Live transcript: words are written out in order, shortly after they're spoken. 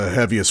the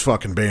heaviest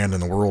fucking band in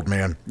the world,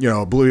 man. You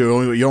know,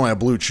 you don't have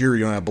Blue Cheer,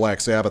 you don't have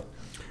Black Sabbath.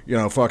 You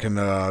know, fucking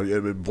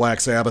Black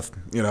Sabbath,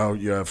 you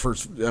know,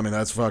 first, I mean,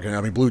 that's fucking, I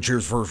mean, Blue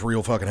Cheer's first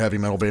real fucking heavy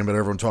metal band, but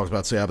everyone talks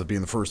about Sabbath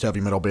being the first heavy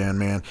metal band,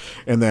 man.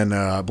 And then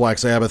Black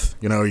Sabbath,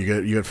 you know,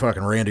 you get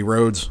fucking Randy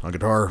Rhoads on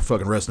guitar,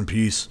 fucking rest in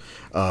peace.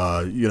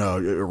 You know,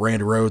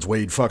 Randy Rhoads,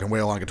 Wade fucking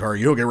Whale on guitar.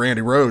 You don't get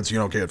Randy Rhoads, you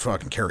don't get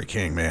fucking Kerry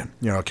King, man.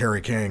 You know, Kerry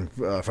King,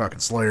 fucking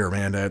Slayer,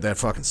 man, that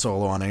fucking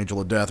solo on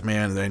Angel of Death,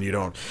 man. And then you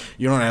don't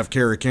have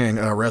Kerry King,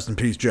 rest in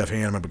peace, Jeff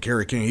Hanneman, but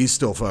Kerry King, he's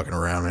still fucking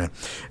around, man.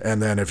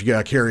 And then if you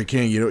got Kerry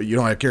King, you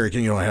don't have Kerry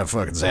King, you don't have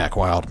fucking Zakk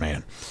Wylde,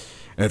 man.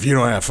 And if you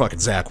don't have fucking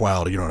Zakk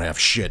Wylde, you don't have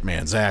shit,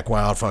 man. Zakk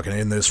Wylde, fucking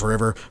In This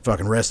River,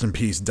 fucking rest in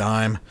peace,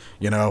 Dime.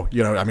 You know,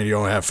 I mean, you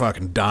don't have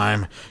fucking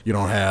Dime. You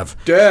don't have...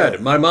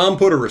 Dad, my mom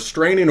put a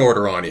restraining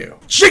order on you.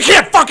 She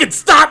can't fucking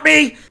stop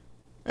me!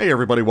 Hey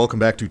everybody, welcome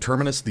back to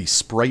Terminus, the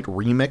Sprite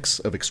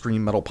remix of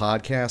Extreme Metal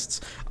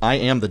Podcasts. I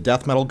am the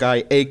Death Metal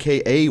Guy,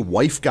 a.k.a.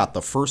 Wife Got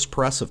the First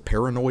Press of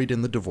Paranoid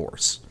in the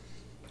Divorce.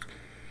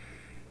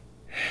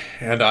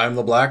 And I'm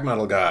the Black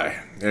Metal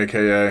Guy,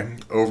 a.k.a.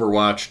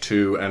 Overwatch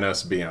 2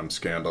 NSBM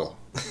Scandal.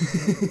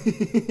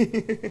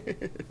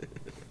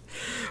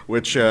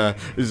 Which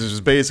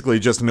is basically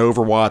just an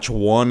Overwatch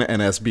 1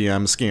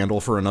 NSBM scandal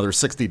for another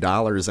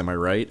 $60, am I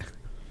right?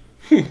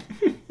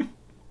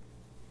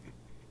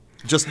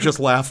 Just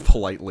laugh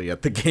politely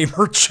at the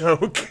gamer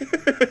joke.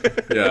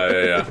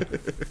 Yeah.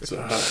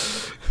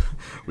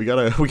 We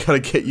gotta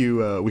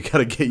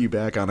get you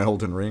back on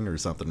Elden Ring or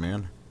something,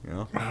 man. You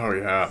know? Oh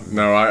yeah,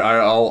 no,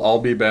 I'll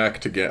be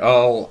back to get.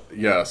 Oh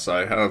yes,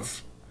 I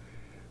have.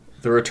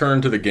 The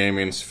return to the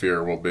gaming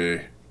sphere will be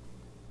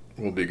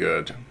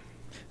good.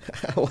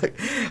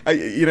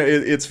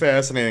 It's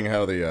fascinating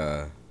how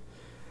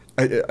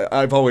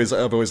I've always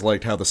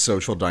liked how the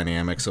social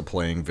dynamics of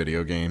playing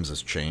video games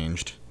has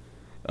changed.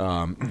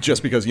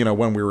 Just because, you know,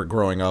 when we were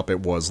growing up,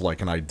 it was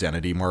like an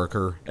identity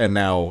marker, and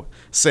now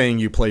saying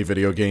you play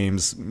video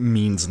games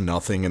means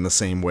nothing in the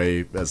same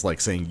way as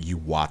like saying you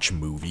watch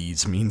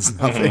movies means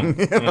nothing.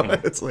 You know?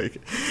 It's like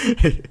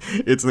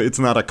it's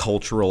not a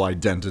cultural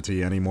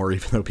identity anymore,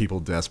 even though people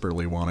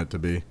desperately want it to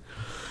be.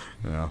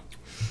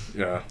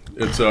 Yeah,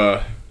 it's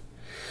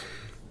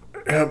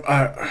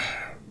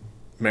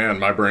man,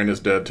 my brain is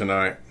dead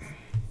tonight.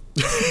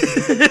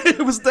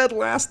 It was dead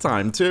last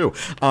time too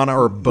on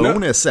our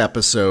bonus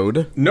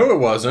episode. No, it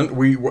wasn't.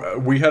 We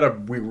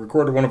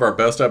recorded one of our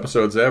best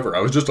episodes ever.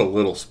 I was just a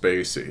little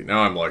spacey.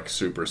 Now I'm like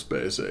super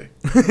spacey.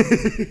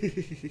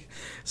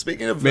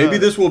 Speaking of, maybe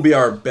this will be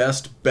our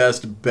best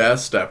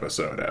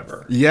episode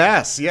ever.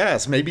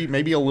 Yes.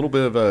 Maybe a little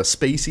bit of a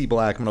spacey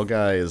Black Metal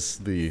Guy is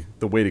the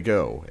way to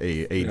go.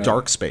 A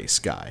dark space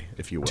guy,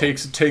 if you will.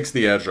 Takes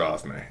the edge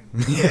off me.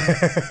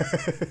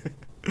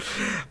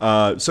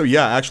 So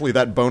yeah, actually,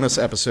 that bonus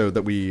episode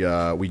that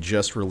we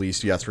just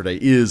released yesterday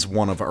is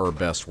one of our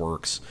best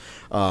works.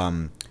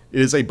 It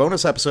is a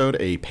bonus episode,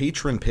 a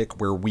patron pick,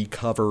 where we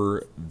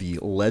cover the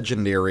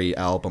legendary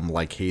album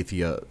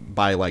Lycathia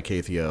by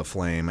Lycathia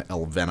Flame,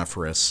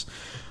 Elveniferous.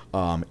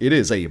 It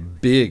is a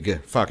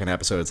big fucking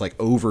episode. It's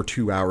like over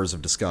 2 hours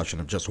of discussion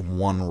of just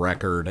one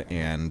record,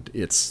 and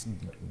it's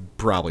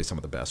probably some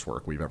of the best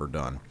work we've ever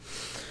done.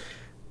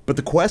 But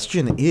the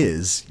question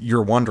is,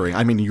 you're wondering,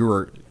 I mean,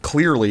 you're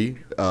clearly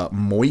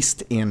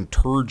moist and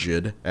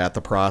turgid at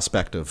the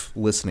prospect of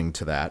listening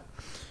to that.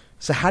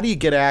 So how do you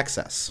get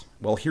access?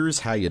 Well, here's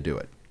how you do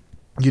it.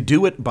 You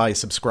do it by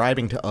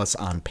subscribing to us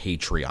on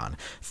Patreon.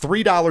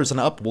 $3 and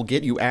up will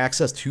get you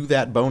access to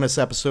that bonus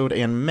episode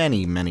and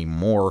many, many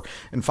more.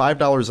 And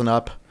 $5 and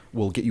up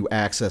will get you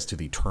access to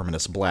the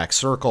Terminus Black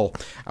Circle,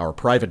 our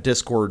private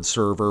Discord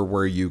server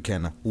where you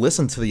can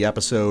listen to the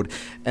episode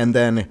and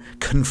then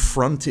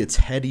confront its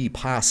heady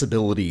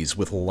possibilities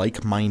with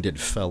like-minded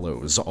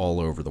fellows all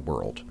over the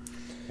world.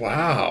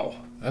 Wow.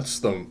 That's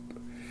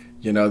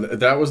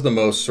that was the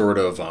most sort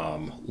of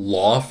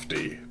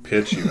lofty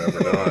pitch you've ever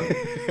done.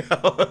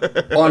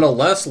 On a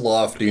less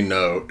lofty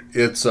note,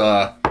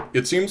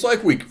 it seems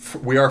like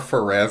we are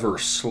forever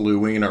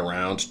slewing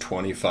around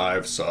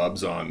 25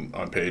 subs on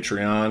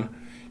Patreon.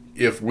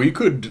 If we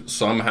could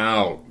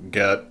somehow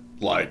get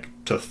like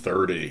to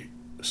 30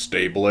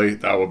 stably,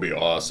 that would be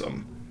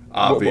awesome.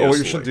 Obviously. What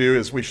we should do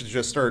is we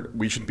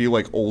should be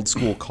like old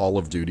school Call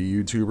of Duty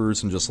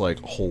YouTubers and just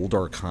like hold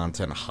our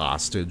content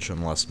hostage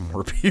unless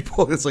more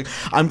people, it's like,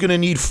 I'm gonna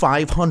need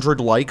 500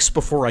 likes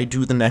before I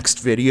do the next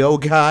video,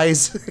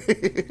 guys.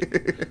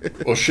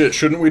 Well shit,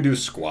 shouldn't we do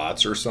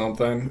squats or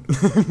something?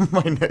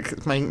 my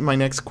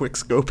next quick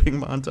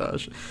scoping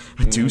montage.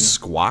 Do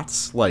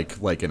squats like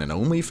in an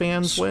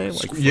OnlyFans way?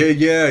 Like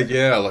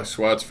yeah, like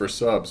squats for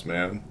subs,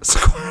 man.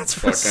 Squats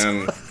for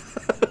subs.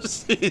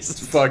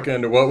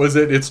 Fucking, what was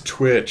it? It's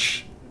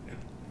Twitch.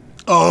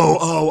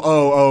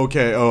 Oh,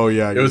 okay. Oh,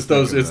 yeah. It's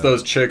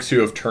those chicks who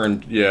have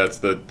turned. Yeah, it's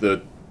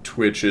the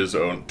Twitch's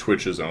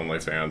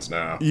OnlyFans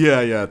now.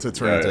 Yeah, to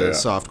turn into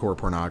softcore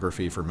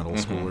pornography for middle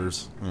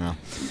schoolers. Yeah.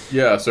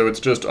 Yeah, so it's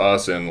just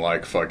us in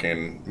like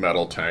fucking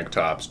metal tank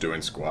tops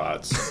doing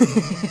squats.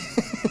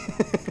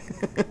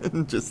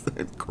 just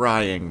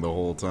crying the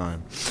whole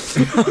time.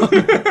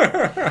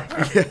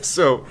 Yeah,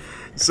 so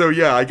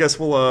yeah, I guess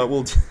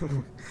we'll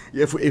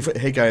if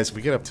hey guys, if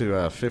we get up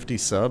to 50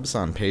 subs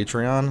on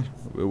Patreon,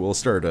 we'll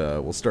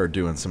start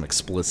doing some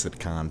explicit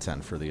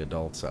content for the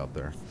adults out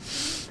there.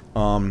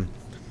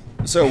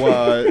 So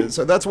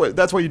that's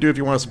what you do if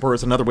you want to support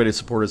us. Another way to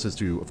support us is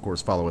to, of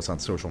course, follow us on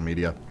social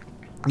media.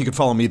 You can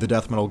follow me, the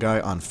Death Metal Guy,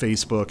 on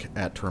Facebook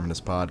at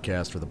Terminus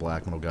Podcast, or the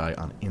Black Metal Guy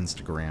on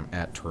Instagram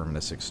at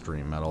Terminus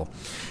Extreme Metal.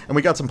 And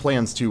we got some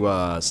plans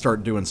to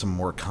start doing some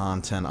more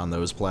content on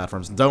those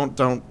platforms.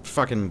 Don't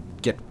fucking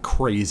get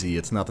crazy.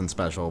 It's nothing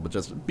special, but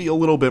just be a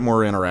little bit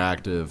more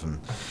interactive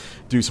and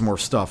do some more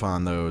stuff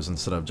on those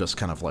instead of just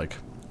kind of like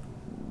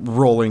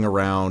rolling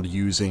around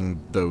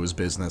using those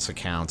business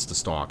accounts to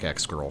stalk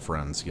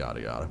ex-girlfriends,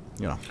 yada yada.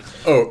 You know.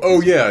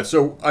 Oh yeah.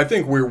 So I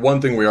think one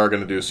thing we are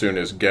going to do soon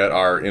is get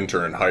our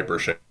intern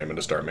Hypershaman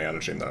to start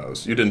managing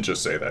those. You didn't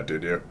just say that,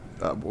 did you?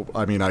 Well,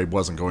 I mean, I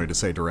wasn't going to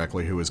say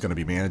directly who was going to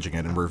be managing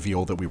it and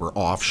reveal that we were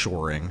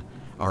offshoring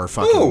our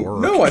fucking work.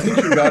 No, I think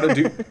you got to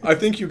do. I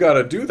think you got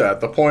to do that.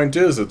 The point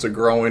is, it's a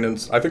growing,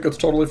 and I think it's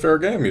totally fair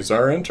game. He's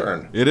our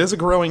intern. It is a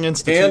growing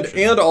institution,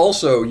 and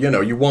also,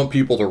 you want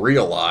people to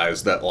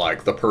realize that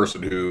like the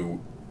person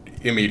who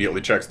immediately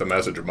checks the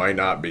message might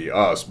not be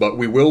us, but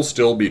we will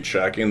still be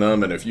checking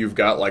them. And if you've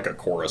got like a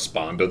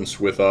correspondence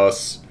with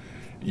us,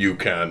 you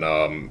can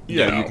you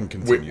can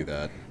continue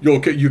that. You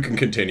can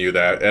continue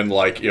that, and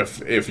like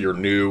if you're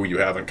new, you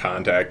haven't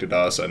contacted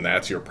us, and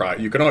that's your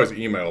you can always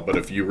email. But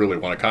if you really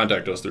want to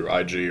contact us through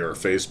IG or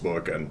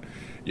Facebook, and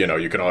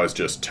you can always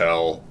just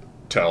tell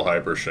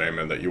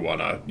Hypershaman that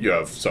you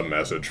have some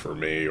message for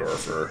me or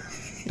for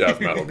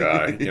Death Metal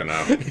Guy. You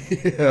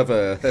have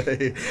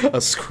a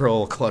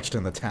scroll clutched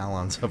in the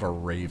talons of a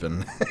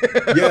raven.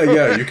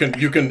 yeah.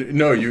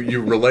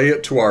 You relay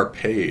it to our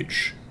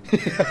page.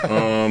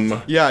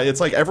 Yeah,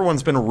 it's like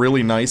everyone's been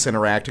really nice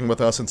interacting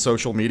with us in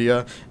social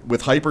media.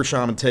 With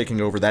Hypershaman taking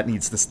over, that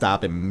needs to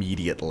stop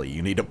immediately.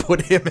 You need to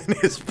put him in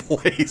his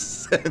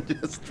place and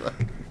just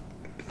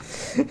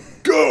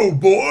go,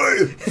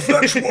 boy!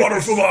 Fetch water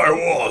for my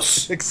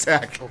horse!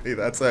 Exactly,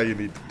 that's how you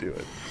need to do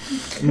it.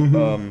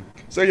 Mm-hmm.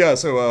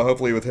 So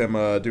hopefully with him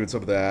doing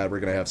some of that, we're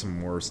going to have some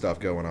more stuff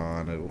going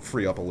on. It'll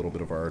free up a little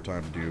bit of our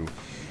time to do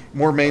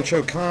more main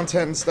show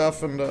content and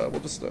stuff, and we'll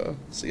just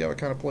see how it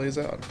kind of plays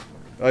out.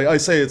 I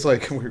say it's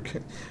like we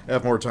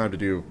have more time to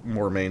do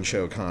more main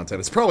show content.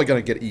 It's probably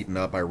going to get eaten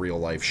up by real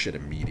life shit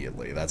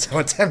immediately. That's how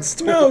it tends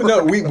to work.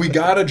 No, we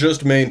got to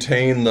just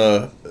maintain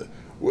the...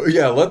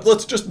 Yeah,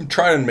 let's just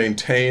try and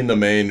maintain the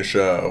main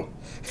show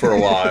for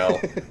a while.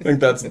 I think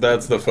that's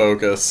the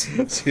focus.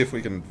 See if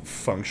we can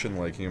function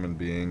like human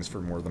beings for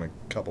more than a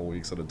couple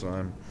weeks at a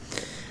time.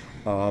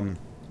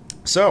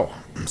 So,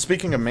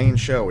 speaking of main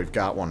show, we've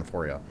got one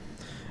for you.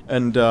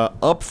 And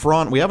up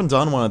front, we haven't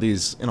done one of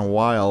these in a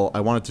while.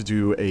 I wanted to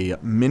do a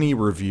mini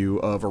review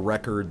of a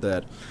record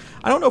that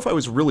I don't know if I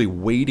was really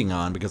waiting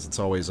on, because it's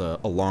always a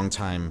long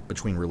time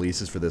between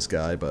releases for this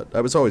guy, but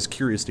I was always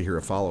curious to hear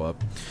a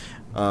follow-up.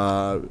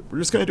 We're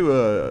just going to do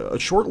a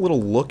short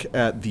little look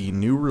at the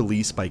new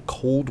release by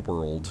Cold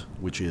World,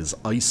 which is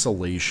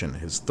Isolation,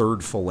 his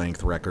third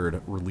full-length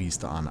record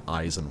released on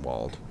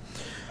Eisenwald.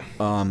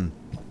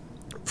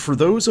 For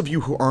those of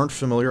you who aren't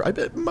familiar, I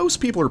bet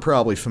most people are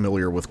probably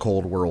familiar with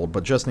Cold World,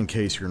 but just in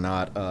case you're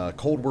not,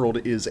 Cold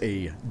World is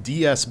a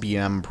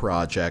DSBM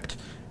project.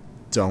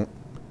 Don't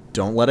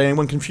let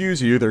anyone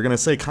confuse you. They're going to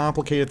say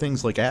complicated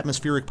things like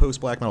atmospheric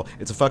post-black metal.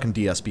 It's a fucking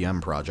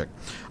DSBM project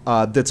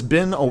that's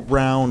been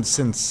around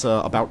since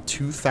about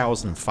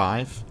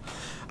 2005,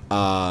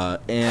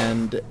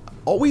 and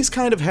always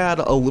kind of had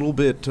a little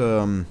bit...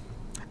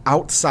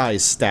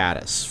 outsized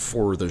status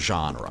for the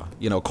genre.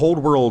 Cold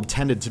World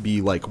tended to be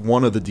like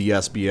one of the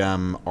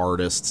DSBM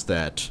artists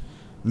that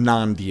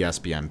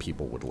non-DSBM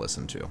people would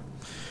listen to.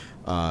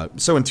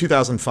 So in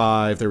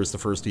 2005, there was the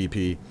first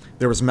EP.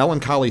 There was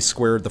Melancholy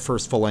Squared, the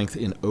first full-length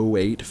in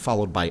 2008,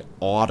 followed by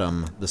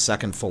Autumn, the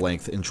second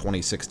full-length in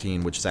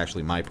 2016, which is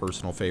actually my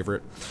personal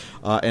favorite.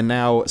 And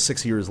now,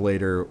 6 years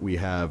later, we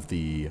have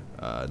the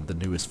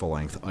newest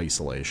full-length,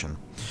 Isolation.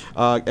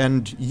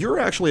 And you're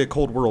actually a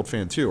Cold World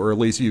fan, too, or at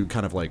least you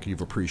kind of like,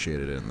 you've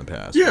appreciated it in the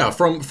past. Yeah,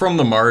 from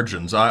the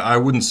margins. I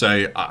wouldn't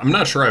say, I'm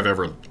not sure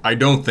I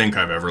don't think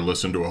I've ever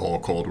listened to a whole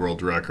Cold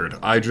World record.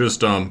 I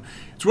just,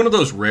 it's one of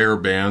those rare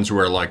bands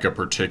where like a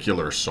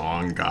particular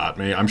song got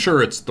me. I'm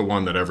sure it's the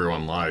one that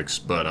everyone likes,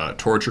 but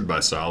Tortured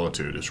by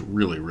Solitude is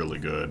really, really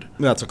good.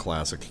 That's a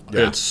classic.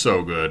 Yeah. It's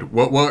so good.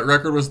 What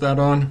record was that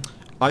on?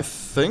 I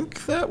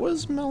think that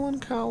was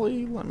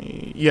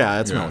Melancholy. Yeah,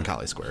 it's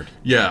Melancholy Squared.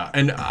 Yeah,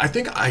 and I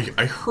think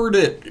I heard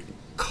it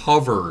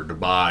covered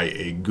by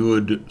a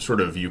good sort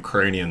of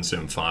Ukrainian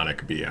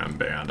symphonic BM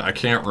band. I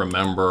can't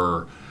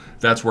remember.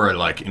 That's where I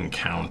like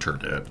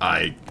encountered it.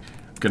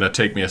 Gonna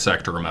take me a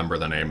sec to remember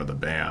the name of the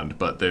band,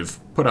 but they've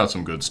put out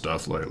some good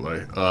stuff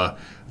lately. I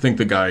think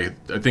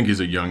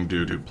he's a young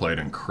dude who played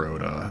in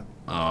Crota.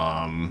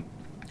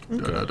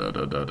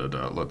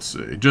 Let's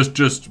see,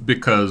 just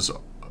because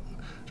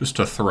just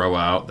to throw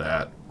out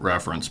that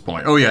reference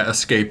point. Oh yeah,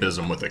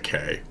 escapism with a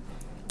K.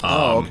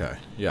 Oh, okay.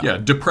 Yeah. Yeah,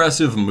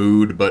 depressive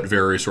mood, but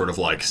very sort of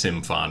like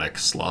symphonic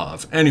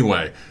Slav.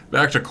 Anyway,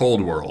 back to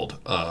Cold World.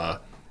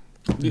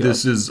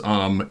 This is,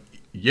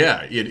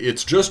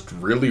 it's just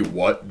really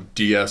what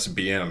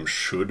DSBM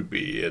should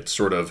be. It's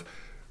sort of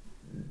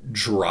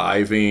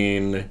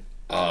driving,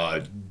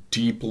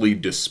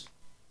 deeply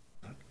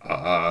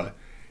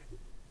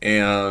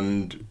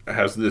and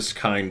has this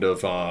kind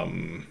of,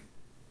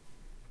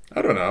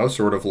 I don't know,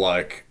 sort of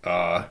like,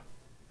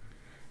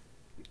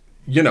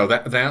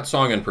 that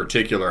song in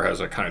particular has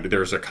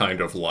there's a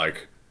kind of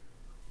like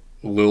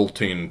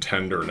lilting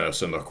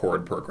tenderness in the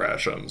chord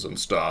progressions and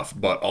stuff,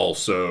 but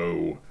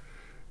also,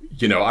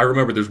 I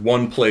remember there's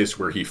one place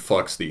where he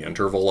fucks the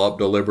interval up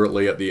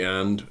deliberately at the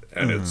end,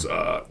 and it's,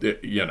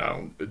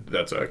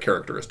 that's a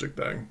characteristic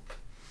thing.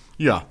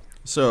 Yeah.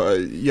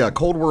 So,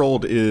 Cold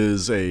World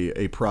is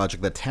a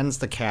project that tends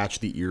to catch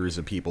the ears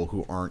of people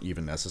who aren't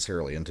even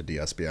necessarily into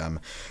DSBM,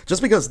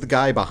 just because the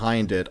guy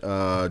behind it,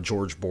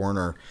 George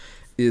Borner,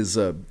 is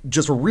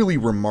just a really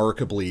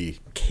remarkably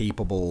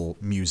capable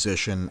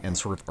musician and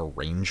sort of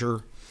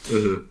arranger.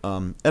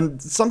 Mm-hmm.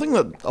 And something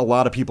that a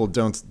lot of people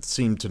don't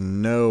seem to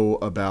know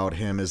about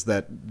him is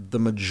that the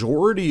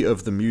majority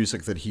of the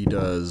music that he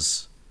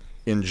does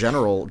in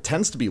general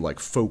tends to be like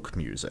folk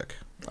music.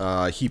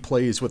 He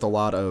plays with a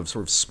lot of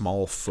sort of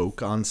small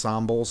folk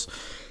ensembles,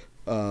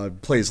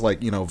 plays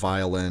like,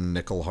 violin,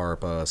 nickel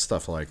harp,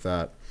 stuff like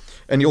that.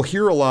 And you'll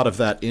hear a lot of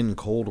that in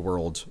Cold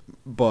World,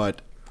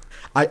 but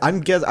I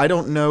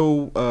don't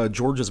know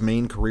George's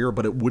main career,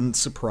 but it wouldn't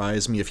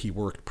surprise me if he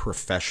worked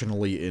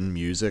professionally in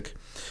music.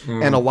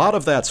 And a lot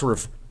of that sort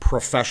of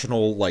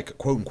professional, like,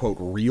 quote-unquote,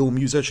 real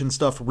musician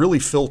stuff really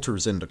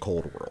filters into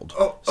Cold World.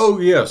 Oh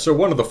yeah, so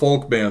one of the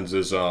folk bands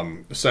is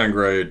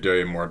Sangre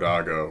de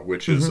Mordago,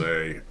 which is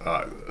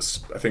I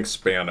think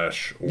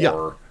Spanish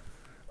or...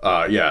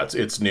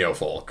 it's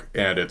neo-folk,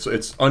 and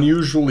it's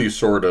unusually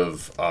sort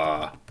of...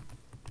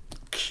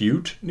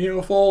 cute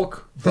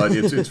neo-folk, but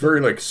it's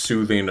very like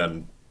soothing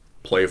and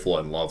playful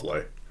and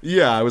lovely.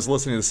 Yeah, I was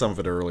listening to some of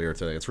it earlier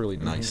today. It's really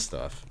nice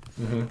stuff.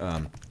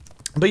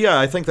 But yeah,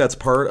 I think that's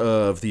part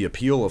of the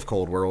appeal of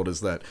Cold World is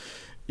that,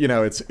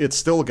 it's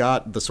still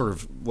got the sort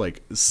of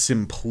like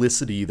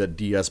simplicity that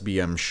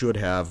DSBM should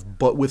have,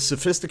 but with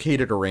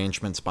sophisticated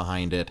arrangements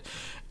behind it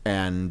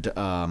and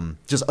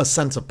just a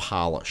sense of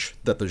polish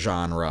that the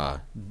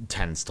genre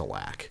tends to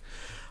lack.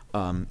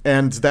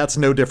 And that's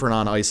no different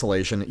on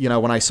Isolation.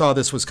 When I saw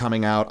this was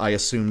coming out, I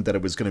assumed that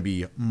it was going to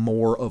be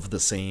more of the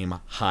same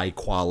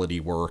high-quality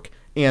work,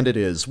 and it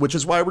is, which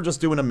is why we're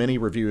just doing a mini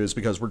review, is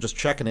because we're just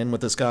checking in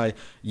with this guy.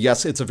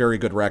 Yes, it's a very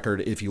good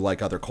record. If you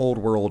like other Cold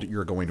World,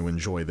 you're going to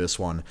enjoy this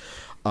one.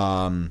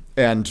 And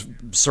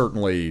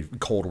certainly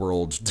Cold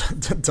World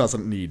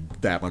doesn't need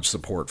that much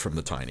support from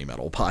the Tiny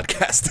Metal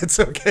podcast. It's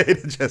okay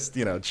to just,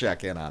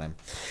 check in on him.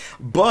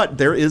 But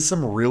there is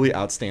some really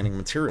outstanding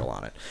material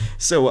on it.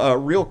 So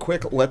real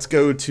quick, let's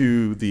go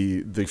to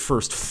the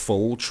first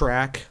full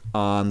track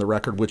on the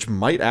record, which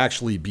might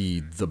actually be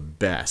the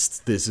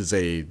best. This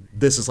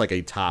is like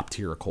a top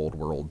tier Cold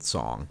World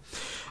song.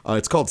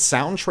 It's called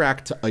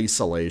Soundtrack to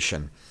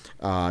Isolation.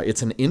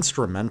 It's an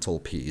instrumental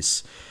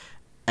piece,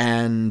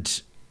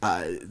 and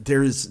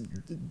there's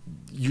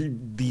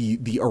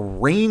the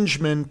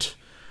arrangement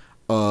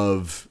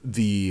of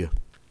the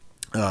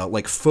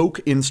like folk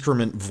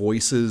instrument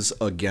voices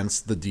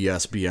against the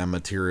DSBM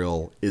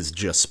material is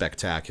just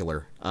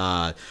spectacular.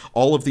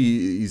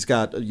 He's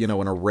got,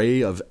 an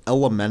array of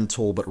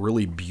elemental but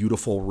really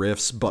beautiful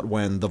riffs, but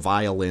when the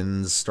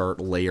violins start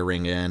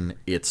layering in,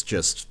 it's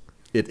just,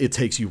 it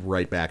takes you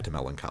right back to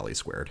Melancholy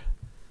Squared.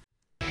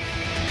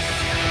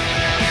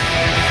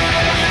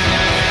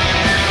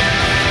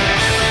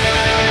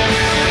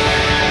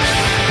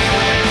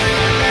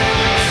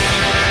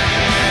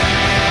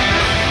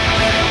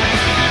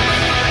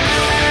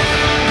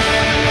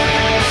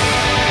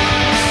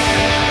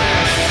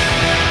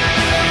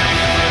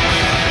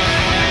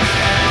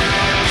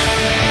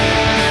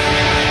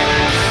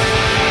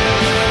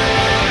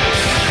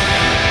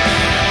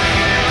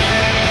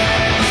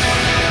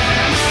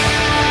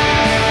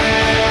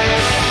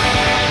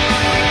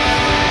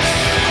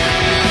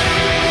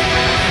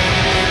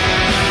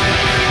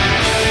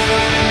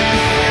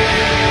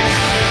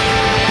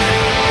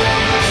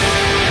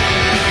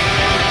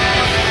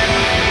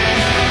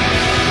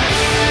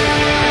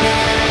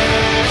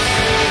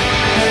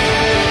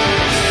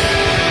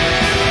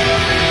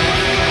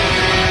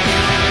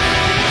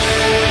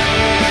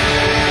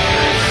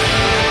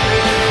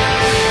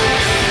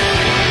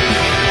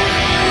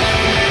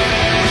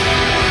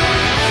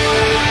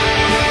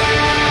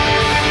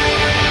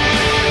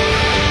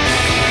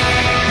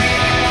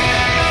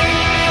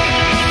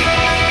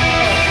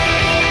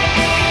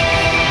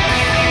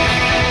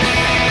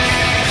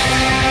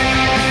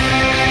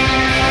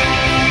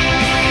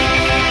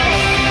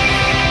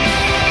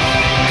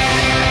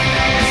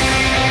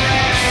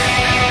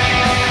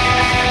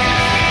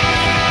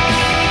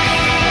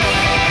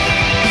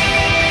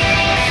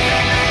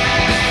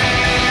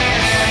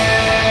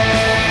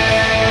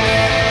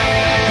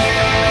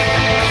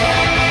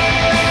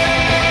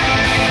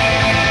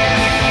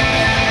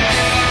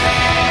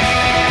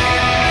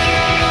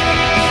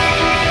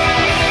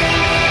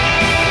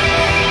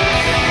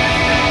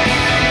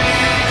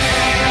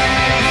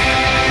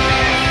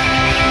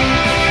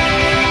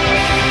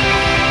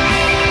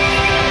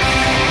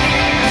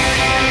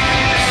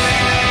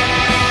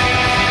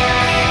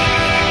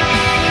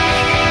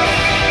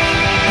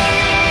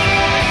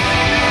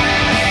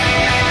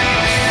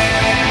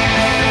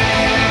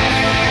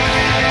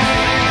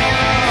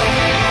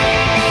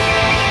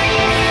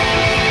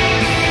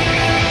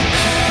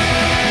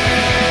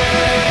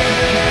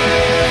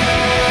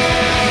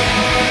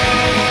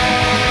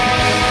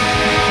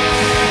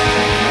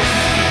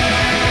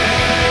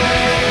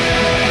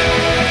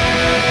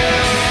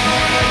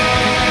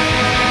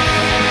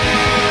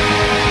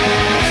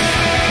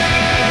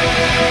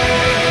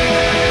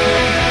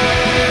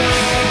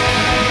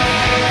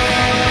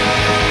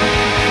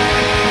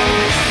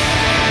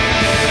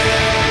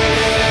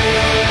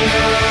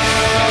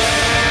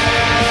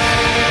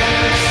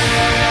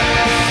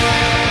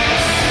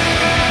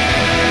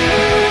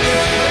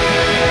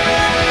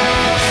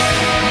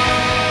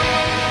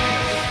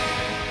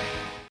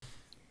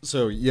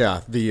 So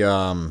yeah,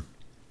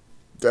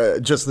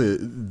 just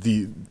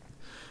the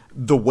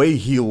way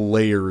he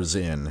layers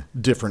in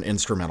different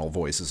instrumental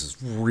voices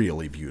is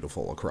really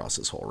beautiful across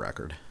this whole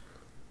record.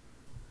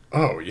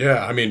 Oh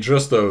yeah, I mean,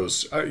 just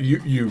those.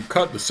 You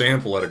cut the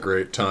sample at a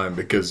great time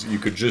because you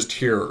could just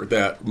hear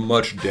that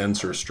much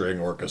denser string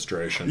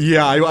orchestration.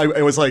 Yeah,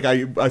 I was like,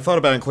 I thought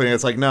about including it.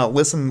 It's like, no,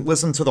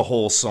 listen to the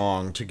whole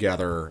song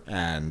together,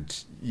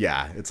 and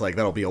yeah, it's like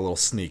that'll be a little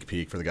sneak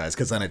peek for the guys,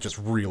 because then it just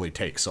really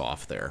takes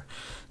off there.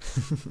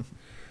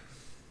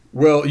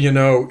 Well,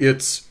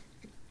 it's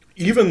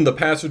even the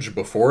passage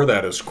before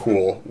that is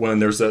cool when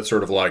there's that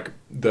sort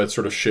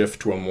of shift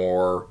to a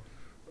more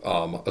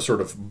a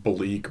sort of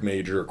bleak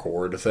major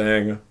chord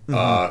thing.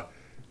 Yeah,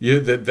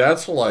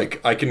 that's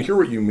like, I can hear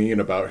what you mean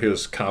about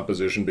his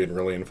composition being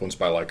really influenced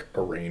by like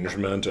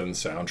arrangement and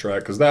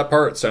soundtrack, because that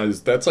part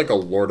that's like a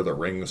Lord of the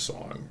Rings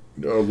song,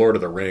 a Lord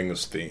of the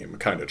Rings theme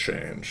kind of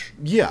change.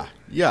 Yeah,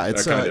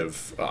 it's that kind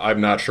of, I'm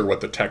not sure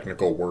what the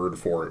technical word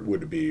for it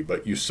would be,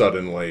 but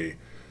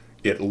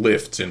it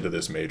lifts into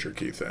this major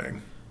key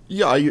thing.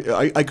 Yeah,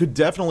 I could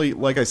definitely,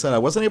 like I said, I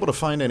wasn't able to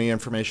find any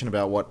information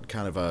about what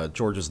kind of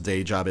George's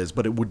day job is,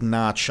 but it would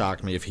not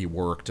shock me if he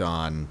worked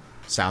on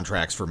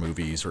soundtracks for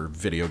movies or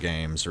video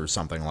games or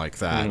something like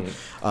that.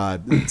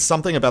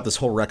 Something about this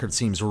whole record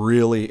seems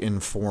really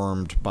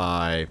informed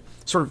by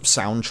sort of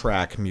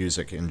soundtrack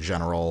music in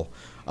general.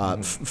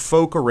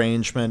 Folk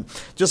arrangement,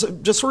 just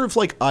sort of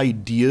like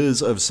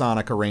ideas of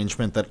sonic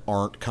arrangement that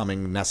aren't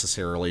coming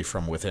necessarily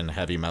from within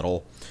heavy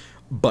metal,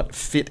 but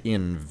fit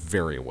in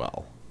very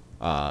well.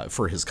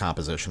 For his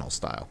compositional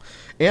style.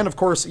 And of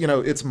course,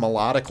 it's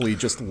melodically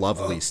just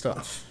lovely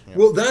stuff.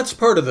 Well, that's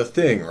part of the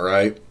thing,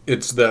 right?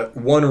 It's that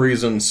one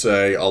reason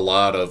a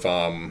lot of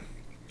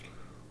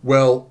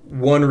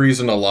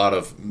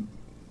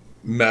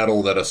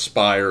metal that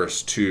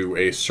aspires to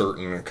a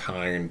certain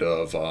kind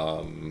of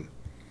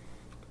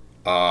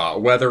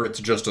whether it's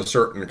just a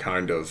certain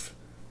kind of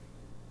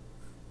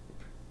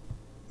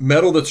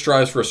metal that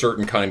strives for a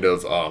certain kind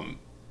of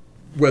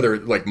whether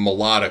like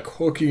melodic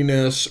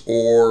hookiness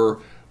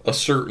or a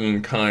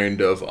certain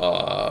kind of,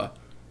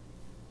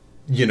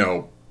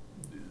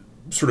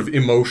 sort of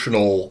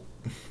emotional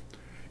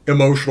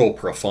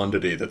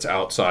profundity that's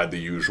outside the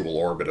usual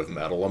orbit of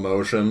metal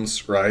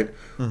emotions, right?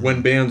 Mm-hmm.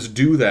 When bands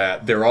do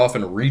that, they're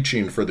often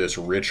reaching for this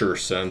richer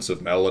sense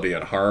of melody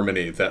and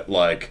harmony that,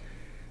 like,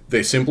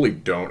 they simply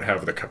don't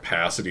have the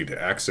capacity to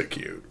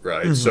execute,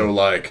 right? Mm-hmm. So,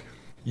 like,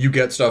 you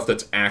get stuff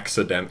that's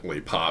accidentally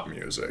pop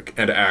music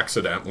and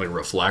accidentally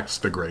reflects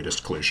the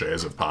greatest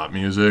cliches of pop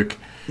music.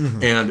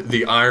 Mm-hmm. And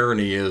the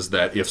irony is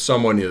that if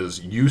someone is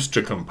used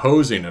to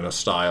composing in a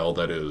style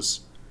that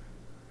is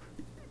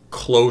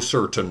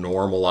closer to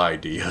normal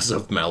ideas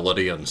of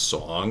melody and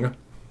song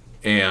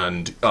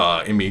and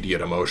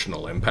immediate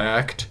emotional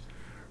impact,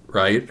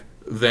 right?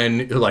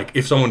 Then, like,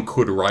 if someone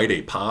could write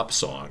a pop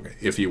song,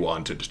 if he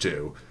wanted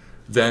to,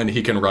 then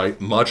he can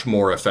write much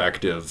more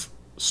effective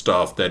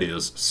stuff that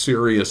is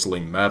seriously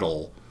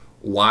metal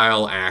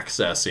while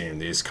accessing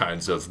these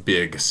kinds of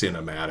big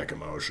cinematic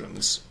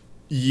emotions.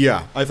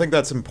 Yeah, I think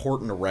that's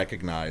important to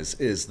recognize,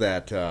 is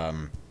that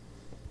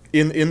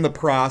in the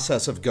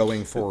process of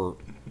going for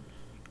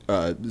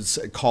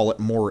call it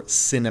more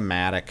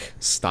cinematic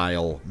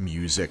style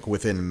music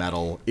within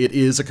metal, it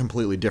is a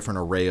completely different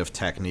array of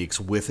techniques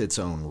with its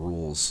own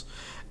rules.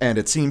 And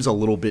it seems a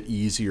little bit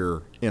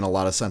easier in a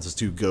lot of senses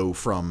to go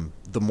from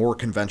the more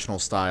conventional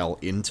style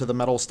into the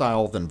metal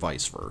style than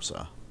vice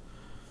versa.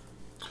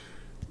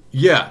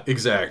 Yeah,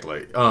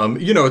 exactly.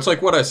 It's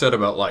like what I said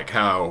about like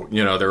how,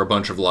 there are a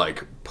bunch of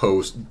like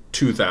post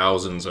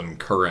 2000s and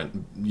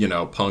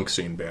current, punk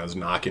scene bands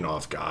knocking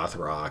off goth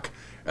rock,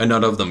 and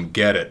none of them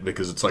get it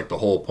because it's like the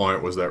whole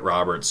point was that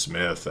Robert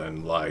Smith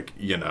and like,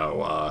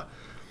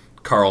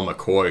 Carl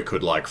McCoy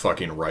could like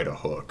fucking write a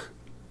hook.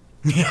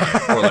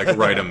 Or like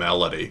write a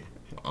melody.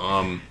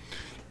 And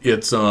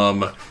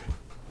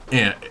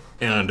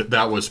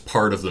that was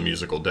part of the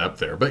musical depth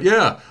there. But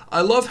yeah, I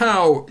love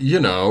how,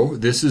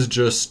 this is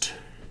just,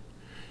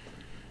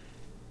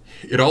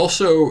 it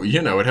also,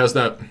 it has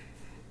that,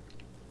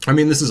 I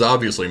mean, this is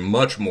obviously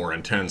much more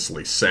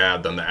intensely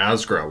sad than the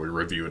Asgrow we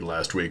reviewed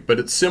last week, but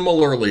it's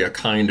similarly a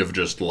kind of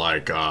just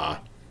like,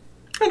 I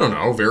don't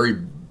know, very,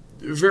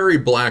 very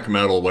black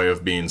metal way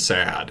of being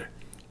sad.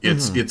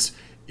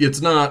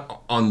 It's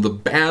not on the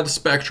bad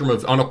spectrum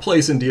of, on a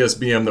place in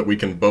DSBM that we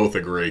can both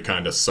agree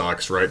kind of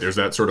sucks, right? There's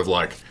that sort of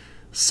like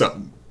there's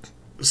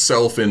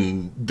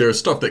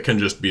stuff that can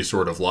just be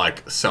sort of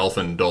like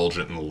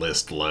self-indulgent and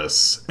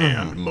listless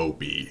and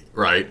mopey,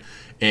 right?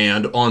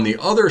 And on the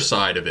other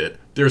side of it,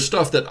 there's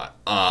stuff that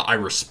I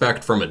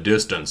respect from a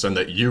distance and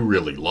that you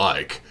really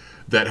like,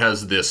 that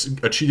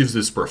achieves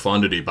this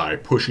profundity by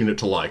pushing it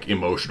to like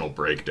emotional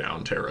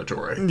breakdown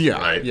territory. Yeah,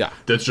 right? Yeah.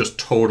 That's just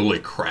totally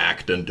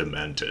cracked and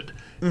demented.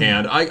 Mm-hmm.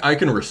 And I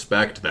can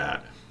respect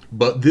that.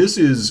 But this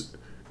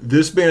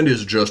band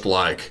is just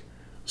like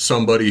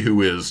somebody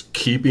who is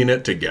keeping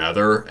it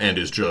together and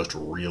is just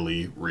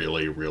really,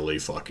 really, really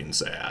fucking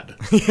sad.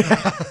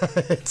 Yeah,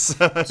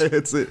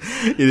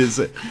 it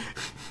is.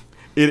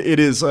 It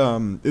is.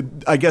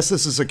 I guess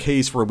this is a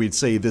case where we'd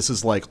say this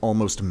is like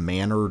almost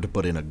mannered,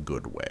 but in a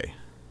good way.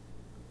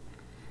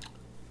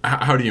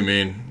 How do you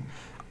mean?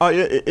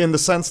 In the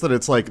sense that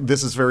it's like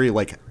this is very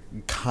like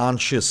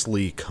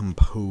consciously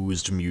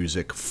composed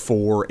music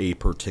for a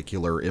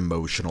particular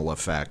emotional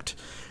effect,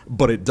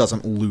 but it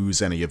doesn't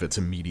lose any of its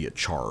immediate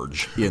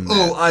charge in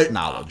that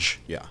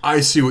knowledge. Yeah,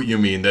 I see what you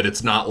mean. That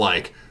it's not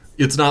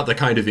the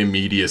kind of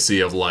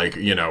immediacy of like,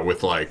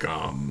 with like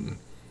I'm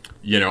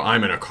in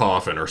a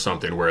Coffin or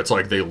something where it's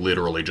like they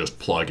literally just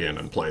plug in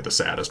and play the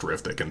saddest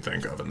riff they can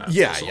think of, and that's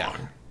the song. Yeah.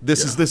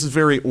 This is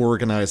very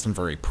organized and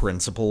very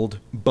principled,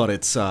 but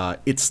it's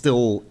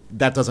still,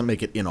 that doesn't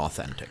make it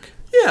inauthentic.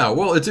 Yeah,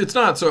 well, it's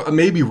not, so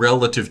maybe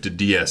relative to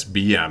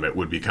DSBM it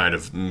would be kind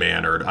of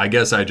mannered. I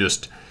guess I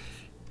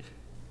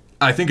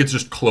think it's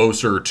just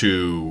closer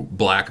to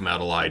black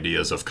metal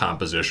ideas of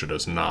composition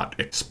as not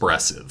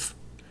expressive.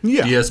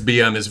 Yeah.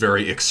 DSBM is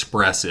very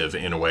expressive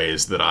in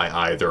ways that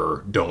I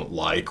either don't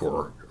like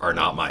or are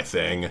not my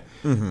thing.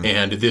 Mm-hmm.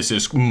 And this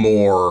is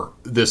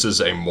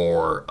a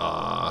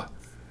more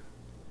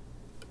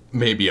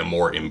maybe a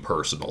more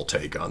impersonal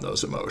take on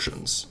those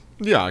emotions.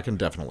 Yeah, I can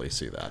definitely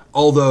see that.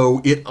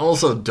 Although it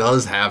also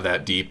does have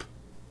that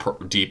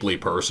deeply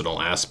personal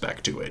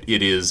aspect to it.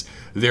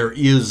 There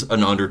is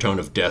an undertone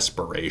of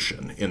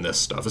desperation in this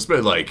stuff,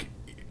 especially like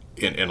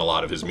in a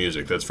lot of his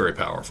music. That's very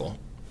powerful.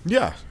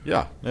 Yeah.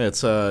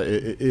 It's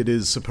it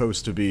is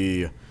supposed to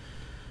be.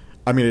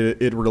 I mean,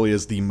 it really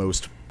is the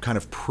most kind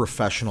of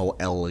professional,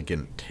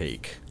 elegant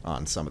take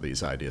on some of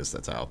these ideas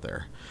that's out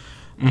there.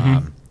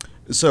 Mm-hmm.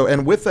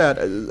 And with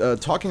that,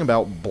 talking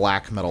about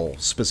black metal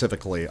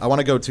specifically, I want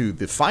to go to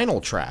the final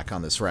track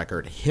on this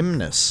record,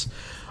 Hymnus.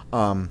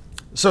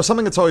 So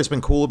something that's always been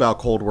cool about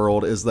Cold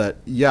World is that,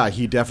 yeah,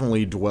 he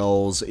definitely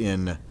dwells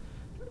in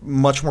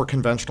much more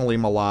conventionally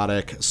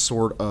melodic,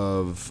 sort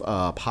of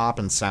pop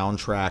and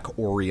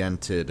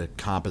soundtrack-oriented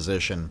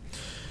composition.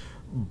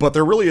 But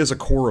there really is a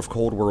core of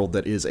Cold World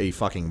that is a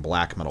fucking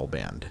black metal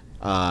band.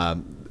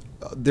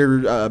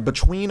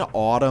 Between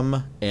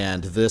Autumn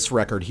and this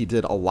record, he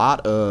did a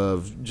lot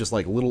of just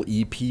like little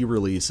EP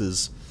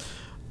releases,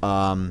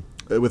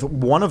 with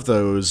one of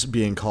those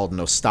being called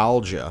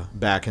Nostalgia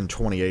back in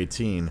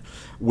 2018,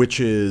 which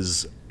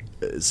is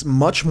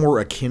much more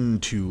akin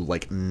to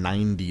like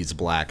 90s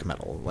black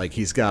metal. Like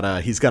he's got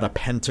a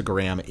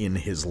pentagram in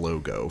his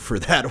logo for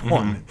that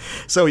one.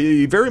 So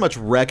he very much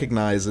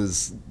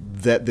recognizes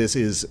that this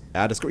is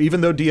at its core.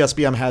 Even though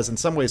DSBM has in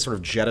some ways sort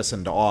of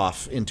jettisoned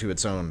off into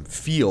its own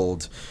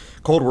field,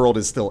 Cold World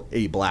is still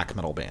a black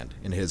metal band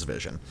in his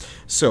vision.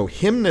 So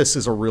Hymnus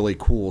is a really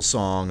cool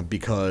song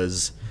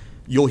because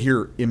you'll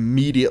hear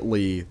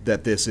immediately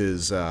that this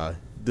has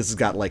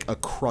got like a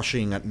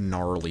crushing,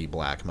 gnarly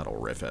black metal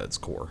riff at its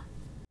core.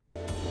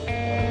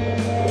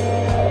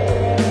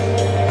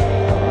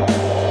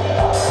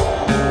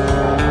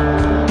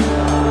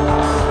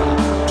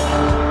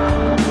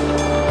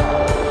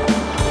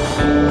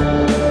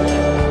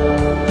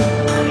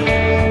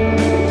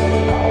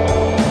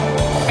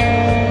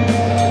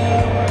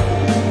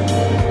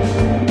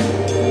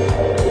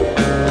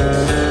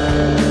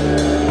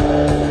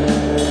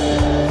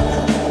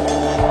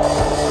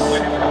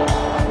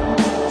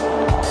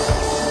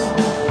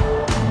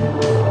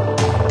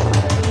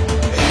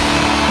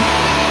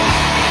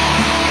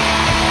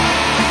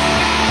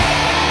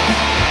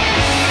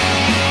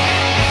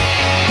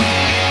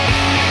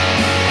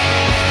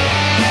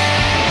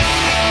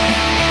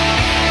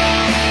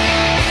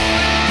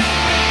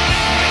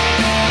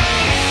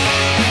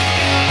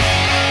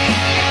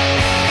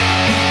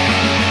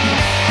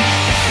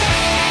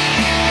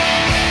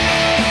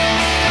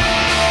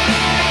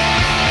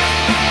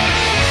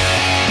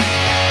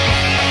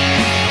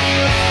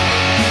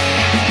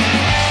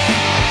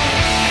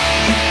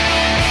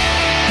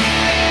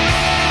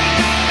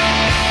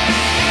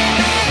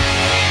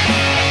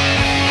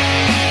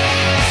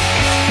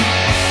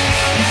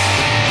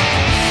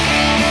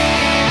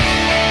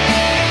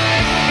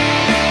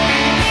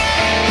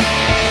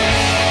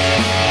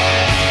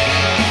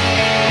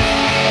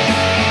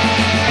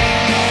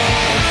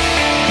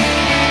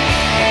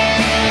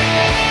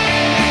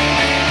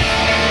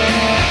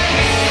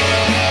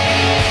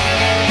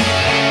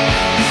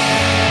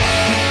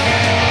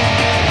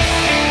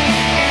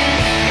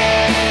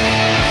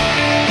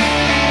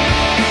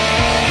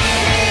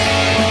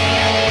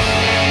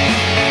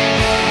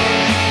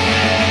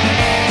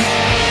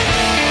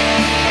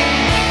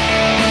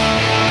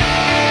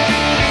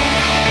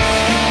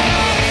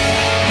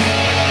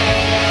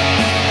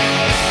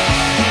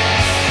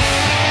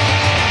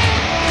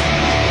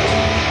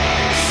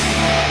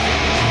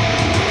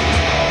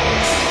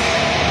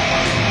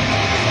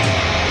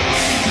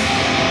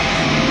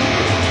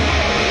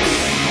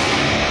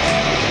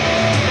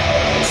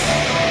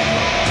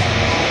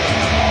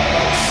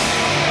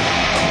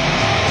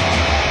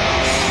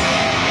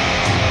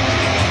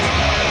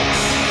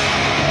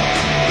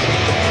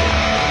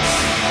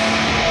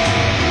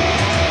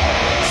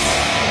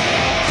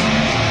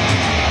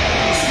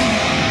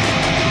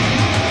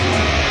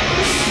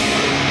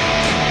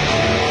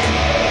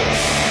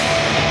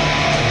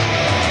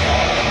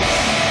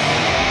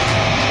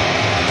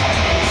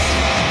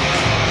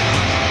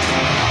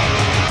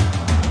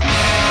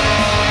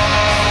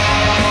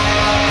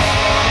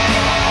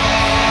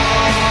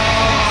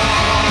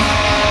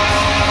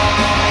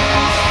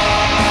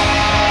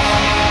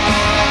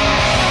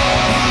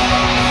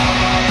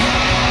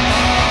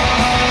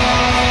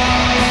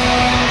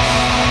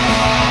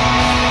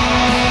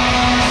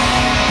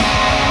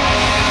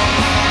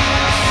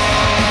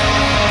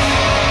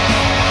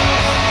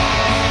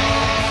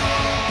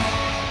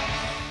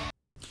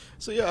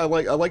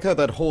 I like how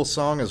that whole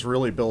song is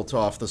really built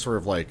off the sort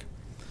of like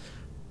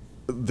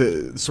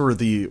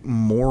the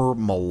more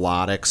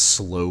melodic,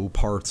 slow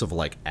parts of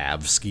like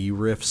Avsky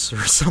riffs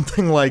or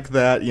something like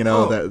that. You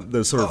know, that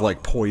those sort of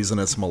like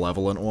poisonous,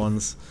 malevolent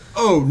ones.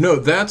 Oh no,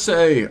 that's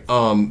a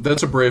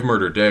Brave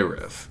Murder Day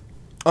riff.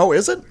 Oh,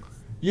 is it?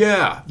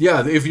 Yeah.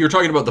 If you're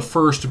talking about the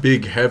first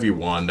big heavy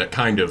one that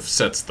kind of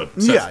sets the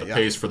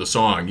pace for the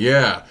song,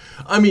 yeah.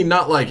 I mean,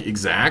 not like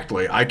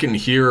exactly. I can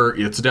hear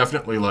it's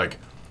definitely like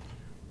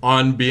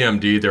on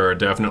BMD. There are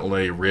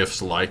definitely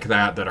riffs like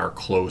that are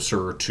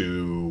closer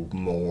to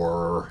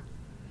more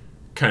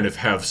kind of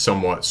have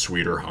somewhat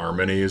sweeter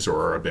harmonies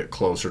or a bit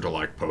closer to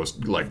like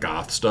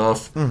goth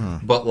stuff.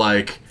 Mm-hmm. But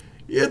like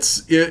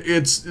it's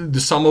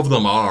some of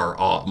them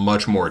are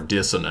much more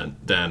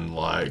dissonant than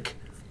like.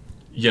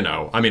 You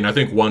know, I mean, I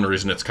think one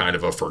reason it's kind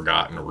of a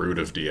forgotten root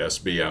of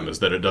DSBM is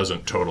that it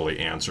doesn't totally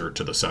answer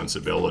to the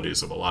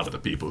sensibilities of a lot of the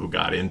people who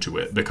got into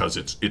it because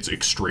it's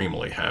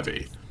extremely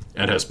heavy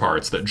and has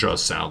parts that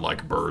just sound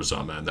like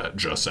Burzum and that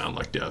just sound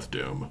like Death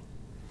Doom.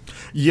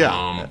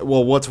 Yeah.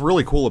 Well, what's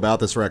really cool about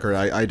this record,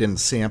 I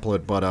didn't sample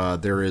it, but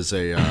there is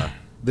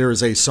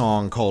a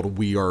song called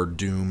 "We Are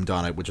Doomed"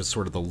 on it, which is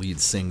sort of the lead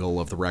single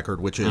of the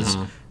record, which is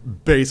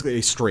basically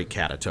a straight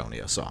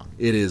Catatonia song.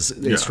 It is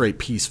a straight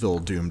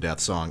Peaceville Doom Death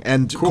song.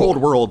 And Cold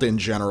World in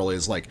general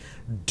is like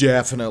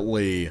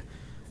definitely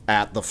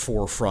at the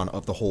forefront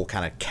of the whole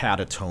kind of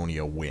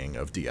Catatonia wing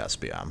of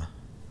DSBM.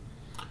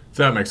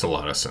 That makes a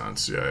lot of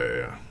sense.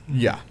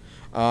 Yeah.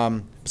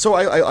 So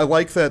I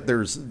like that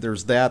there's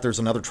that. There's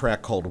another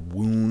track called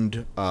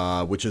Wound,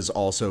 which is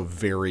also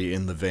very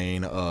in the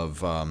vein of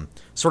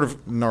sort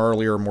of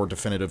gnarlier, more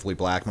definitively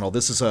black metal.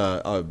 This is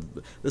a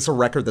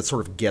record that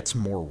sort of gets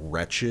more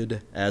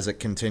wretched as it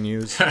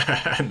continues.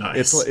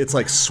 Nice. It's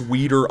like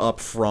sweeter up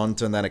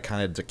front, and then it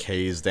kind of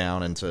decays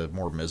down into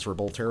more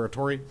miserable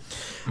territory.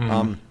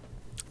 Mm-hmm.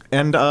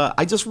 And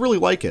I just really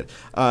like it.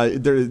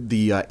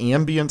 The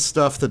ambient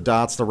stuff that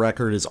dots the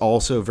record is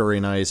also very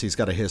nice. He's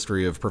got a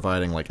history of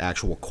providing like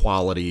actual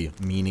quality,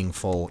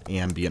 meaningful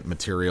ambient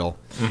material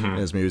in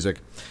his music.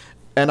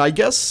 And I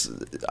guess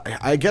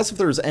if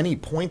there's any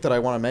point that I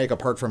want to make,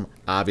 apart from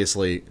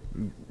obviously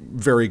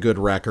very good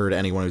record,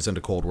 anyone who's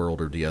into Cold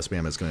World or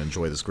DSBM is going to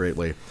enjoy this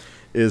greatly,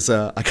 is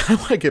I kind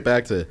of want to get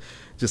back to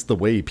just the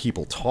way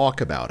people talk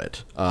about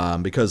it.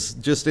 Because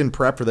just in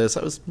prep for this,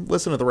 I was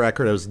listening to the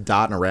record, I was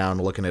dotting around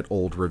looking at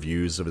old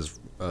reviews of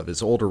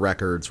his older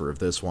records or of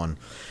this one.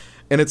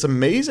 And it's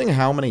amazing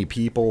how many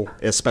people,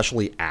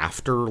 especially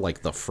after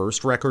like the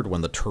first record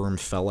when the term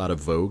fell out of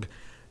vogue,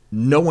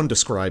 no one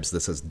describes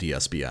this as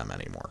DSBM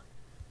anymore.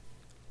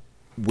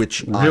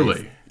 Which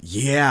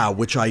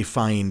which I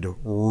find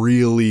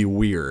really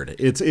weird.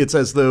 It's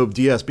as though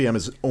DSBM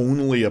is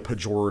only a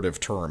pejorative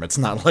term. It's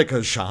not like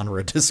a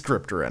genre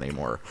descriptor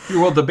anymore.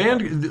 Well, the band,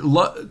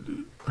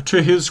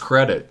 to his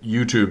credit,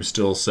 YouTube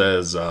still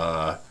says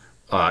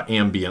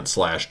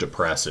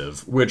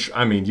ambient/depressive, which,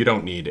 I mean, you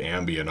don't need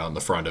ambient on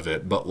the front of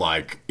it, but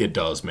like it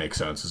does make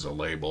sense as a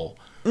label.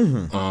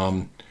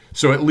 Mm-hmm.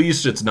 So at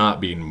least it's not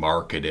being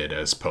marketed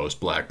as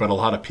post-black, but a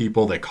lot of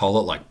people, they call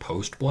it like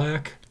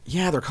post-black.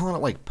 Yeah, they're calling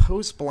it like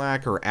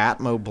post-black or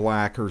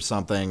atmo-black or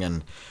something,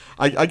 and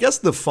I guess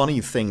the funny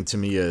thing to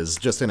me is,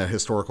 just in a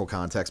historical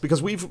context,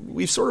 because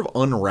we've sort of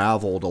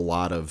unraveled a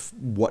lot of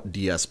what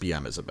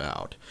DSBM is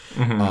about.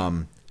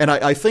 Mm-hmm. And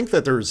I think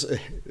that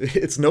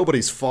it's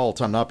nobody's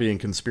fault. I'm not being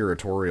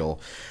conspiratorial,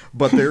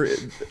 but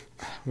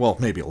well,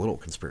 maybe a little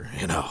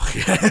conspiratorial,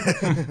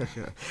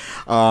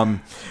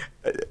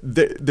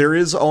 there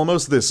is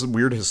almost this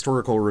weird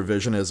historical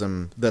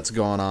revisionism that's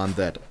gone on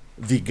that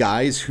the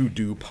guys who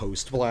do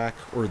post-black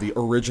or the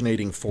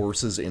originating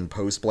forces in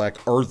post-black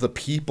are the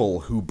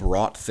people who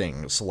brought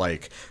things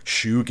like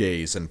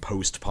shoegaze and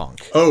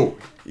post-punk. Oh,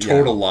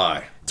 total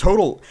lie.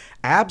 Total,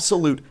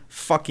 absolute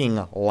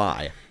fucking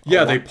lie.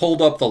 Yeah, they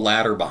pulled up the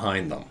ladder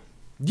behind them.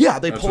 Yeah,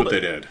 That's what they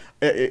did.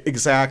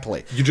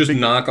 Exactly. You just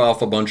knock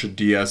off a bunch of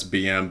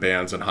DSBM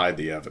bands and hide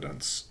the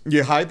evidence.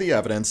 You hide the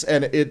evidence,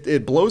 and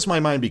it blows my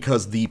mind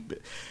because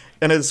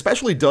and it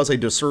especially does a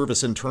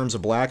disservice in terms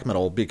of black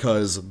metal,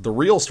 because the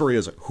real story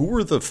is, who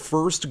were the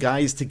first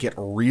guys to get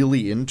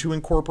really into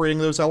incorporating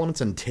those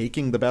elements and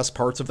taking the best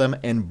parts of them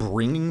and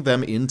bringing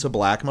them into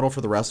black metal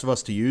for the rest of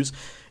us to use?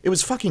 It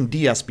was fucking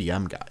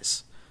DSBM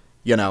guys.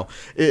 You know,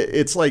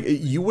 it's like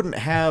you wouldn't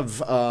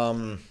have,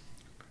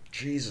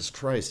 Jesus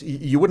Christ,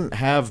 you wouldn't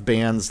have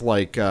bands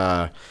like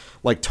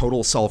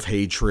Total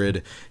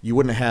Self-Hatred. You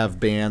wouldn't have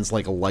bands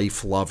like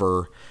Life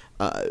Lover.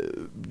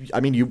 I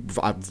mean,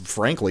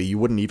 frankly, you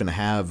wouldn't even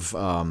have,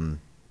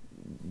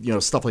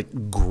 stuff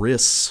like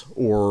Gris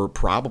or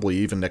probably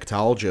even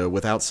Nyctalgia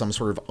without some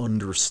sort of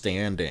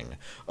understanding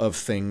of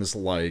things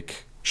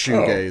like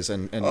shoegaze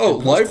and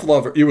Life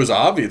Lover. It was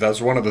obvious.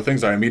 That's one of the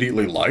things I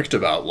immediately liked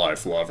about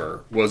Life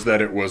Lover, was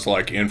that it was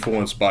like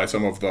influenced by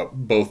some of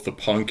both the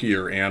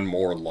punkier and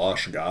more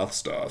lush goth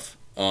stuff.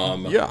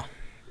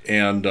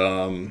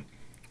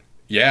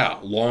 Yeah,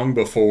 long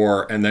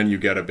before, and then you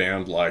get a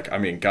band like, I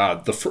mean,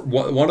 God,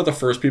 one of the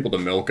first people to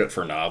milk it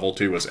for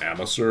novelty was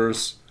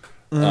Amosurs.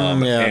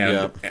 And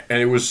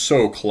it was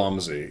so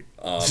clumsy.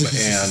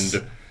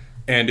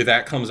 And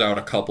that comes out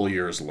a couple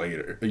years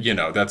later. You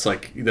know,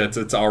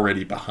 it's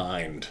already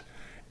behind.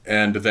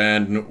 And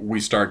then we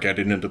start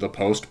getting into the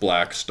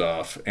post-Black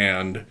stuff,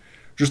 and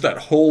just that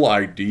whole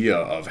idea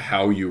of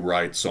how you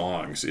write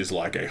songs is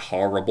like a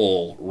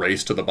horrible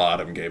race to the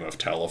bottom game of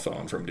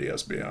telephone from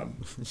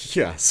DSBM.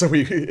 Yeah, so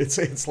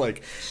it's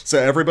like, so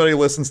everybody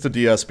listens to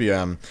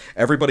DSBM,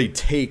 everybody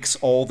takes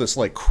all this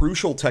like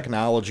crucial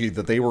technology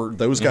that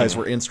those guys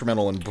were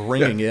instrumental in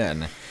bringing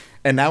in,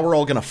 and now we're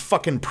all gonna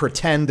fucking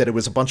pretend that it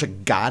was a bunch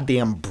of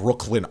goddamn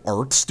Brooklyn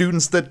art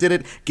students that did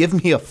it.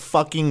 Give me a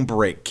fucking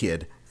break,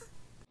 kid.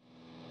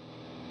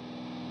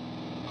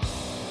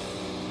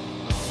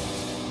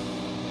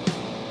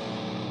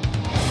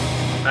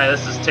 Hi,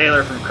 this is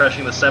Taylor from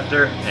Crushing the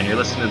Scepter, and you're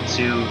listening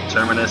to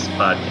Terminus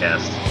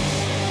Podcast.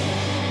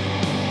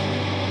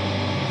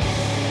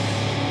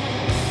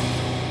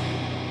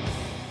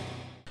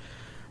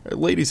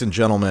 Ladies and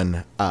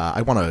gentlemen,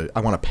 I want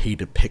to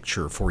paint a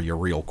picture for you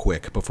real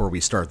quick before we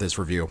start this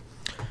review.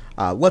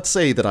 Let's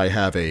say that I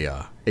have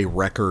a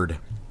record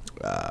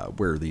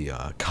where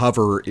the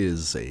cover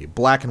is a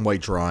black and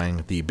white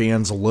drawing, the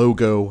band's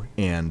logo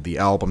and the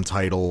album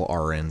title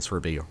are in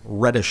sort of a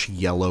reddish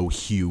yellow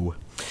hue.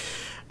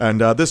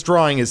 And this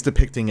drawing is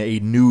depicting a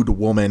nude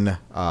woman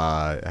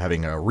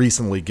having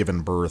recently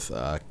given birth,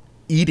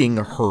 eating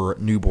her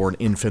newborn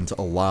infant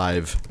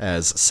alive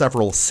as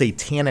several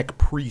satanic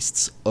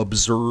priests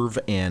observe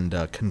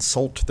and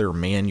consult their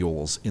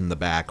manuals in the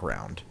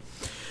background.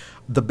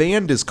 The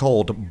band is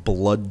called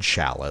Blood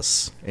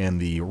Chalice,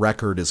 and the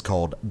record is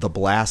called The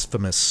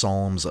Blasphemous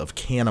Psalms of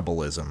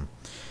Cannibalism.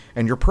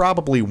 And you're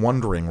probably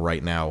wondering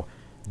right now,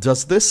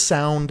 does this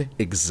sound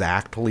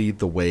exactly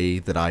the way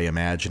that I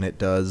imagine it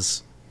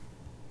does?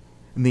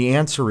 And the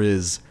answer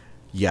is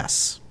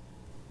yes.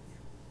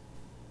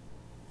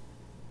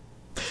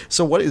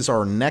 So what is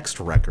our next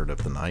record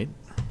of the night?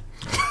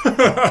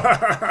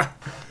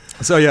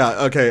 So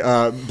yeah, okay,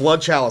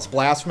 Blood Chalice,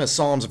 Blasphemous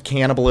Psalms of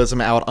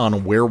Cannibalism, out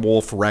on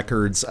Werewolf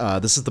Records.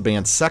 This is the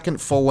band's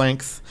second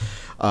full-length.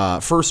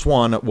 First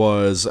one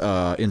was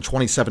in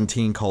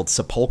 2017 called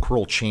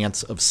Sepulchral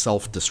Chants of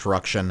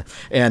Self-Destruction.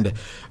 And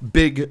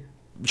big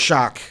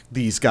shock,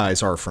 these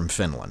guys are from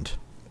Finland.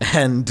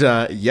 And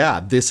yeah,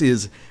 this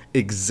is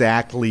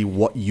exactly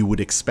what you would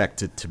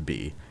expect it to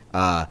be.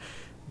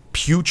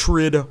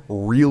 Putrid,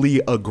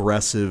 really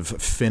aggressive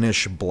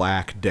Finnish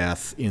Black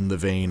Death in the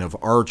vein of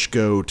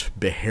Archgoat,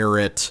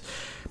 Beherit,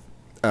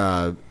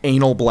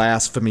 anal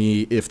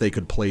blasphemy if they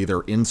could play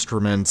their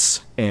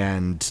instruments,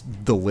 and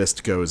the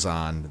list goes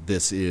on.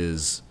 This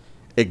is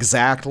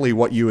exactly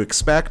what you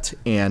expect,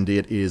 and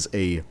it is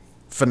a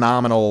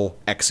phenomenal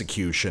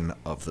execution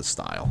of the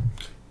style.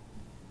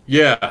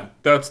 Yeah,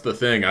 that's the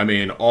thing. I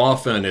mean,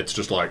 often it's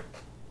just like,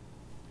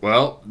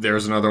 well,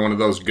 there's another one of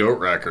those goat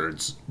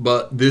records.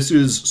 But this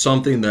is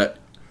something that,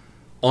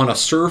 on a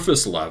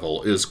surface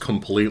level, is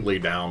completely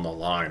down the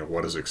line of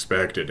what is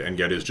expected, and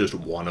yet is just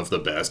one of the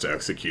best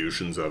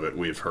executions of it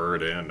we've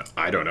heard in,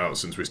 I don't know,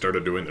 since we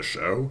started doing the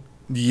show.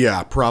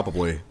 Yeah,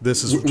 probably.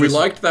 This is we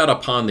liked that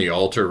Upon the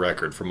Altar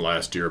record from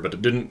last year, but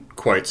it didn't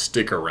quite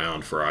stick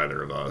around for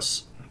either of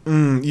us.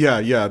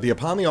 Yeah. The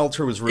Upon the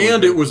Altar was really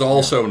and good. it was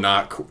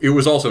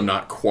also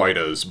not quite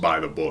as by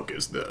the book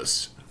as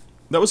this.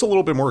 That was a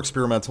little bit more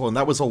experimental, and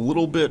that was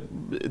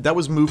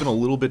moving a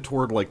little bit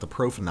toward like the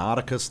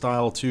Profanautica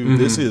style too.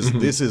 This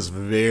is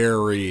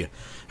very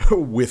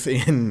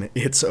within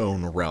its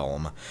own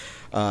realm.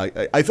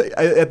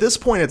 At this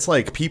point, it's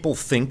like people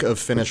think of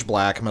Finnish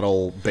black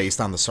metal based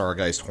on the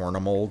Sargeist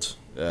Hornemold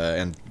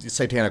and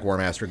Satanic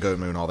Warmaster,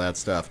 Goatmoon, all that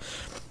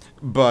stuff.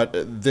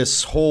 But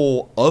this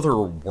whole other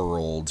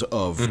world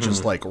of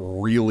just like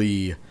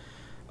really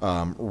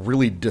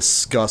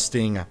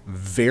disgusting,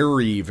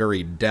 very,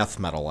 very death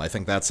metal. I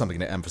think that's something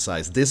to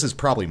emphasize. This is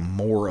probably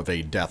more of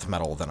a death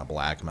metal than a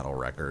black metal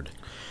record.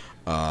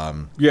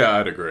 Yeah,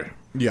 I'd agree.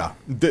 Yeah,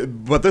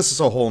 but this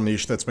is a whole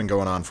niche that's been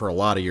going on for a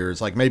lot of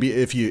years. Like maybe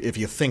if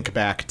you think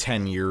back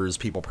 10 years,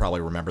 people probably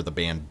remember the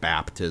band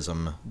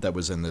Baptism that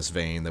was in this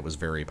vein, that was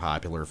very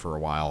popular for a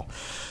while.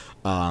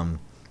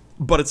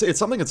 But it's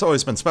something that's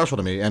always been special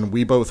to me, and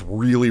we both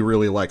really,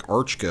 really like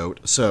Archgoat.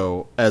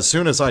 So as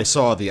soon as I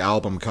saw the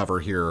album cover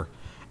here,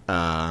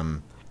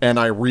 and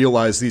I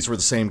realized these were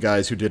the same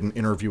guys who did an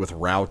interview with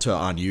Rauta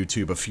on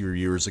YouTube a few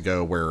years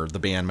ago, where the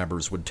band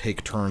members would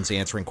take turns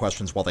answering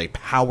questions while they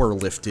power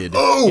lifted.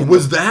 Oh,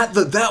 was that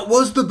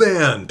the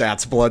band?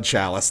 That's Blood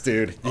Chalice,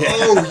 dude. Yeah.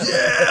 Oh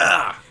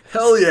yeah.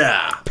 Hell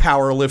yeah.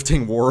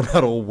 Powerlifting war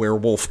metal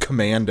werewolf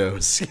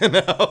commandos, you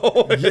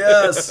know?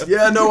 Yes.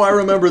 Yeah, no, I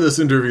remember this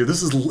interview.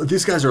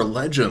 These guys are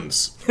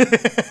legends.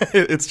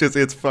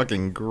 It's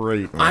fucking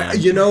great, man.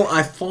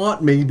 I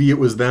thought maybe it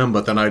was them,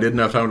 but then I didn't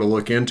have time to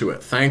look into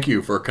it. Thank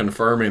you for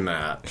confirming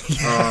that.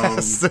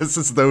 Yes, this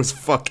is those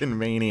fucking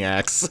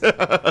maniacs.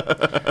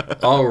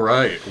 All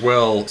right.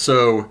 Well,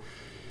 so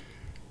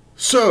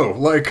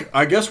like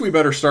I guess we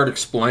better start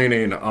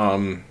explaining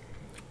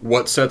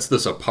what sets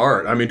this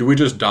apart? I mean, do we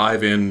just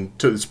dive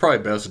into? It's probably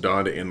best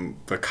done in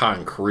the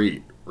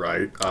concrete,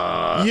 right?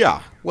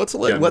 Yeah, let's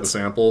the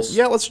samples.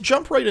 Yeah, let's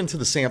jump right into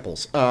the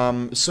samples.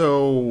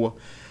 So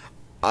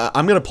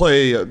I'm gonna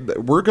play.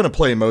 We're gonna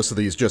play most of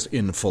these just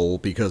in full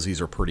because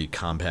these are pretty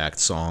compact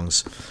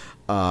songs.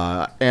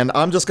 And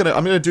I'm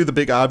gonna do the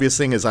big obvious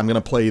thing is I'm gonna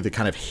play the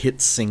kind of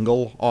hit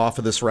single off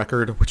of this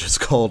record, which is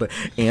called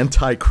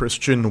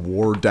Anti-Christian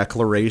War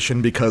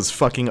Declaration, because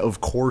fucking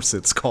of course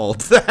it's called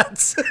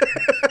that.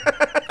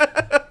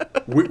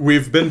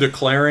 We've been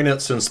declaring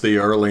it since the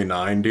early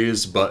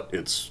 90s, but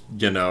it's,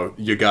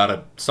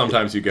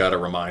 sometimes you gotta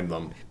remind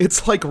them.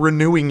 It's like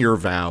renewing your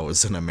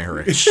vows in a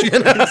marriage.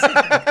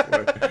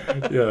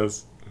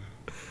 Yes.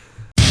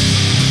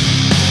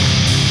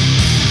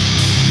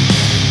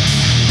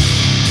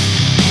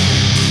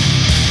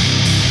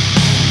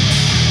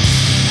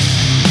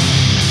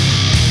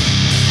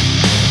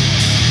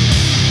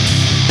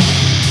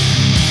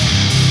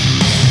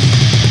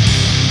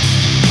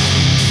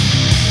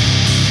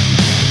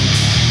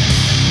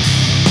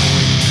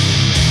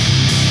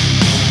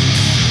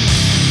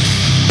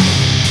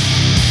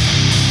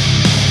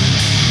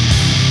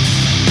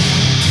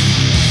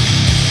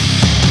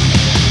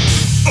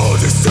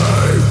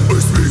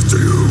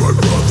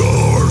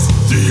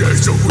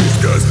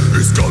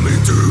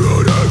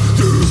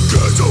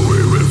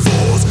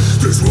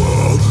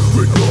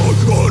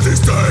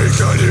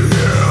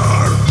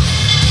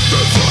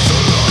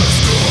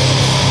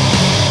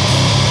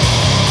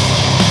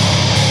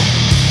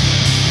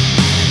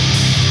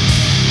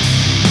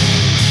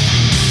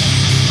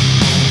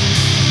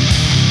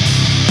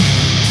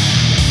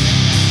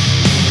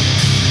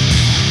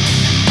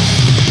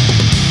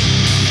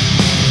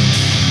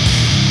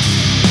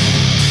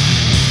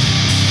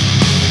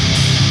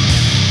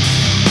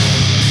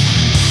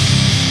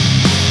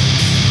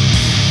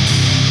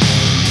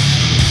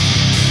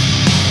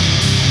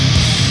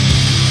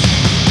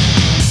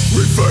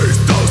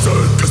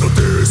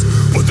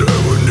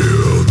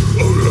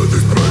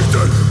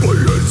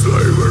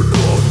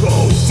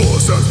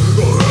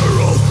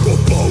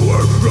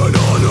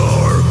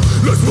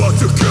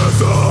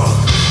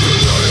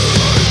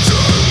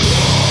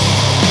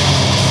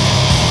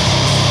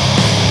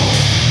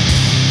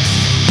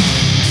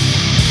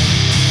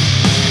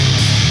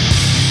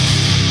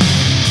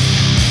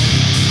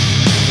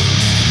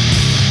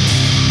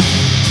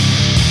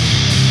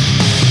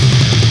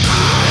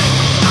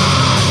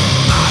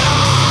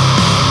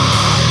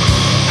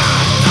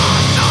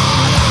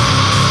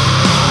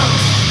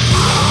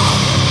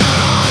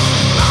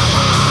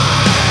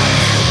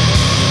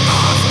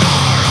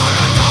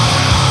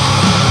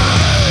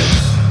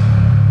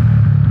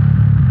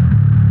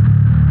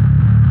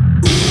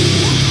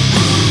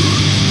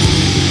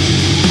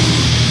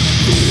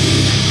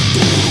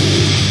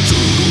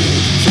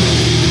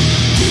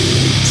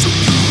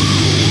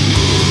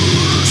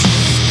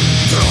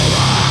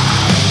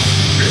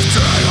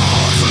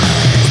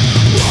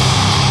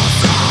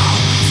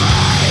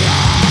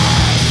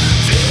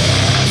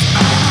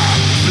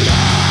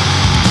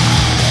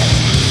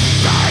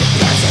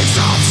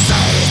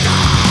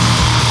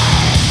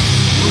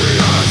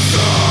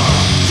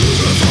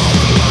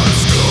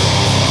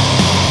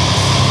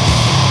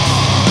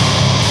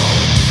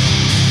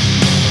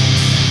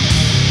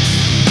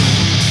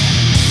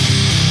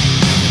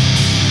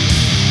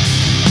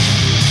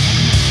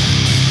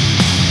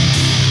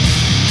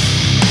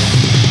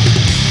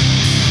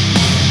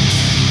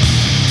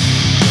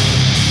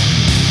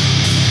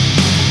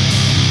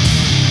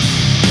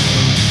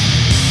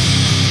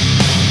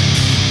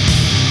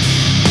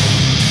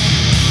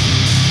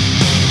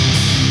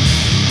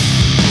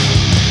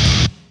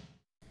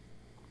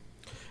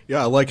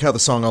 Yeah, I like how the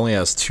song only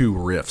has 2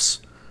 riffs,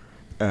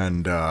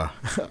 and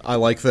I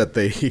like that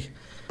they,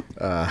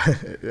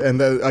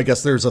 I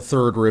guess there's a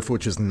third riff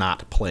which is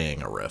not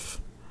playing a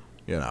riff,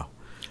 You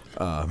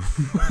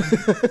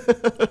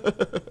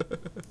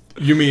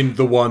mean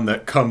the one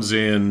that comes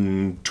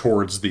in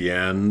towards the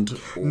end?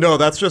 No,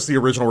 that's just the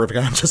original riff.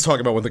 I'm just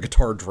talking about when the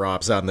guitar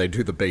drops out and they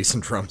do the bass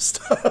and drum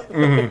stuff.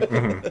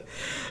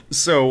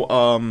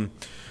 So,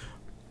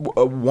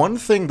 one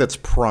thing that's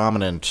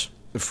prominent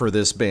for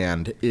this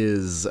band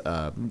is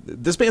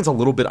this band's a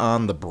little bit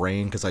on the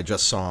brain because I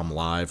just saw them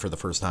live for the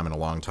first time in a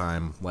long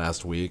time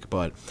last week,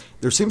 but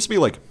there seems to be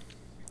like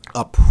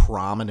a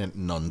prominent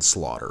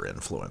Nunslaughter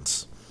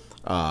influence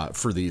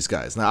for these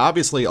guys. Now,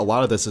 obviously, a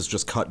lot of this is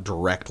just cut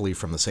directly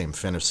from the same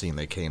Finnish scene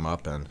they came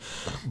up in,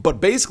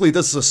 but basically,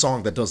 this is a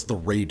song that does the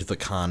Raid the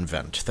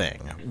Convent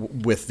thing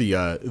with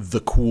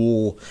the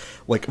cool,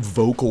 like,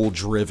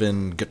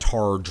 vocal-driven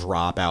guitar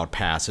drop-out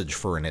passage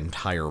for an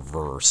entire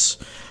verse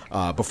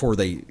before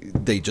they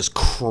just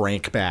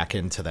crank back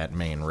into that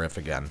main riff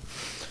again.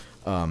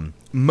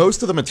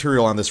 Most of the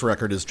material on this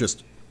record is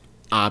just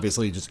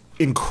obviously just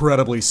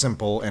incredibly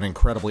simple and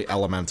incredibly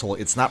elemental.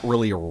 It's not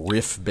really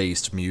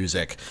riff-based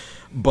music,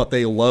 but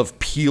they love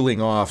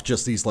peeling off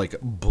just these like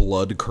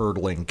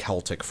blood-curdling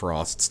Celtic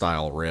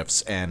Frost-style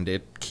riffs, and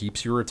it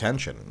keeps your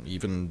attention,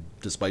 even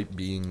despite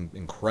being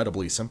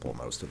incredibly simple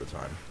most of the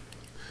time.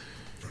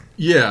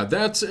 Yeah,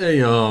 that's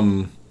a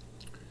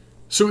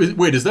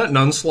wait, is that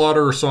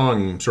Nunslaughter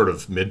song sort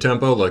of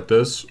mid-tempo like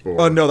this?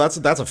 Or? No, that's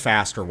a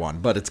faster one,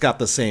 but it's got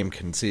the same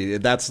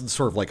conceit. That's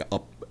sort of like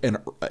a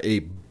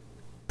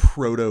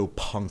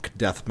proto-punk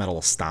death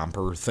metal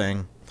stomper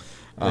thing.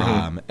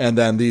 And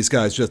then these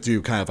guys just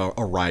do kind of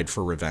a Ride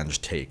for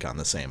Revenge take on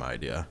the same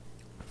idea.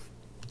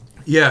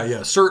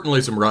 Yeah,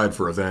 certainly some Ride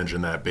for Revenge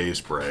in that bass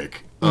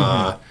break.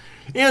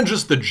 And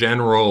just the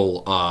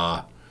general,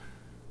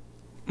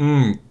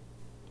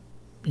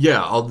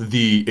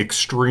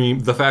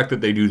 the fact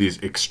that they do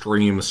these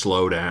extreme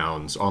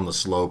slowdowns on the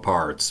slow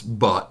parts,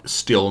 but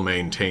still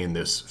maintain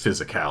this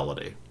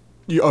physicality.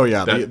 Oh,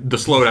 yeah. The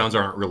slowdowns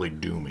aren't really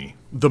doomy.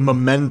 The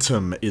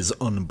momentum is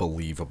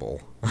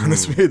unbelievable.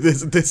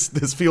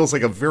 This feels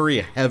like a very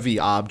heavy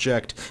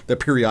object that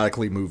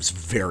periodically moves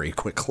very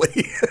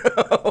quickly.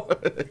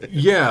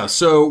 Yeah,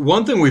 so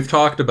one thing we've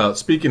talked about,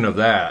 speaking of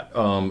that,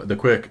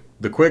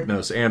 the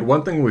quickness, and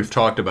one thing we've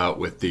talked about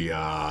with the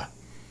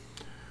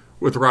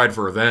with Ride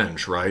for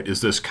Revenge, right,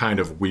 is this kind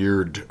of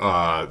weird,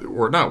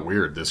 or not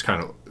weird, this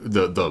kind of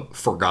the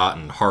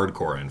forgotten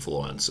hardcore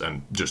influence,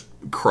 and just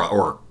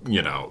stenchcore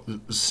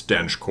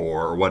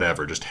or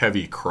whatever, just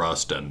heavy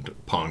crust and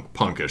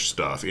punkish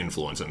stuff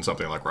influencing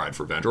something like Ride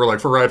for Revenge, or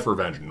like for Ride for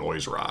Revenge,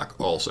 noise rock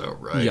also,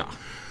 right? Yeah.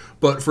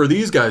 But for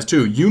these guys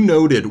too, you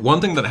noted one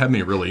thing that had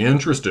me really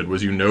interested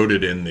was you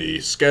noted in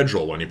the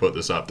schedule when you put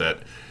this up that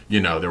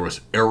there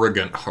was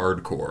arrogant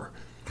hardcore.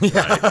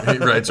 Yeah.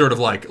 Right, sort of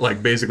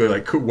like basically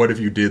like what if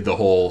you did the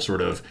whole sort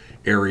of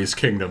Ares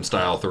Kingdom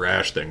style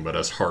thrash thing, but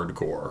as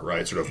hardcore,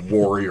 right? Sort of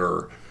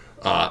warrior,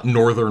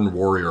 northern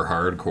warrior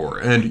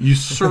hardcore, and you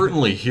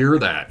certainly hear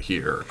that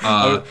here.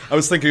 I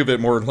was thinking of it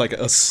more in like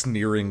a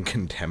sneering,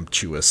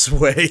 contemptuous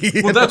way.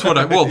 Well, that's what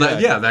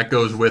that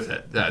goes with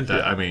it.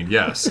 I mean,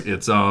 yes,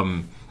 it's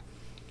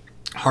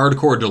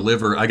hardcore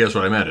delivered. I guess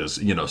what I meant is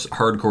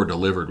hardcore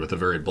delivered with a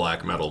very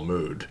black metal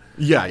mood.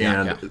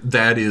 Yeah.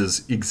 That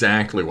is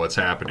exactly what's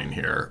happening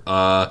here.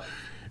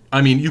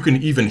 I mean, you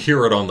can even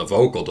hear it on the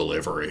vocal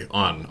delivery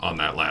on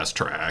that last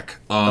track.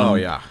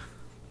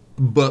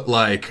 But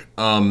like,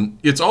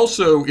 it's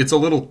a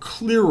little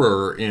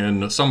clearer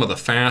in some of the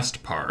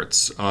fast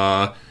parts,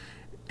 and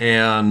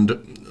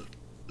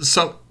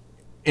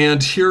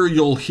here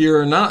you'll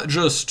hear not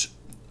just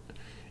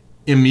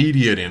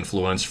immediate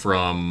influence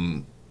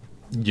from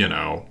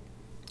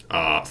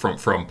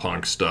from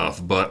punk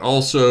stuff, but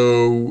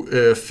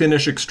also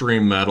Finnish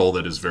extreme metal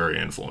that is very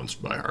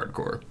influenced by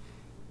hardcore.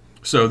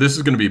 So this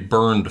is going to be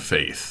Burned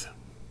Faith.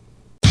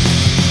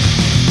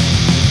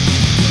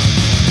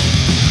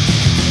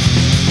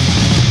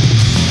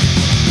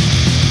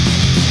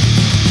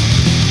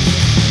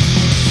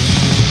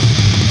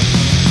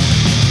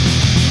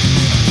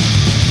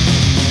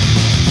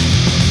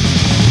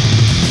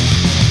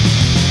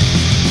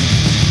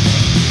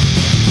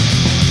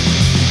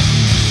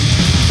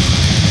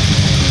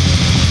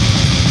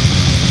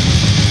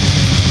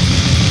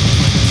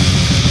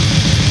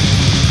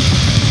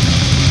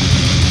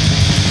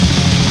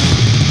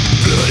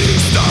 Bloody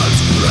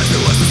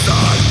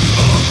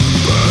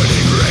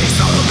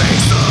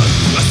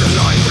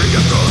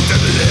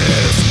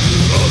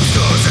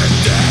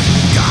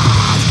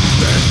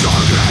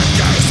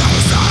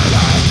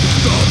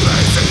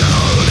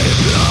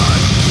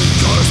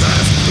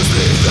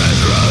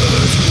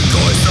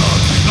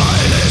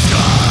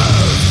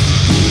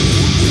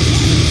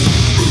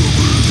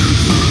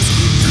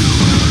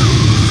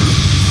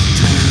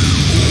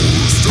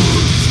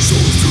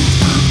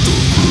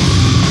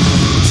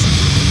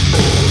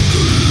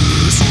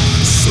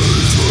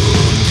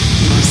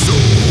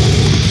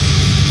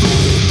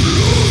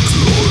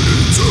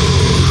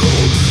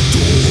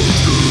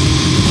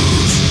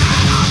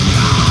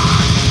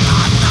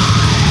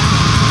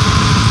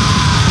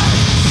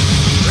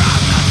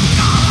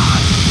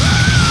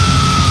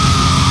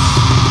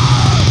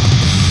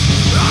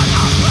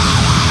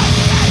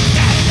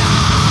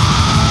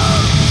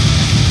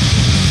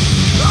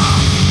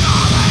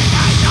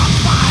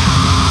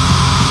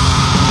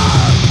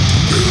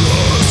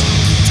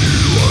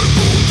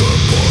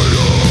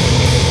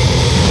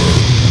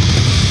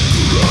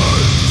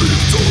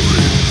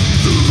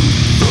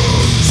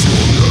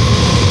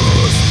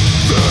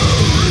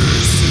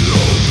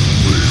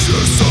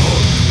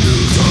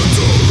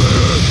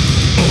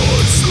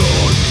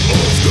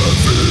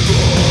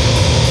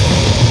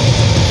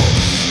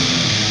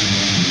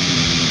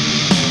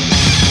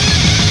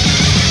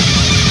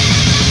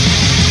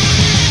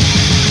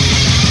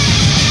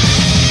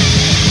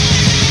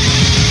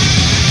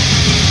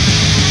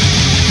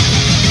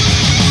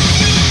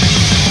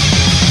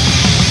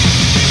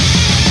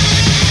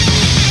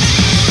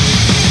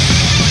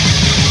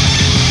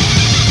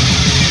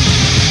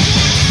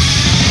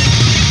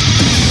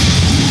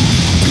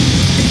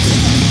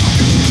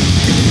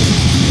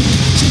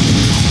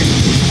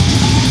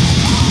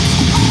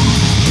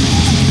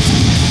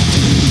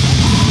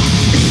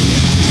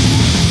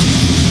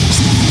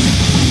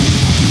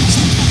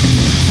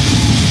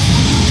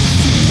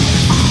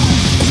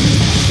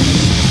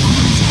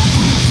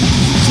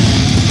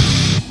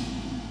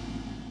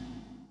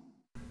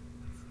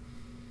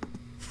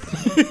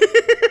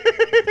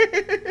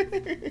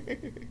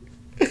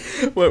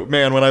Well,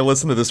 man, when I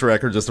listened to this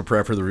record just to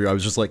prep for the review, I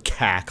was just like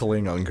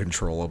cackling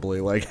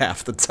uncontrollably, like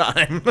half the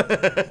time.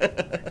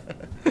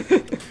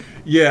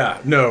 Yeah,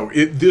 no,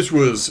 this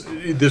was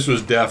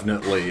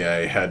definitely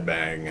a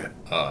headbang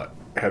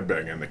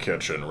in the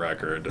kitchen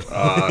record.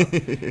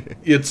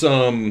 It's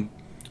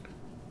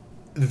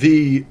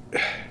the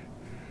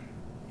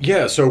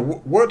yeah. So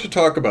what to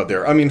talk about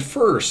there? I mean,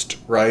 first,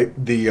 right?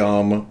 The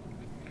one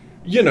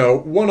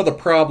of the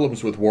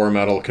problems with war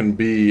metal can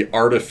be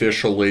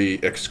artificially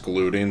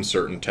excluding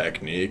certain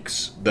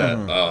techniques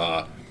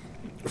that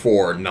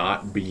for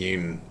not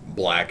being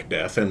Black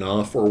Death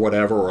enough or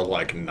whatever, or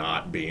like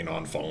not being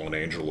on Fallen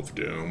Angel of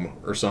Doom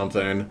or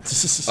something.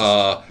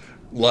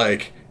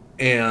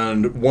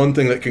 And one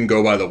thing that can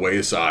go by the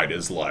wayside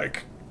is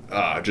like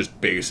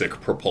just basic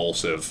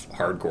propulsive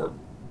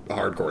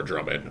hardcore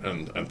drumming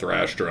and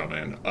thrash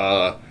drumming.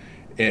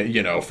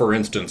 And, for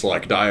instance,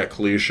 like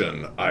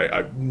Diocletian,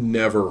 I've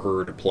never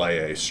heard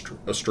play a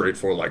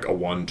straightforward, like a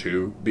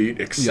 1-2 beat,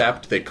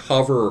 except they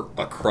cover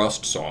a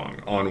Crust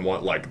song on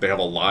one, like they have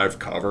a live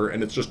cover,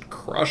 and it's just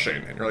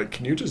crushing. And you're like,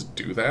 can you just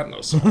do that in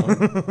a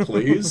song,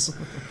 please?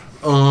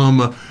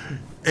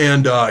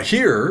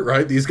 Here,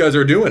 right, these guys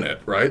are doing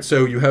it, right?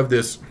 So you have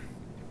this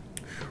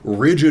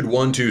rigid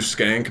 1-2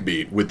 skank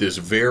beat with this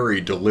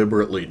very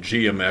deliberately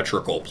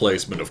geometrical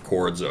placement of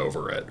chords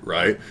over it,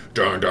 right?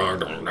 Dun dun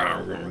dun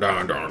dun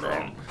dun dun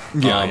dun.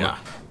 Yeah.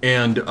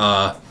 And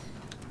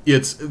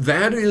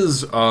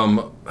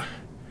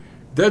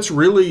that's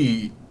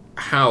really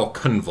how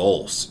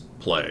Convulse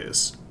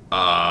plays.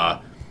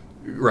 Right,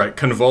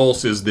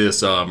 Convulse is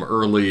this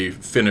early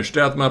Finnish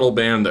death metal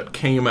band that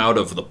came out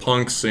of the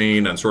punk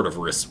scene and sort of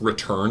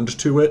returned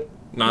to it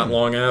not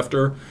long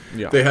after.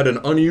 Yeah. They had an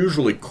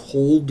unusually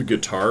cold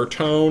guitar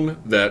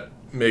tone that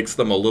makes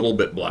them a little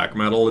bit black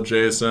metal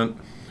adjacent,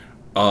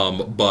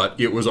 but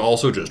it was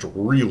also just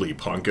really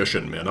punkish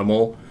and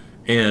minimal.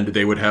 And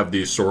they would have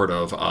these sort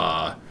of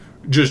like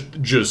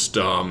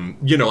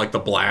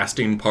the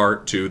blasting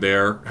part too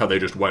there, how they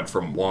just went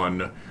from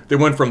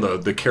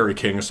the Kerry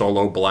King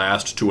solo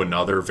blast to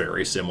another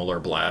very similar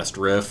blast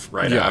riff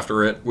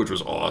after it, which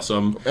was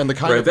awesome. And the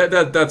kind of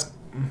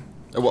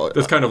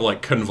that's kind of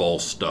like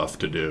Convulse stuff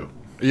to do.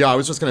 Yeah, I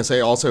was just going to say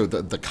also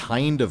the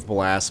kind of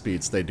blast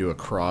beats they do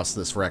across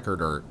this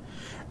record are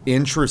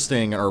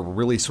interesting and are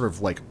really sort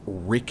of like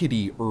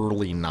rickety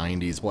early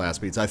 90s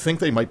blast beats. I think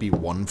they might be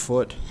 1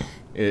 foot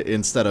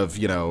instead of,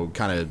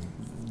 kind of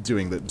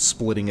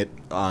splitting it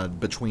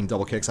between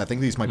double kicks. I think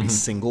these might be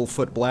single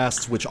foot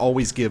blasts, which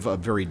always give a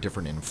very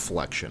different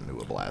inflection to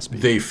a blast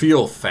beat. They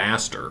feel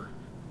faster.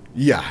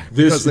 Yeah.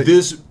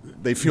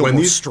 They feel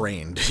more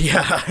strained.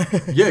 Yeah.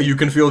 Yeah, you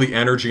can feel the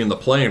energy in the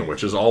playing,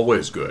 which is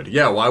always good.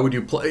 Yeah, why would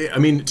you play? I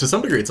mean, to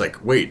some degree, it's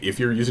like, wait,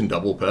 if you're using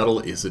double pedal,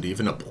 is it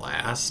even a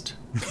blast?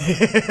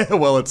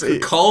 Well,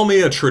 call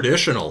me a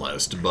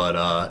traditionalist, but,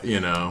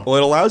 Well,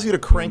 it allows you to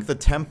crank the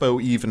tempo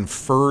even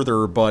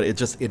further, but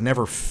it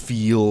never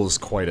feels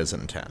quite as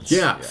intense.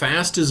 Yeah,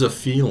 fast is a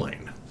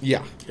feeling.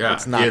 Yeah.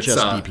 It's not just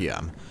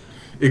BPM.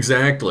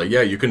 Exactly.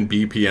 Yeah, you can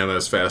BPM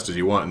as fast as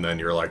you want, and then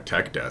you're like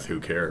tech death, who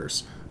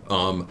cares?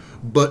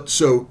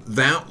 That's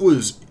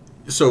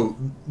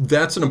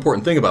an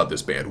important thing about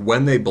this band.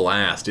 When they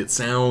blast, it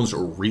sounds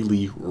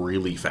really,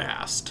 really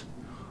fast.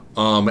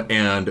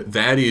 And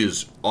that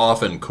is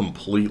often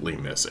completely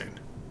missing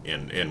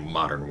in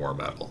modern war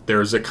metal.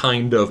 There's a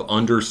kind of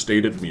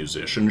understated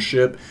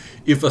musicianship.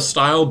 If a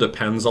style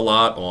depends a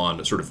lot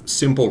on sort of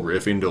simple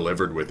riffing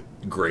delivered with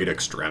great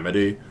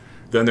extremity,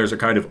 then there's a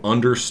kind of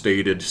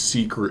understated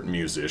secret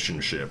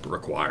musicianship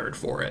required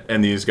for it.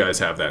 And these guys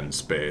have that in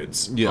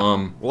spades.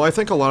 Yeah. Well, I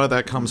think a lot of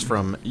that comes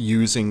from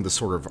using the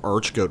sort of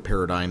Archgoat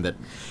paradigm that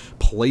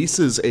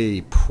places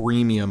a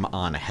premium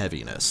on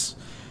heaviness.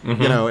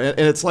 Mm-hmm. And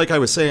it's like I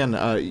was saying,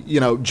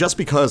 just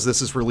because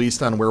this is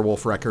released on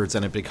Werewolf Records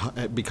and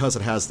because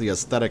it has the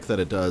aesthetic that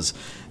it does,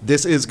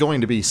 this is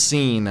going to be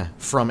seen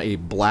from a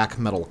black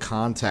metal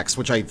context,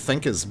 which I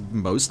think is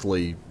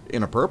mostly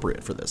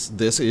inappropriate for this.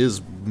 This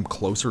is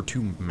closer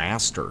to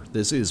master.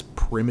 This is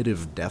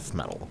primitive death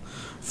metal,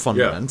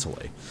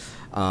 fundamentally.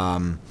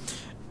 Yeah.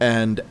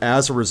 And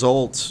as a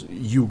result,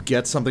 you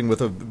get something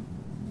with a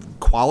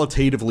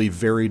qualitatively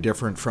very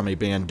different from a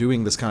band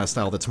doing this kind of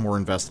style that's more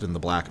invested in the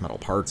black metal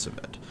parts of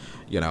it.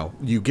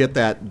 You get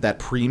that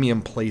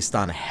premium placed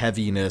on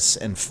heaviness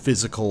and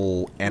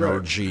physical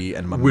energy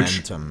and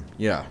momentum.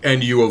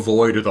 And you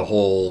avoid the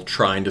whole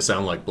trying to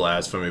sound like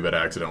Blasphemy but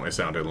accidentally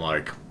sounding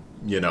like,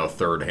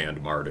 third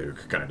hand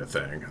Marduk kind of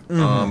thing.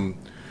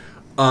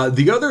 Mm-hmm.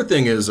 The other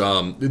thing is,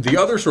 the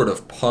other sort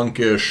of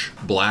punkish,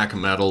 black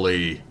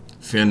metal-y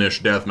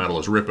Finnish death metal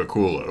is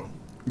Rippikoulu,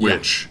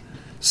 which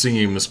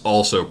seems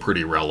also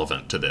pretty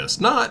relevant to this.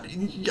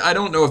 I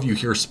don't know if you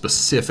hear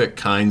specific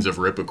kinds of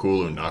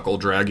Rippikoulu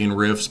knuckle-dragging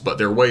riffs, but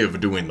their way of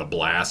doing the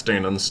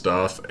blasting and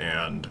stuff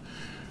and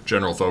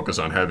general focus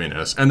on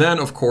heaviness. And then,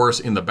 of course,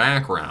 in the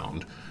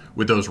background,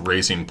 with those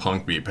racing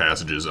punk beat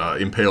passages,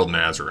 Impaled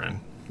Nazarene.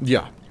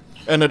 Yeah.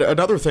 And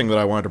another thing that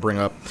I wanted to bring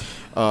up,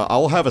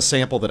 I'll have a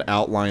sample that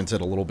outlines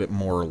it a little bit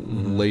more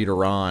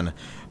later on,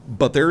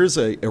 But there is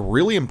a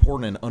really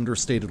important and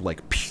understated,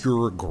 like,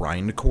 pure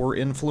grindcore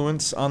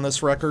influence on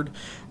this record,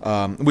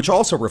 which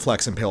also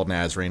reflects Impaled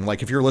Nazarene.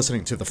 Like, if you're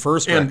listening to the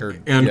first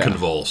record... And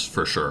Convulse,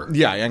 for sure.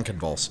 Yeah, and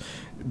Convulse.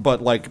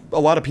 But, like, a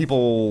lot of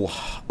people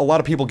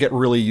get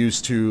really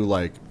used to,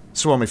 like,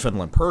 Suomi,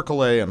 Finland,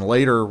 Perkele and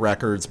later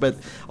records, but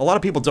a lot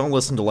of people don't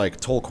listen to, like,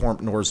 Tolkorp,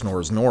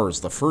 Nors,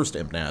 the first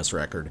Imp Naz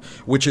record,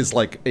 which is,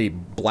 like, a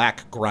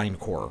black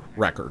grindcore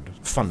record,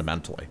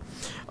 fundamentally.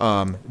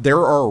 There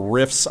are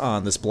riffs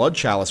on this Blood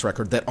Chalice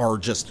record that are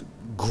just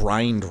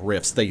grind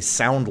riffs. They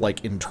sound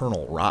like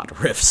internal rot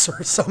riffs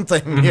or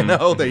something, you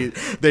know?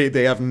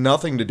 They have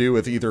nothing to do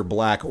with either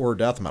black or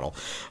death metal.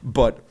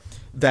 But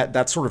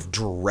that sort of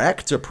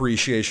direct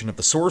appreciation of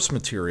the source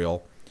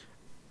material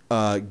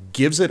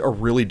gives it a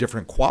really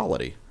different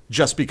quality,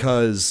 just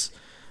because,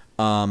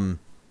 you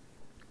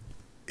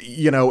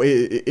know,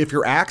 if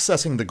you're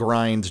accessing the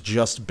grind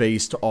just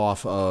based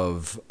off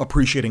of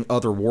appreciating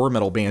other war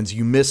metal bands,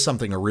 you miss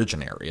something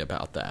originary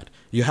about that.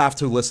 You have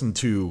to listen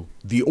to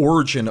the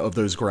origin of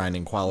those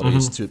grinding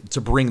qualities to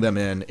bring them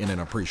in an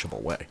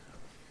appreciable way.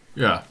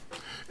 Yeah.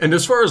 And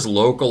as far as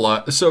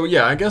local, so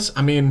yeah, I guess,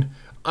 I mean,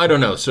 I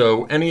don't know.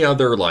 So any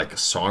other, like,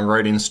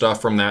 songwriting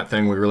stuff from that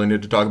thing we really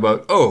need to talk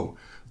about?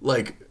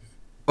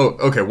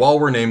 Okay, while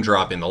we're name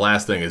dropping, the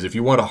last thing is, if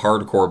you want a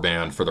hardcore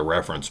band for the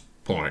reference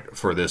point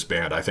for this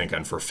band, I think,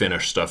 and for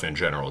Finnish stuff in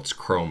general, it's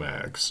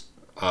Cro-Mags.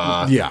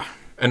 Yeah.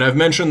 And I've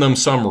mentioned them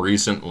some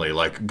recently,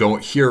 like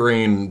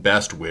hearing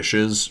Best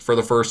Wishes for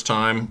the first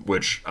time,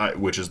 which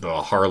is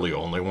the Harley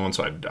only one,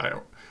 so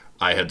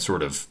I had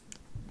sort of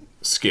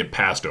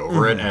passed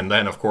over it, and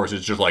then, of course,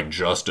 it's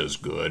just as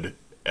good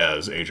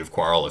as Age of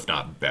Quarrel, if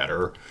not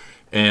better.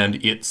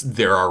 And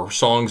there are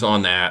songs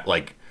on that,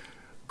 like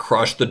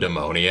Crush the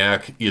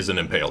Demoniac is an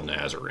Impaled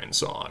Nazarene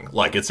song.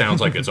 Like, it sounds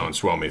like it's on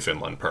Suomi,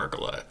 Finland,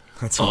 Perkele.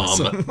 That's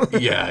awesome.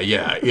 Yeah.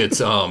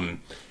 It's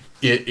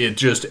it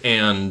just,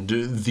 and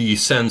the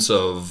sense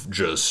of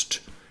just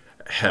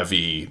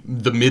heavy,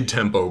 the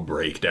mid-tempo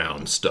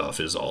breakdown stuff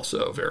is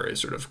also very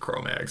sort of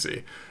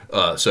Cro-Magsy.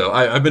 So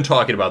I've been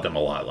talking about them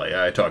a lot. Like,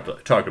 I talked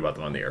about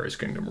them on the Ares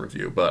Kingdom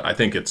review, but I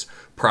think it's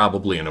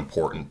probably an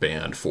important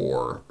band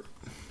for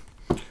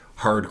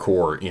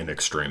hardcore in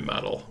extreme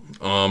metal.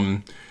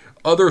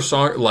 Other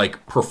song,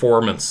 like,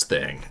 performance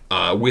thing,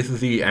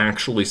 with the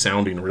actually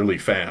sounding really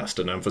fast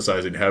and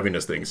emphasizing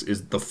heaviness things,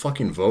 is the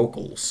fucking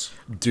vocals.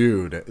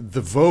 Dude,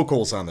 the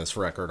vocals on this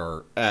record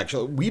are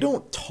actually... We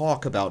don't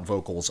talk about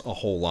vocals a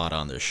whole lot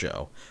on this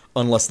show,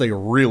 unless they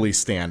really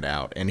stand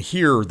out. And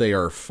here they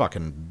are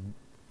fucking...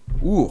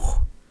 Ooh.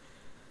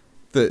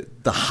 The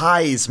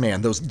highs,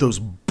 man, those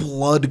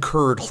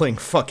blood-curdling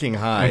fucking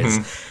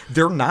highs,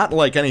 they're not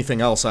like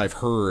anything else I've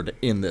heard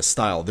in this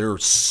style. They're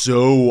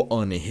so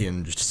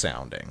unhinged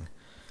sounding.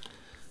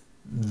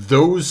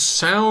 Those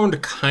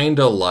sound kind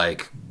of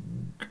like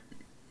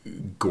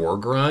gore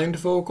grind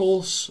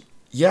vocals.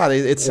 Yeah,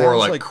 it sounds or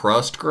like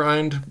crust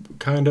grind,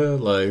 kind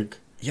of like...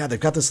 Yeah, they've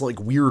got this, like,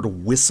 weird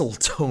whistle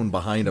tone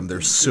behind them.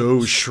 They're so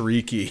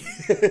shrieky.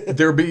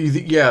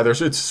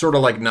 It's sort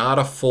of like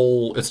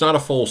it's not a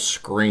full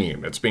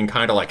scream. It's being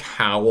kind of like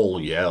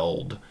howl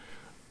yelled.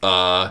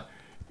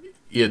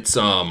 It's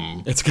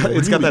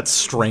got that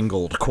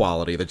strangled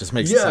quality that just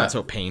makes it sound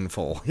so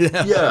painful.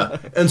 Yeah.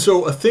 And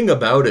so a thing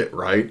about it,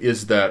 right,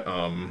 is that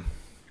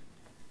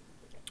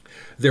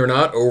they're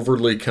not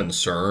overly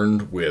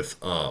concerned with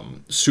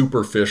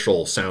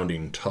superficial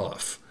sounding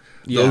tough.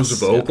 Those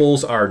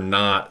vocals are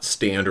not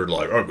standard,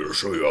 like, I'm going to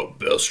show you how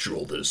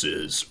bestial this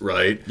is,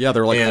 right? Yeah,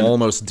 they're like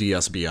almost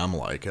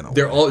DSBM-like in a way.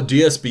 They're all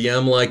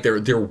DSBM-like.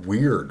 They're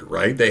weird,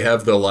 right? They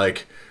have the,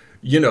 like,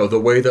 you know, the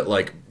way that,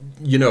 like,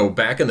 you know,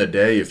 back in the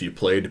day, if you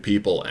played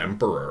people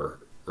Emperor,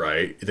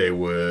 right, they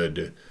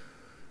would...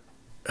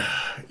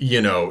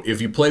 You know, if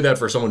you play that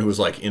for someone who was,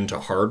 like, into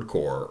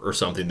hardcore or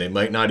something, they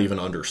might not even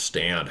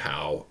understand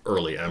how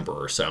early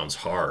Emperor sounds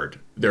hard.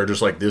 They're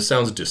just like, this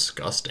sounds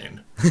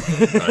disgusting,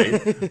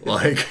 right?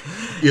 Like,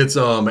 it's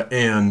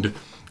and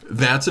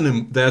that's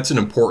an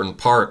important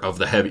part of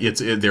the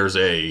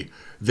heavy.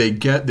 They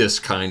get this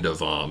kind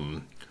of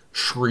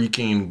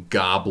shrieking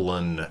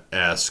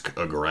goblin-esque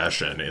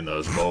aggression in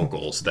those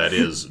vocals that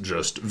is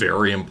just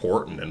very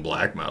important in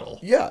black metal.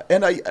 Yeah,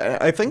 and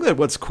I think that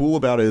what's cool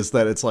about it is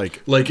that it's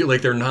like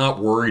they're not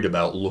worried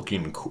about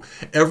looking cool.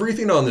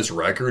 Everything on this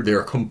record,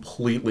 they're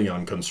completely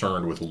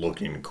unconcerned with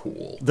looking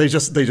cool. They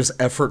just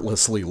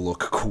effortlessly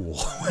look cool.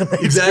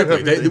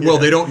 Exactly.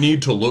 They don't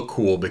need to look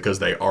cool because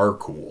they are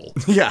cool.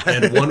 Yeah.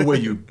 And one way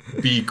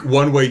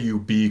you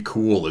be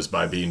cool is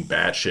by being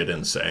batshit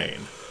insane.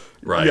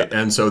 Right, yeah.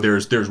 And so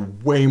there's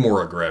way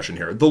more aggression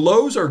here. The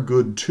lows are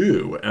good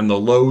too, and the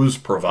lows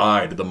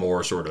provide the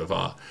more sort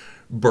of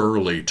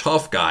burly,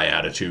 tough guy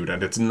attitude,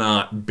 and it's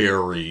not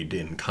buried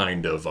in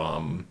kind of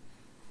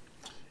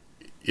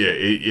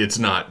it's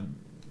not,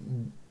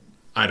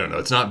 I don't know,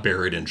 it's not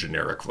buried in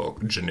generic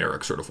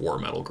sort of war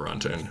metal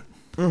grunting.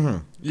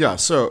 Yeah,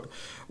 so,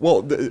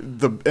 well,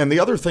 the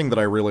other thing that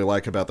I really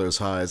like about those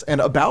highs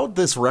and about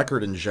this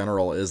record in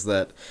general is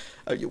that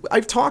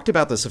I've talked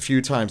about this a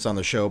few times on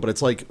the show, but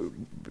it's like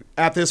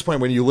at this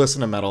point when you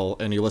listen to metal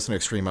and you listen to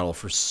extreme metal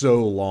for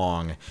so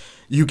long,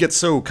 you get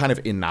so kind of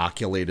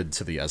inoculated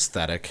to the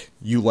aesthetic.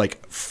 You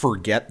like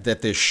forget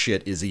that this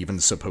shit is even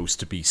supposed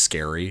to be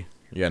scary,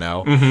 you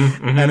know?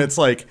 And it's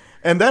like,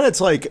 and then it's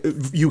like,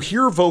 you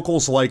hear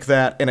vocals like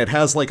that, and it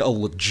has like a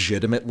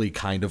legitimately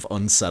kind of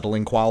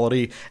unsettling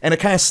quality, and it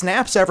kind of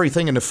snaps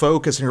everything into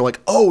focus, and you're like,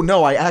 oh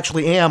no, I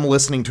actually am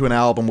listening to an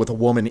album with a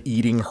woman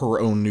eating her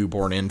own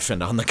newborn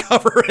infant on the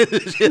cover.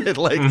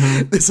 Like,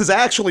 this is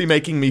actually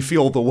making me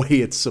feel the way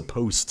it's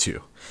supposed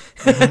to.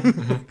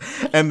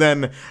 And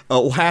then,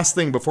 last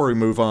thing before we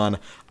move on,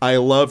 I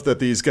love that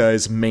these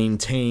guys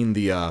maintain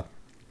the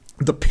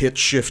pitch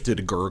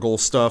shifted gurgle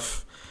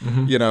stuff.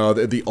 You know,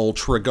 the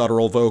ultra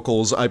guttural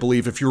vocals. I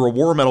believe if you're a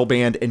war metal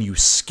band and you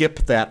skip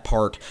that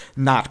part,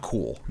 not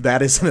cool.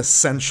 That is an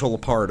essential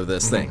part of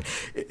this thing.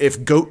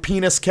 If Goat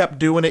Penis kept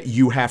doing it,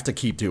 you have to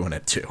keep doing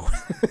it too.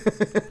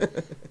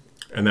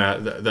 And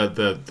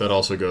that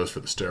also goes for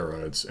the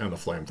steroids and the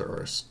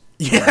flamethrowers.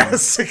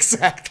 Yes,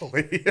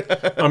 exactly.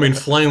 I mean,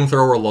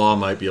 flamethrower law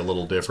might be a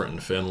little different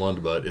in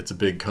Finland, but it's a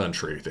big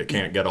country. They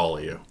can't get all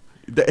of you.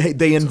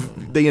 They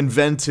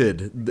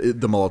invented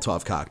the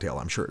Molotov cocktail.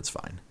 I'm sure it's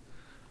fine.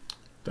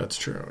 That's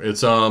true.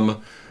 It's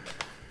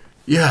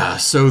yeah,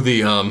 so the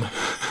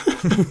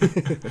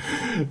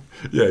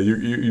yeah,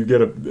 you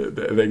get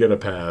they get a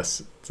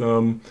pass.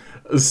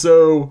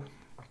 So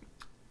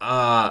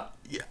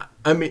yeah,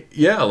 I mean,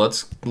 yeah,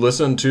 let's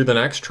listen to the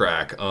next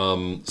track,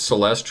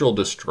 Celestial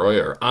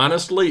Destroyer.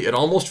 Honestly, it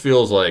almost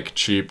feels like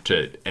cheap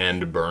to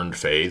end Burned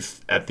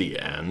Faith at the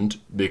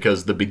end,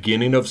 because the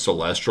beginning of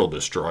Celestial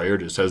Destroyer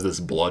just has this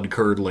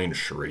blood-curdling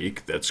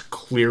shriek that's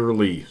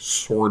clearly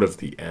sort of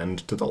the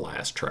end to the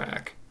last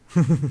track.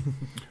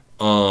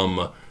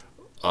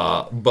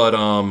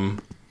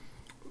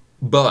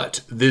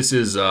 But this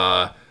is,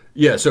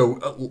 yeah,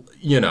 so,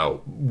 you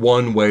know,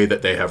 one way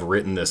that they have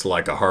written this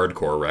like a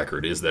hardcore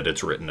record is that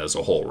it's written as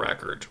a whole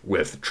record,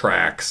 with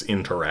tracks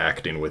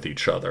interacting with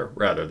each other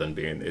rather than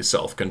being these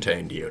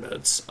self-contained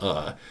units.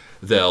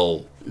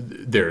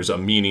 There's a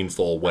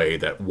meaningful way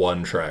that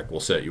one track will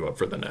set you up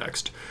for the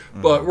next.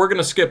 But we're going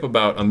to skip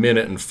about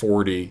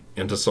 1:40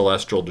 into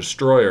Celestial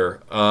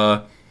Destroyer.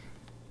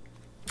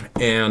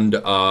 And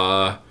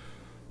I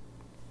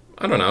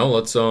don't know,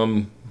 let's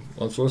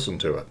listen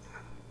to it.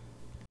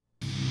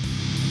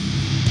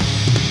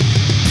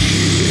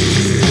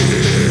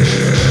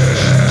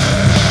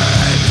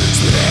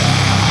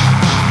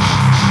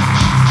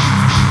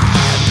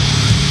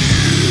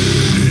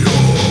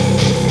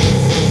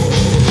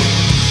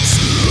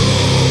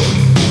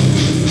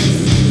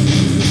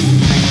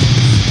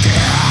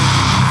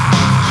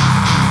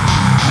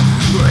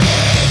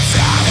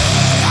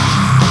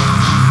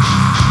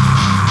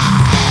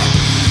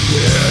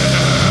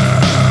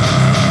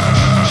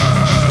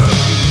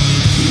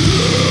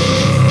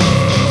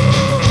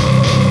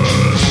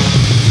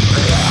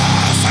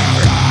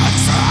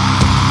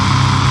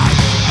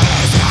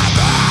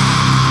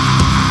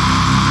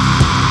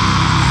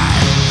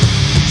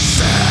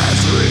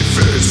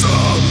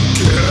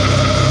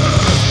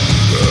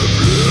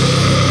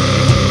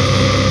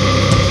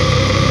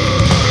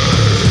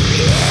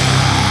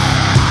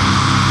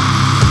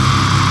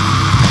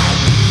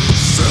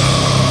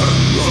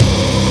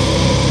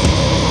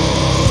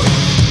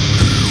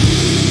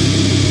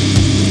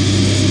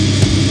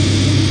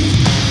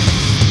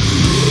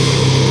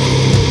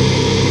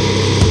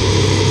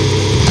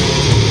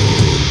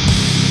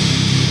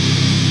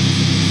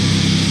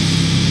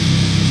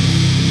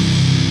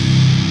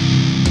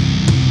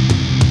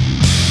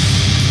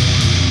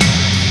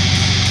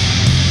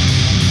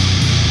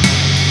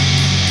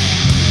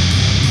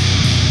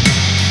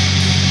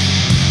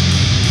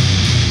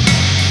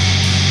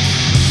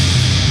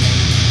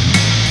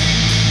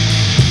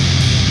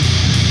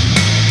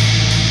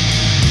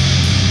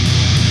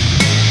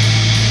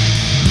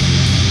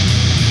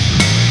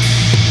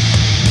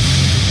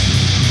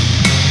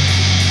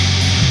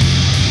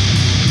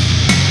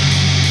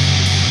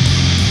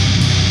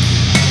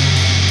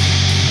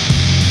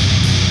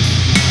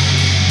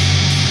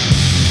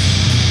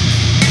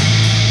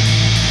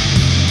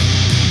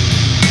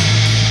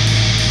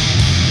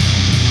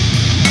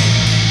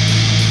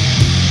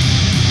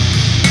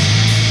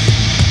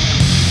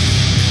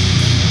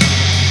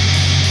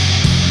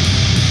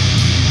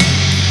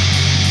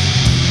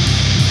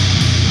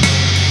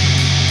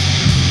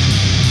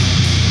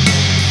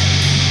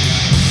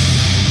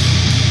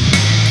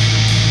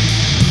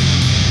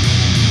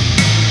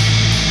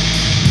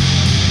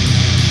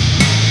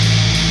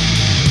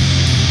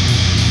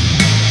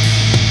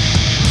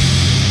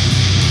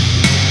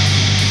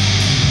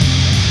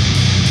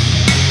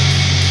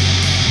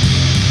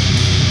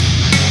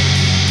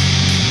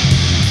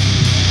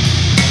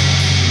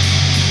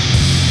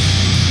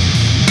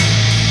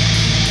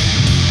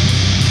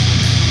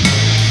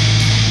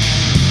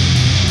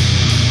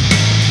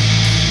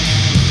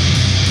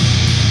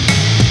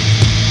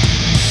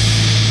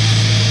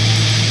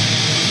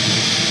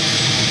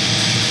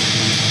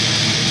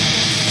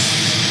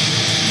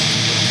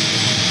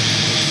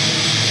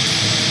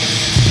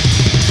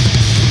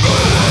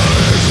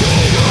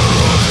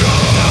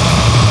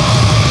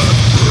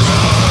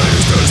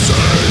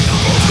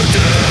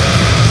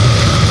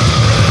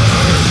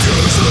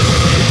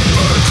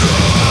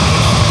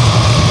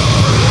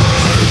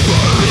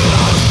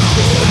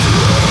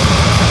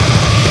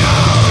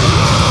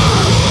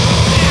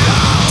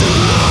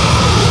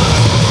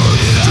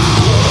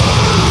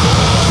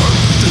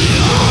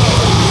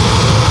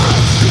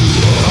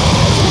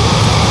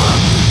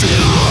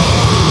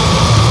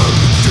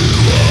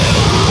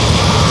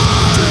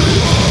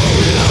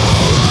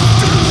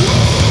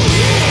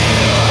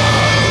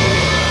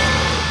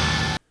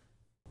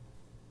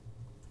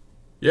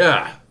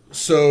 Yeah.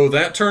 So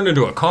that turned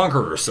into a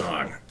Conqueror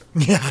song.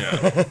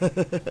 Yeah.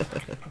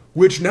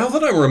 Which, now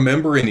that I'm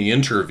remembering the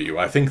interview,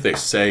 I think they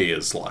say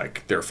is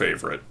like their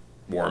favorite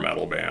war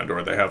metal band,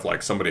 or they have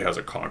like somebody has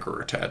a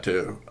Conqueror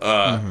tattoo.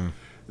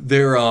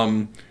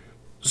 They're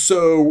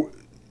so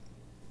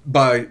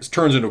by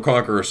turns into a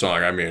Conqueror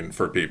song, I mean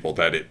for people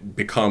that it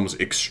becomes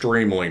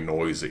extremely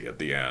noisy at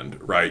the end,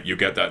 right? You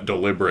get that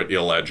deliberate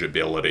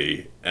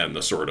illegibility and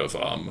the sort of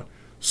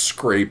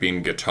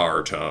scraping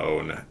guitar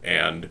tone,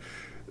 and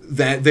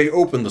that they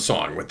open the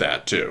song with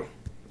that too.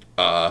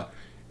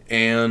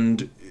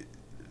 And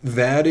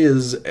that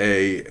is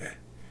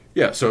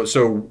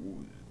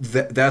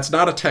that's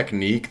not a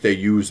technique they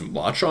use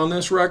much on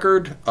this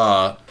record.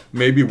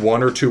 Maybe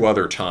one or two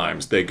other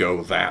times they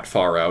go that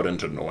far out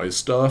into noise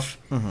stuff.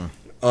 Well,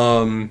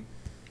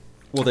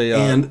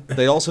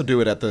 they also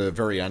do it at the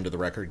very end of the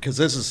record, because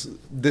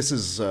this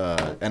is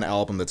an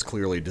album that's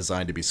clearly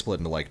designed to be split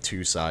into like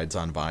two sides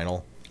on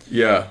vinyl.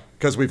 Yeah.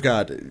 Because we've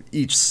got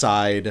each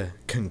side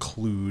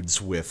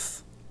concludes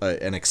with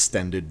an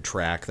extended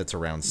track that's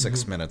around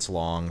 6 minutes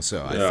long,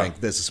 so I think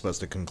this is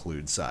supposed to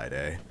conclude side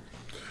A.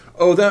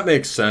 Oh, that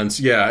makes sense.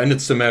 Yeah, and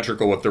it's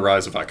symmetrical with The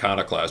Rise of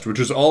Iconoclast, which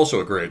is also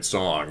a great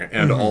song,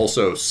 and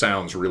also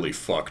sounds really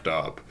fucked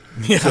up.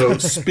 Yeah. So,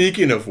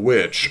 speaking of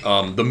which,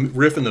 the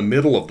riff in the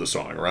middle of the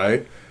song,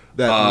 right?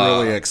 That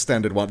really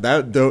extended one.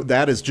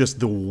 That is just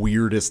the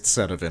weirdest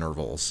set of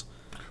intervals.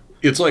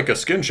 It's like a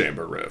Skin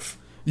Chamber riff.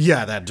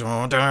 Yeah, that.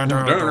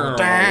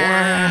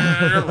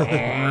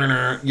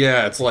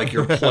 Yeah, it's like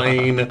you're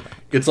playing.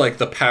 It's like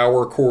the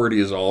power chord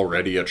is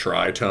already a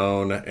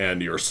tritone,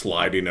 and you're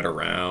sliding it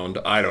around.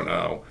 I don't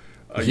know.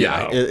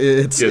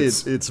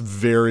 It's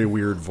very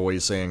weird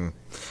voicing,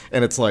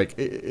 and it's like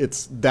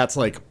that's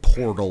like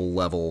Portal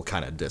level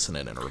kind of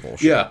dissonant interval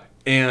shit. Yeah,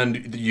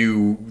 and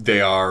they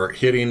are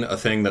hitting a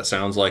thing that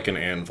sounds like an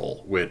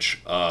anvil,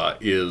 which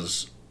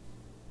is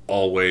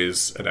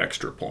always an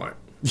extra point.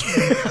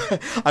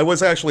 I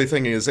was actually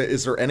thinking,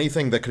 is there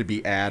anything that could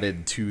be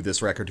added to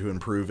this record to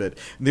improve it?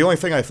 And the only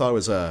thing I thought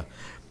was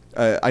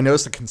I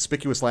noticed a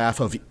conspicuous laugh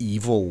of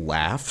evil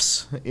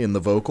laughs in the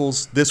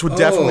vocals. This would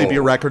definitely be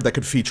a record that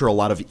could feature a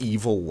lot of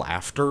evil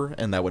laughter,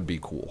 and that would be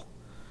cool.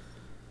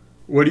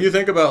 What do you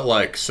think about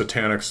like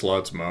satanic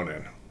sluts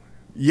moaning?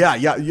 Yeah.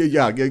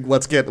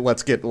 Let's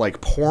get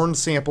like porn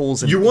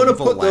samples. And you want to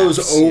put laughs.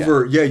 Those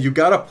over. Yeah, you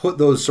got to put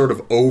those sort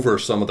of over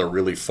some of the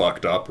really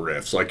fucked up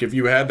riffs. Like if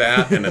you had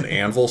that and an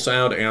anvil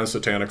sound and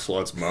satanic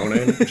sluts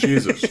moaning,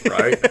 Jesus,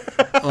 right?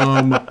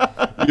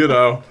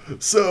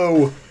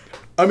 So.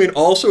 I mean,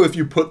 also, if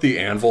you put the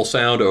anvil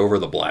sound over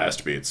the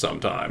blast beat,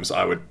 sometimes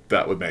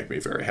that would make me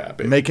very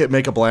happy. Make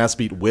a blast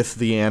beat with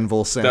the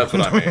anvil sound. That's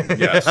what I mean.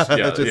 Yes,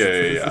 yeah.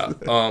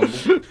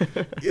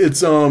 It's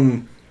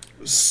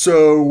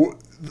so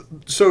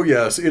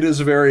yes, it is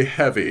very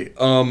heavy.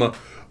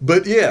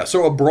 But yeah,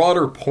 so a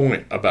broader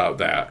point about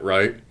that,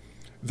 right?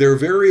 They're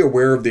very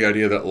aware of the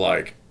idea that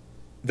like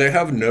they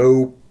have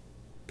no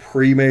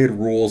pre-made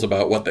rules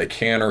about what they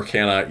can or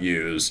cannot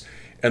use.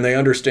 And they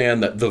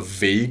understand that the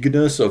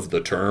vagueness of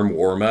the term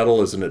war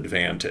metal is an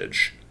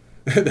advantage.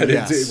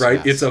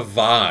 It's a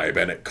vibe,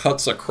 and it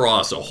cuts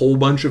across a whole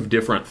bunch of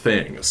different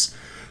things.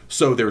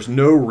 So there's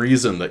no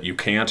reason that you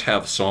can't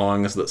have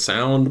songs that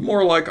sound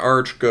more like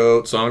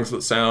Archgoat, songs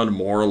that sound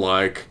more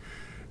like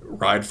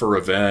Ride for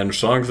Revenge,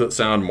 songs that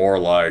sound more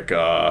like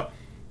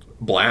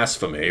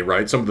Blasphemy,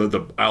 right? Some of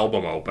the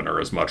album opener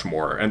is much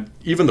more, and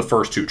even the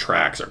first two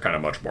tracks are kind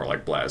of much more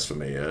like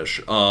Blasphemy-ish.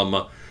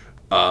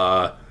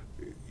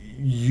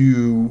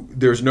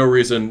 There's no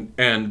reason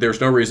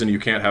you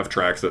can't have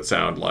tracks that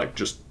sound like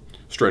just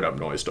straight up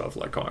noise stuff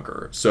like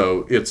Conqueror.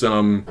 So it's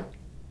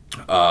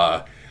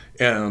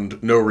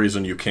and no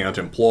reason you can't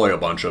employ a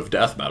bunch of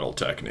death metal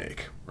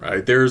technique,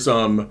 right? There's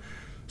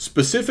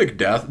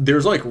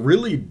there's like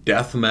really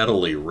death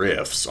metal-y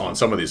riffs on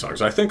some of these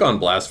songs. I think on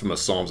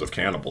Blasphemous Psalms of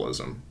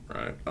Cannibalism,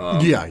 right?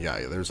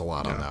 There's a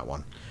lot on that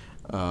one.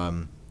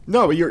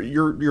 No, but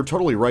you're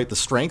totally right. The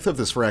strength of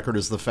this record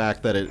is the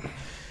fact that it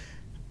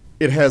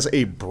has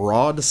a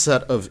broad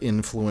set of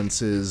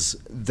influences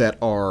that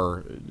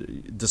are,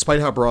 despite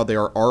how broad they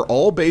are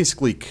all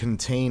basically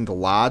contained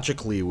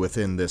logically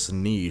within this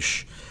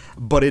niche,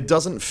 but it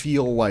doesn't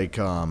feel like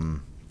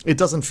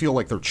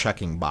they're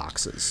checking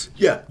boxes.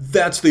 Yeah,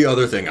 that's the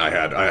other thing I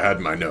had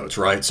in my notes,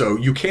 right? So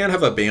you can't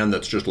have a band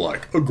that's just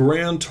like a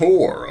grand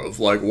tour of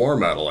like war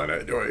metal in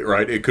it,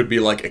 right? It could be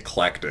like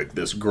eclectic,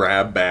 this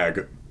grab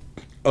bag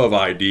of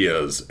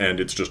ideas, and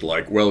it's just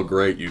like, well,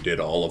 great, you did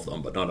all of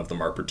them, but none of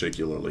them are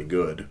particularly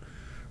good,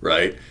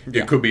 right?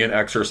 Yeah. It could be an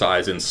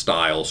exercise in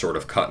style, sort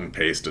of cut and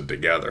pasted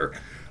together.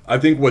 I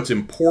think what's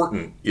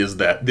important is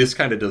that this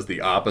kind of does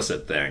the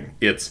opposite thing.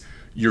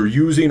 You're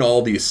using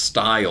all these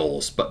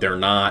styles, but they're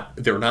not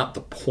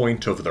the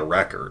point of the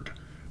record.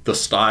 The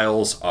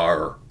styles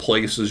are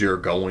places you're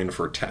going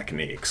for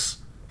techniques,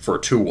 for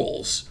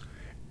tools,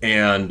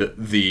 and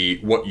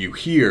what you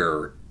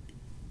hear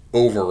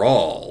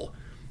overall,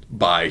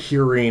 by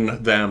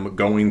hearing them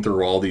going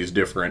through all these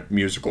different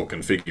musical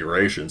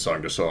configurations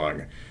song to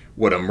song,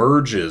 what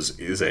emerges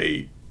is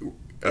a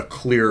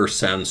clear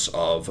sense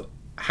of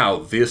how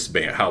this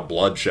band, how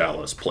Blood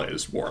Chalice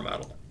plays war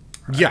metal.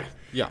 Right? Yeah.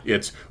 Yeah.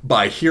 It's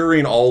by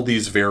hearing all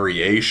these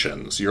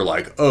variations, you're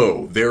like,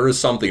 oh, there is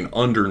something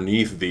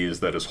underneath these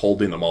that is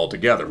holding them all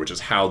together, which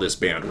is how this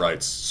band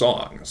writes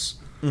songs.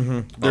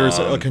 There's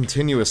a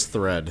continuous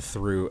thread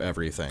through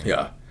everything.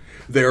 Yeah.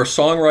 They are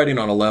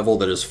songwriting on a level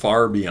that is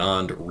far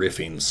beyond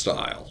riffing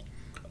style.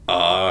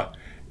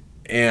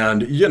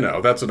 And,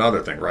 that's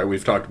another thing, right?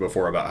 We've talked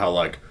before about how,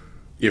 like,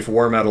 if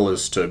war metal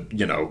is to,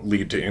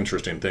 lead to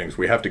interesting things,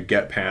 we have to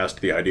get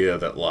past the idea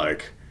that,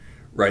 like,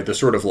 right, the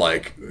sort of,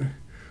 like...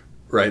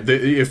 Right,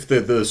 if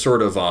the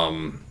sort of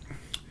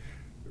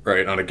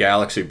right on a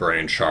Galaxy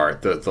Brain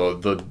chart,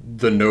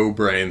 the no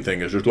brain thing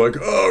is just like,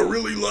 oh,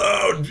 really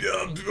loud,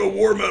 yeah,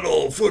 war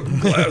metal, fucking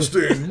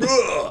blasting,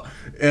 blah.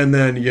 And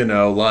then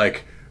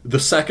like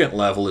the second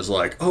level is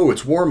like, oh,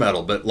 it's war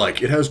metal, but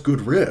like it has good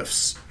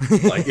riffs,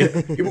 like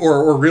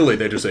or really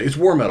they just say it's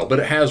war metal, but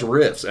it has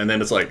riffs, and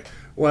then it's like,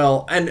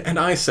 well, and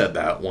I said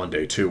that one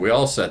day too. We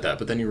all said that,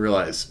 but then you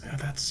realize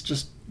that's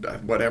just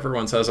what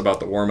everyone says about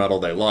the war metal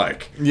they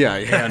like. Yeah.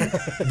 And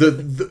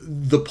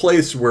the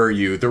place where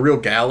the real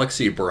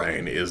Galaxy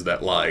Brain is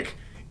that, like,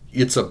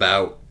 it's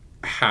about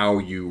how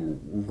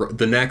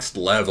the next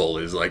level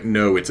is like,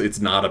 no,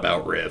 it's not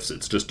about riffs.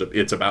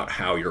 It's about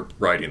how you're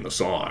writing the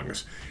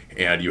songs.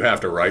 And you have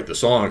to write the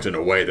songs in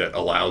a way that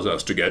allows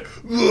us to get,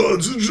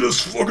 it's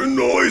just fucking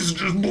noise,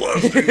 just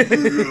blasting.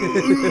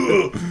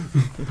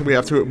 we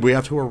have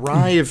to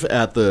arrive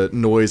at the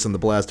noise and the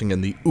blasting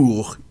and the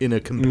in a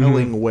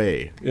compelling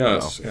way.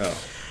 Yes,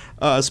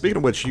 yeah. Speaking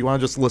of which, you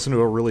want to just listen to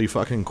a really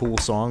fucking cool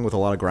song with a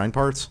lot of grind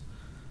parts?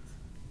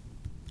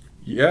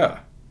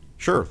 Yeah.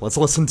 Sure, let's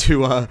listen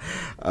to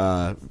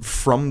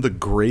From the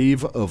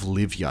Grave of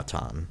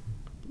Leviathan.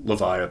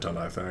 Leviathan,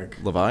 I think.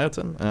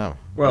 Leviathan? Oh.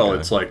 Well,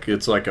 okay.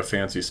 it's like a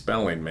fancy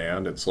spelling,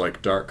 man. It's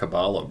like Dark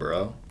Kabbalah,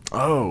 bro.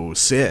 Oh,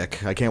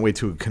 sick. I can't wait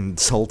to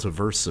consult a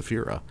verse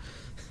Saphira.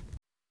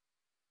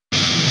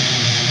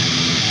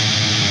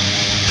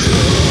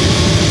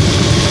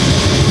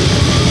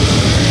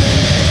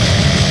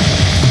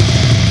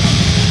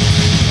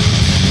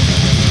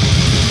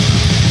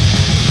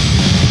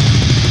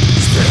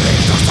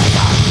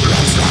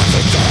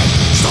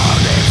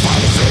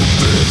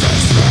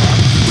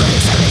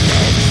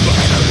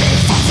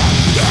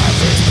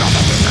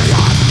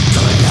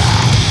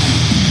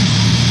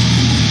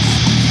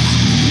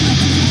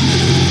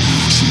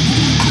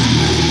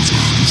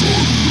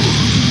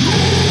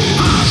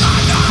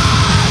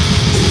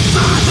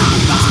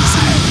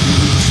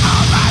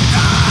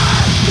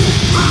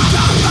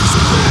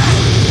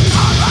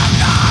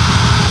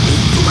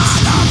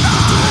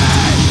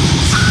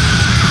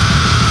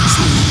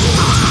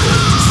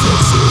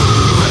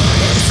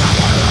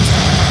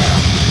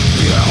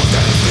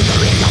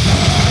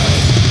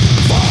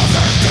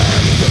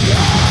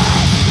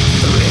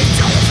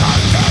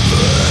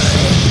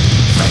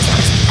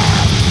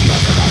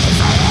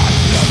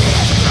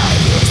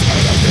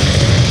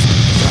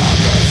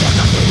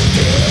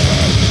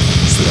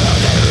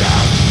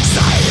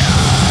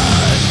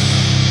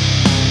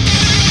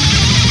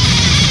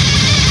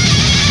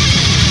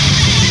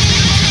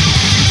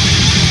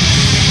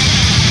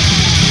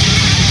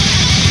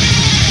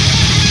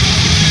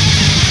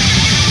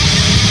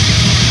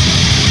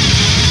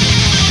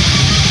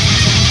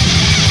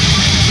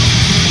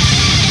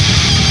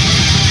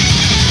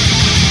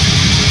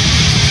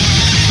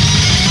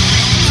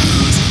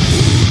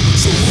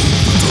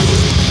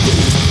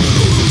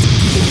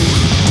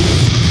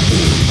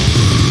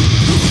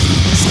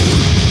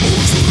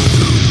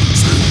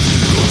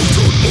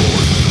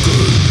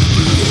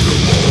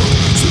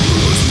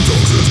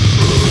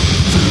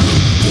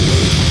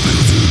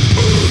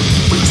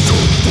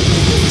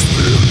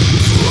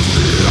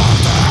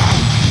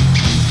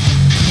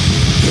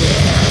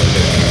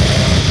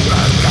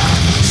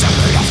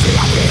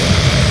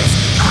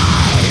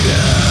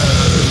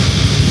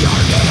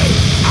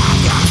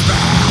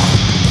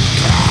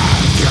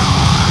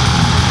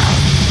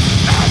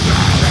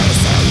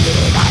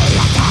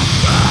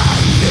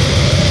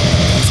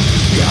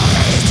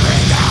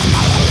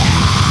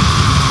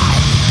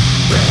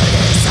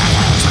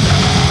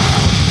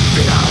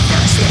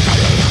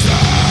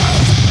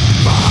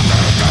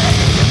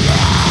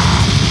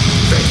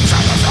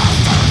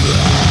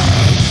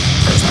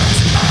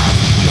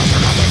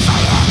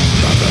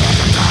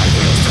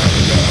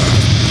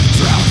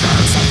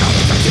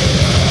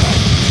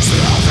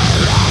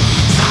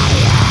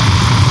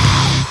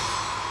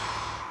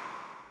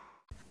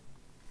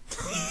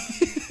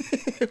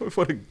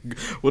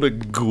 What a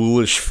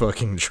ghoulish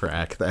fucking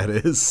track that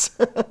is.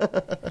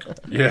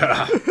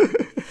 Yeah.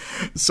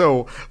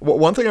 So,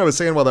 one thing I was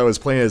saying while I was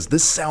playing is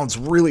this sounds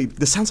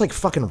like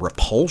fucking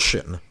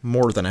Repulsion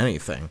more than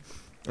anything.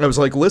 I was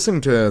like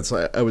listening to it,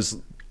 I was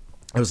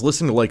I was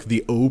listening to like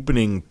the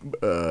opening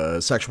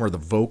section where the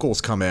vocals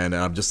come in, and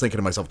I'm just thinking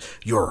to myself,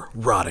 "You're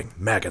rotting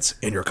maggots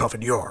in your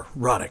coffin. You're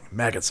rotting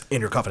maggots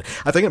in your coffin."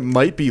 I think it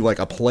might be like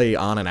a play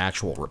on an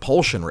actual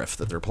Repulsion riff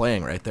that they're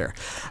playing right there,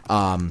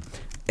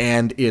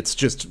 and it's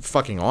just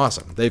fucking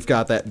awesome. They've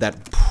got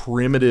that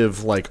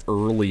primitive like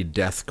early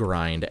death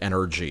grind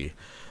energy.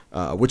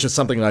 Which is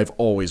something I've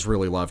always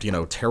really loved. You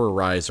know,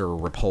 Terrorizer,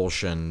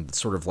 Repulsion,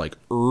 sort of like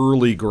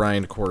early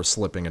grindcore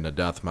slipping into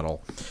death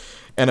metal.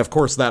 And of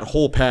course, that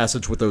whole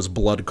passage with those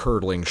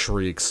blood-curdling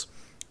shrieks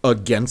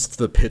against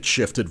the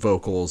pitch-shifted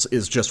vocals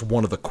is just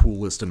one of the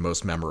coolest and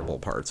most memorable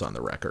parts on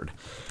the record.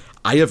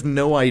 I have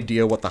no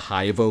idea what the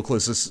high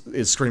vocalist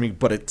is screaming,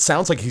 but it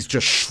sounds like he's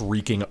just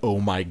shrieking, "Oh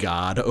my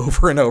God,"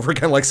 over and over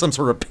again, like some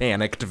sort of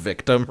panicked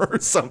victim or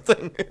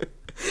something,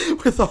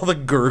 with all the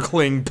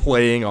gurgling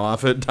playing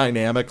off it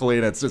dynamically,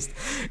 and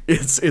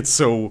it's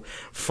so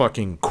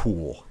fucking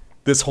cool.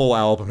 This whole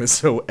album is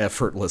so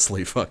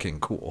effortlessly fucking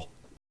cool.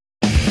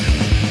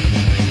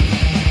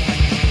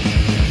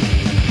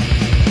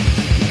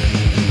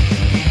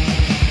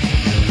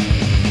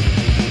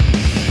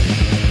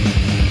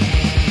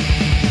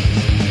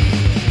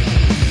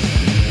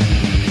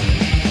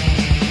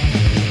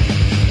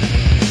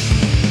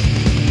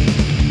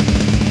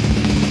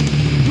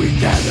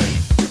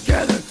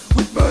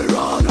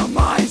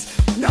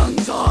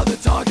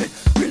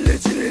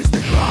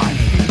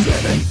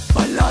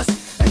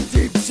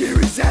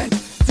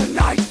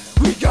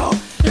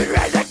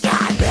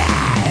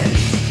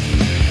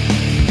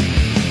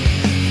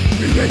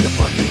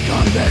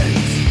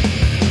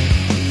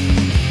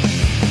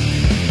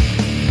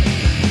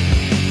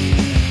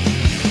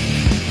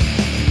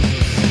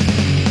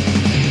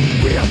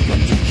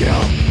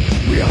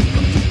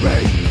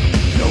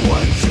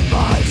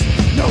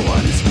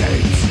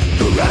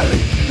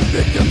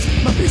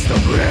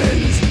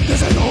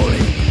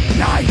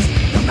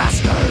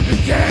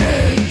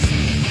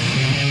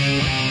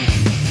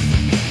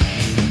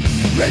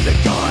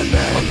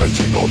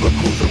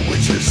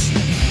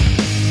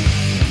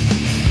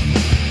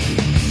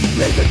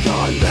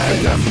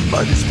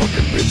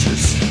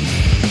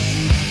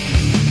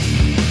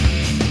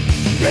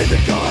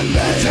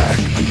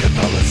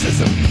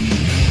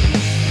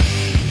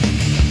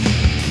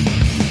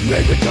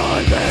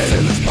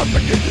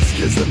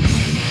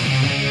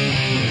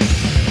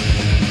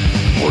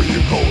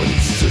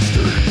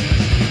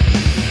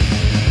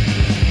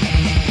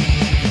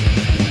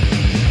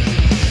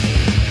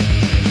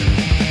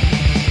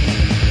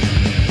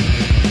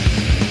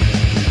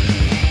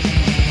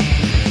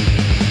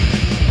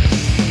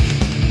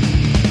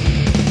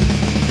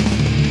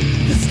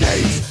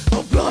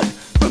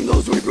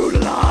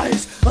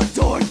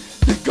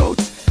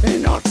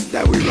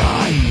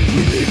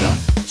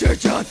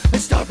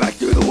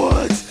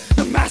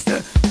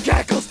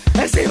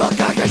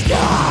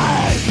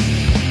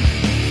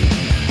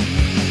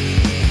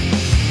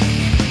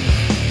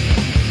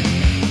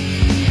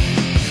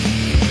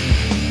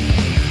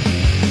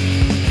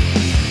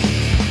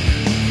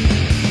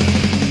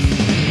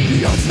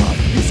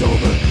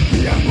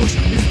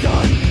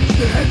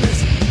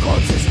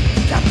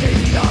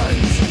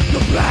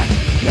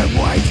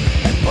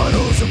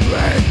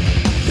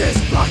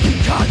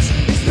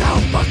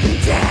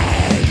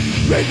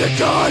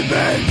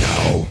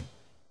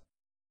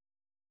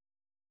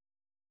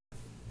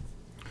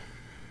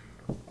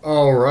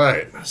 All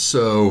right,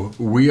 so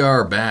we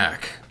are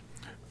back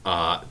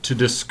to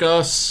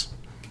discuss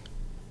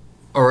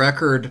a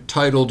record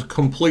titled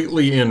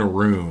Completely in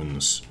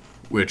Runes,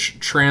 which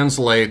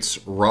translates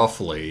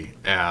roughly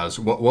as,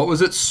 what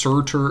was it,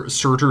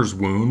 Surtur's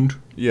Wound?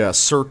 Yeah,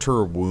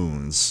 Surtur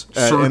Wounds.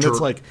 Surtur, and it's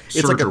like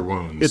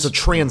Wounds. It's a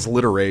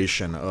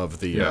transliteration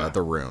of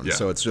the rune. Yeah.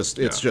 So it's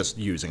just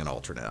using an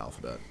alternate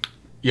alphabet.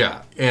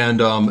 Yeah,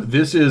 and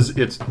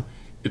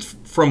it's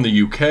from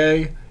the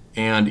UK,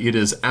 and it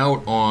is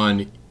out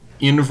on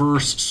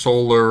Inverse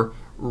Solar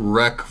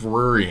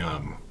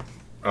Requiem,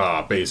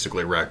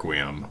 basically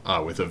Requiem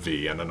with a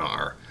V and an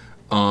R.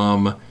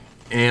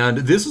 And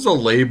this is a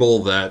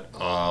label that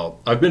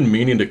I've been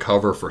meaning to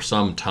cover for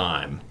some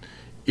time.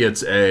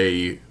 It's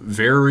a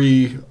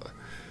very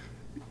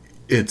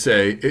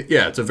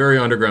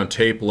underground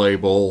tape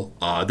label.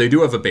 They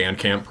do have a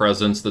Bandcamp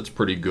presence that's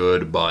pretty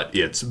good, but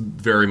it's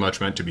very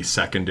much meant to be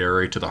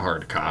secondary to the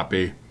hard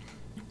copy.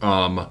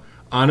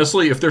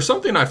 Honestly, if there's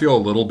something I feel a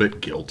little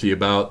bit guilty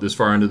about this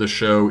far into the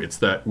show, it's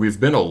that we've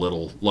been a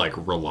little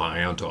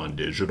reliant on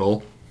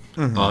digital.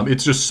 Mm-hmm.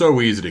 It's just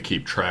so easy to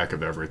keep track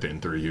of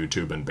everything through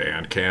YouTube and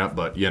Bandcamp,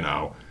 but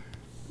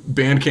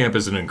Bandcamp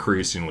is an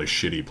increasingly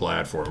shitty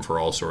platform for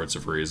all sorts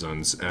of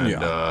reasons, and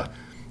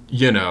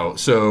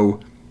so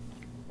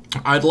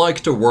I'd like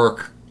to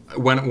work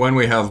when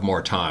we have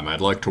more time. I'd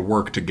like to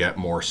work to get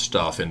more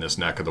stuff in this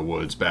neck of the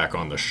woods back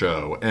on the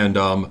show, and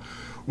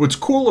what's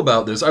cool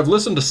about this, I've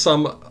listened to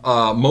some,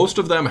 most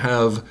of them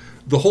have,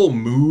 the whole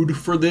mood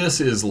for this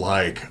is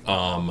like,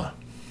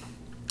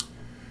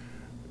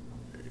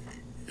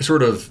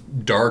 sort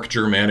of dark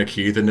Germanic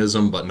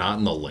heathenism, but not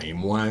in the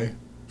lame way.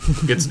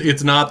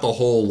 It's not the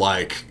whole,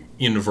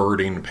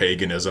 inverting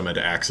paganism and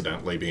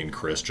accidentally being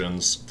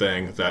Christians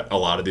thing that a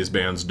lot of these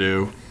bands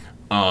do.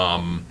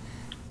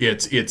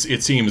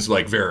 It seems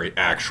like very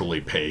actually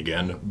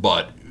pagan,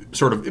 but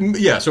sort of,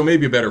 yeah, so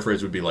maybe a better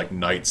phrase would be like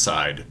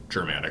Nightside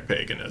Germanic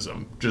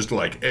paganism. Just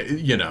like,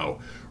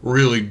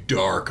 really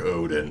dark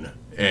Odin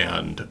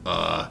and,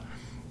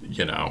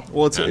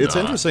 Well, it's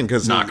interesting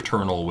because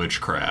nocturnal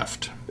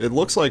witchcraft. it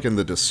looks like in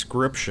the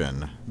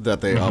description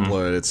that they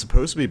uploaded, it's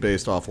supposed to be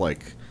based off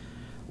like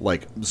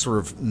sort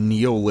of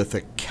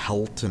Neolithic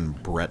Celt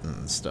and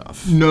Breton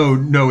stuff.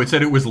 No, it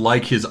said it was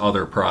like his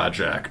other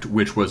project,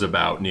 which was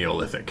about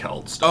Neolithic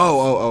Celt stuff.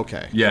 Oh,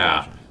 okay.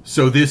 Yeah.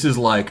 So this is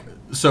like,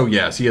 so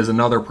yes, he has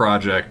another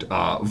project,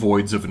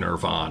 Voids of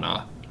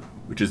Nirvana,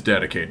 which is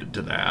dedicated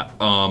to that.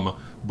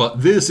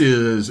 But this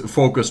is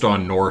focused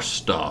on Norse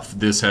stuff.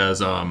 This has,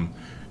 and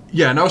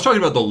I was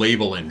talking about the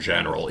label in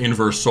general.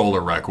 Inverse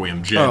Solar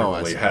Requiem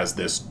generally has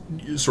this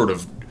sort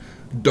of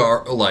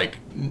dark, like,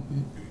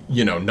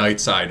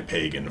 Nightside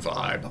pagan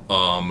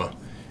vibe.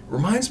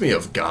 Reminds me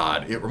of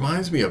God. It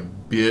reminds me a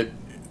bit.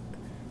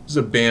 It's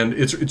a band.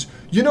 It's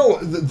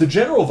the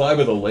general vibe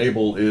of the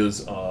label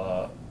is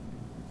a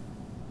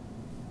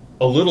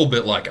little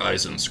bit like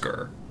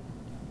Eisensker.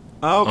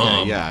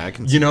 Okay, yeah, I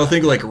can.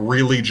 Think like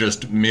really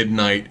just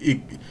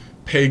midnight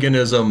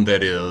paganism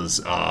that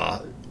is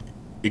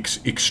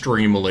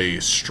extremely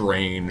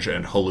strange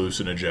and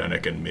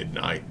hallucinogenic and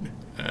midnight,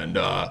 and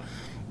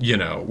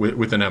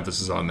with an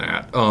emphasis on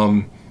that.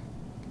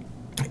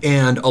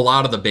 And a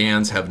lot of the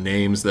bands have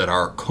names that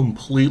are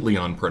completely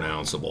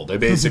unpronounceable. They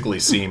basically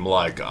seem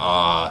like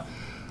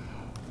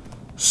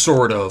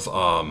sort of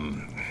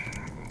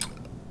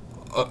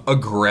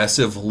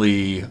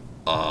aggressively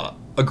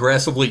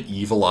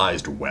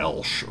evilized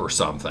Welsh or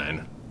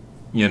something.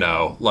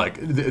 Like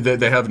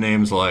they have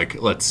names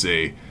like, let's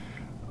see,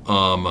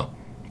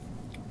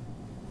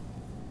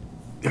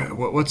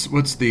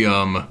 what's the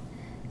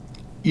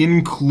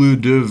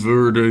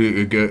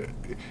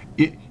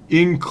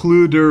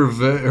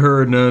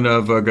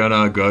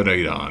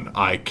Includervernavaganagadon.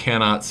 I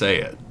cannot say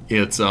it.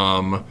 It's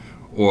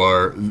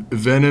or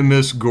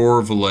Venomous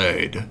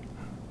Gorvlade,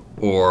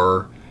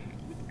 or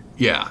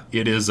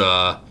it is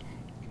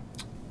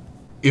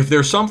if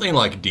there's something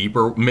like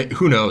deeper,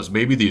 who knows,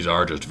 maybe these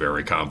are just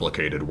very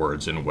complicated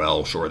words in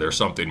Welsh, or there's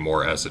something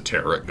more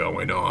esoteric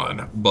going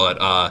on,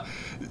 but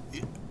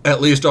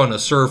at least on a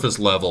surface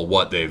level,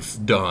 what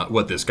they've done,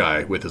 what this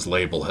guy with his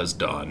label has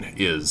done,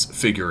 is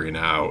figuring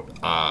out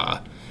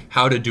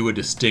how to do a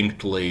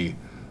distinctly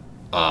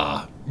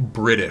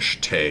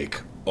British take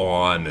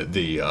on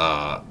the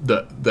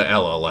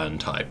LLN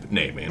type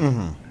naming.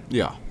 Mm-hmm.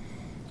 Yeah.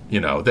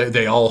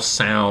 They all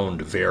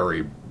sound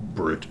very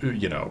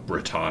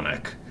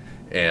Britannic,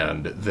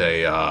 and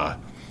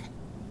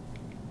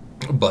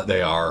but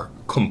they are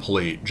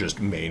complete,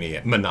 just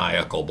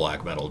maniacal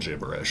black metal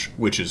gibberish,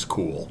 which is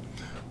cool.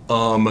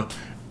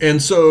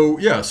 And so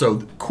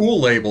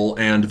cool label,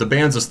 and the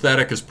band's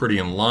aesthetic is pretty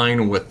in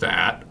line with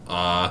that.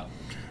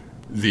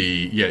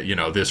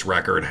 This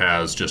record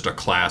has just a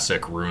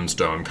classic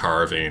runestone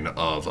carving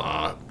of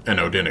an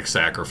Odinic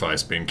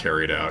sacrifice being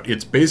carried out.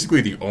 It's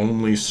basically the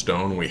only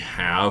stone we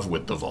have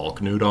with the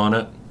Valknut on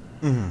it.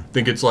 Mm-hmm. I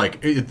think it's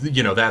like,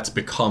 that's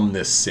become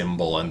this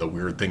symbol, and the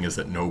weird thing is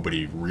that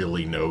nobody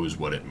really knows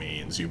what it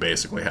means. You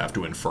basically have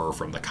to infer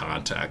from the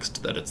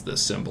context that it's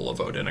this symbol of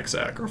Odinic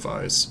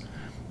sacrifice.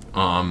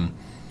 So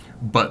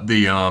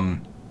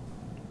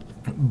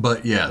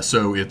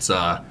it's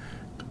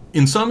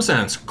in some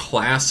sense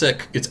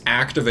classic. It's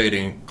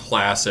activating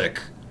classic,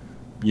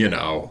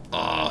 like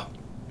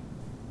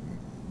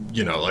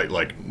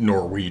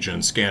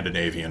Norwegian,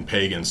 Scandinavian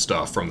pagan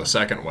stuff from the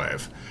second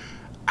wave.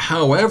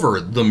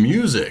 However, the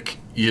music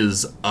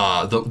is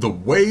the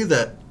way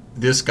that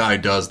this guy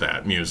does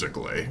that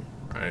musically,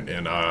 right?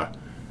 And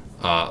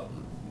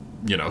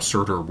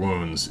Surtur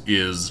Wounds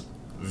is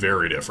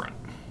very different.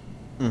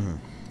 Mm-hmm.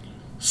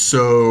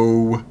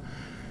 So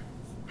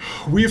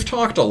we've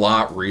talked a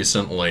lot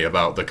recently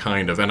about the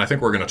kind of, and I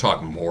think we're going to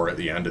talk more at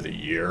the end of the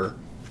year,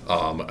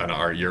 on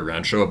our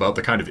year-end show, about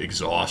the kind of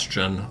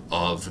exhaustion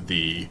of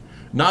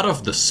not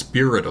of the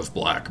spirit of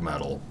black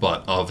metal,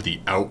 but of the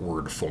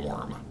outward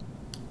form,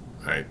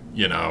 right?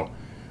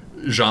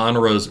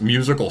 Genres,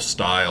 musical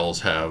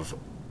styles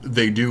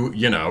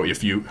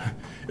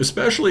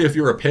especially if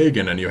you're a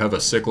pagan and you have a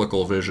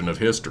cyclical vision of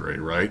history,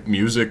 right?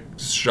 Music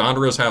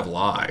genres have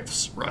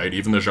lives, right?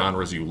 Even the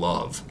genres you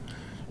love.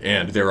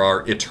 And there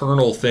are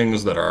eternal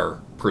things that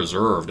are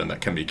preserved and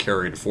that can be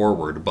carried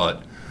forward,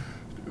 but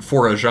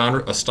for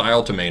a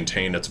style to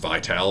maintain its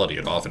vitality,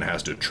 it often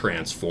has to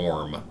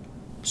transform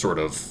sort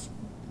of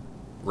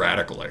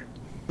radically,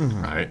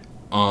 mm-hmm. right?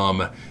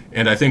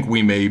 And I think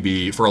we may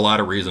be, for a lot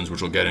of reasons,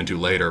 which we'll get into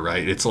later,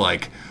 right? It's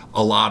like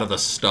a lot of the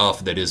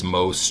stuff that is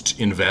most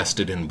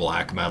invested in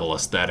black metal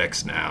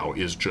aesthetics now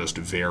is just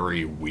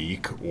very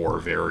weak or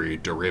very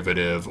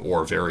derivative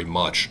or very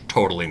much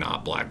totally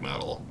not black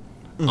metal.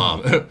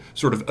 Mm-hmm.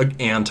 Sort of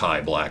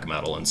anti-black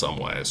metal in some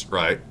ways,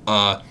 right?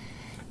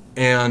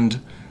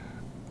 And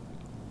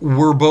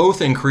we're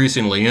both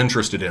increasingly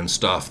interested in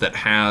stuff that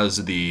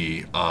has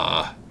the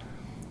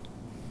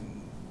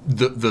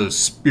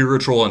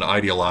spiritual and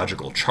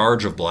ideological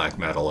charge of black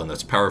metal, and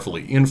that's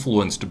powerfully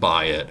influenced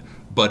by it,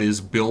 but is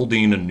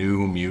building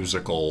new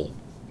musical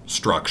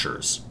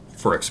structures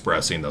for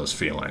expressing those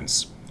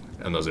feelings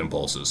and those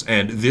impulses.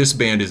 And this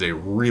band is a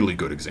really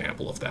good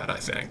example of that, I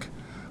think.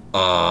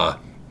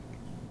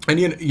 And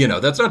you know,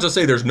 that's not to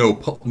say there's no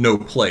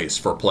place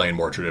for playing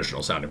more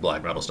traditional sounding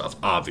black metal stuff.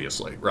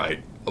 Obviously,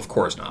 right? Of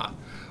course not.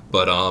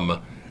 But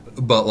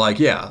like,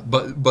 yeah.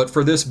 But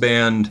for this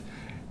band,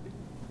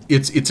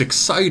 it's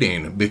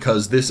exciting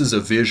because this is a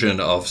vision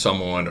of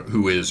someone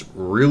who is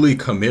really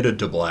committed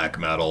to black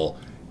metal,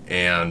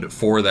 and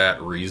for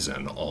that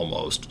reason,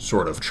 almost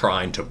sort of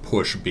trying to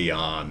push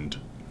beyond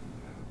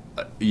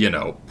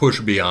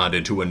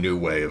into a new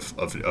way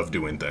of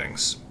doing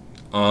things.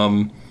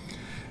 And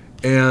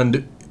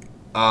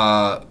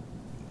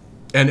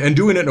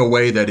doing it in a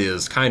way that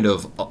is kind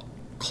of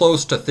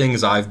close to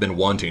things I've been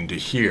wanting to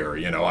hear.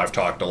 You know, I've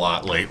talked a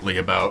lot lately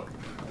about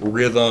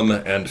rhythm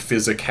and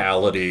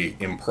physicality,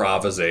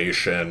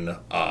 improvisation,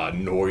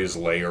 noise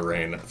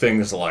layering,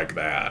 things like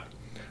that.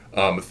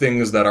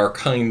 Things that are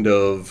kind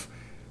of,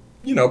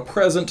 you know,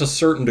 present to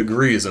certain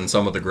degrees in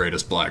some of the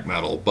greatest black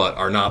metal, but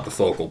are not the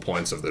focal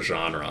points of the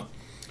genre.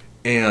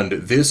 And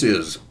this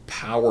is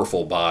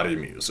powerful body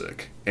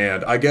music.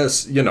 And I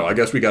guess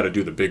we got to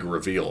do the big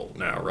reveal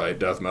now, right,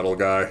 Death Metal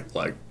Guy?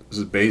 Like, this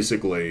is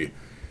basically,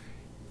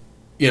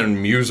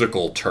 in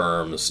musical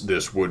terms,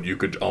 you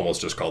could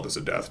almost just call this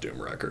a Death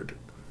Doom record.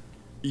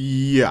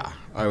 Yeah,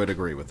 I would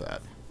agree with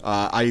that.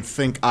 I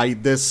think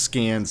this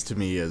scans to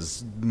me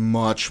as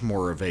much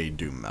more of a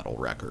doom metal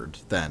record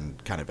than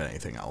kind of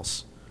anything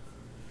else.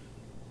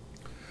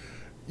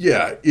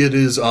 Yeah, it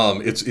is.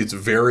 It's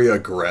very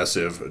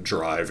aggressive,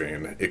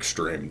 driving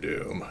extreme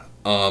doom.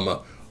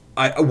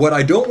 What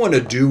I don't want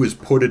to do is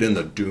put it in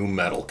the doom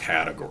metal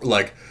category.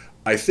 Like,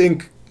 I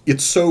think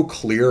it's so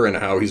clear in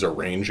how he's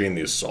arranging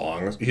these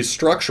songs. He's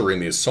structuring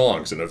these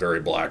songs in a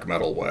very black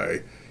metal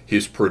way.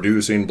 He's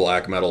producing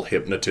black metal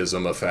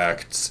hypnotism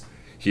effects.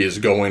 He is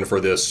going for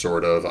this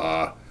sort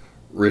of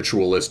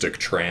ritualistic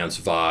trance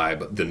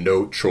vibe. The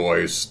note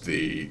choice,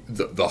 the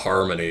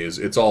harmonies,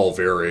 it's all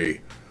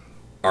very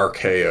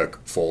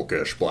archaic,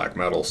 folkish black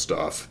metal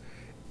stuff.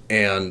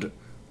 And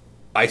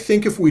I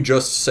think if we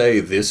just say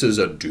this is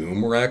a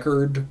doom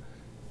record,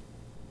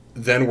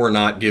 then we're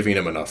not giving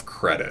him enough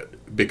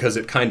credit, because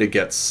it kind of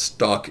gets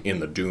stuck in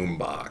the doom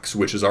box,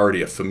 which is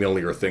already a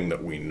familiar thing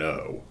that we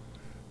know.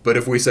 But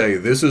if we say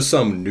this is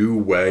some new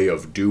way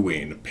of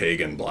doing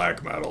pagan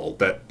black metal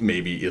that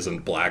maybe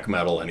isn't black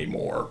metal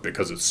anymore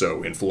because it's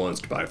so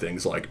influenced by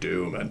things like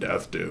doom and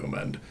death doom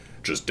and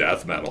just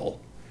death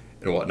metal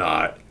and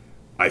whatnot,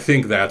 I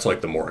think that's like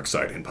the more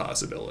exciting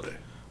possibility.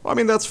 Well, I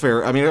mean, that's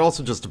fair. I mean, it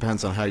also just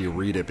depends on how you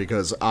read it,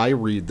 because I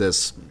read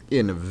this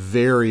in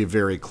very,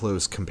 very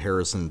close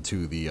comparison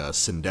to the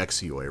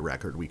Syndexioi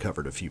record we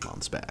covered a few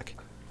months back.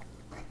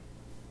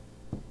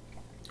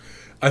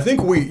 I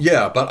think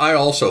but I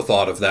also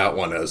thought of that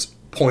one as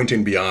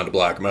pointing beyond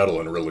black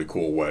metal in really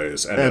cool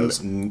ways.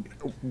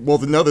 Well,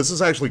 no, this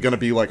is actually going to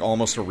be like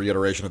almost a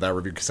reiteration of that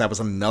review, because that was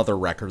another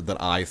record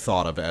that I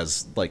thought of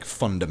as like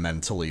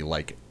fundamentally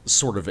like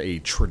sort of a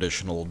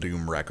traditional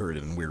doom record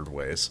in weird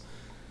ways.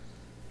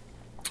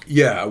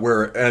 Yeah,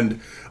 and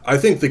I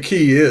think the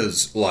key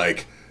is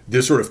like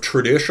this sort of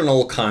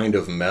traditional kind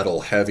of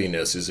metal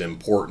heaviness is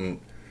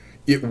important.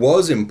 It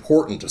was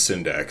important to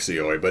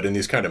Syndexioi, but in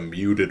these kind of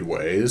muted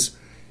ways.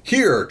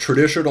 Here,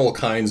 traditional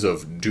kinds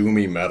of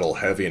doomy metal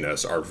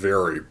heaviness are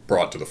very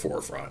brought to the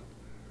forefront.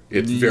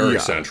 It's very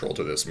central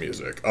to this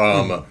music.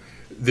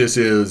 This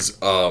is,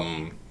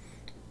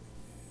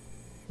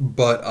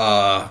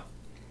 but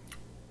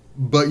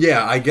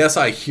yeah, I guess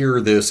I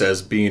hear this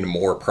as being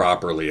more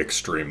properly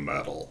extreme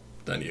metal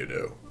than you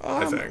do,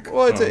 I think.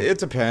 Well, it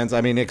depends.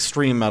 I mean,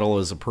 extreme metal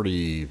is a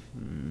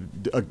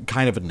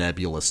kind of a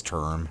nebulous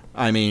term.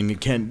 I mean,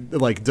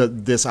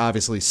 this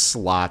obviously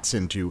slots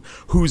into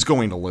who's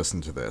going to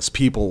listen to this.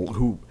 People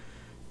who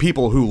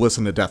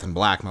listen to death and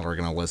black metal are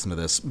going to listen to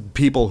this.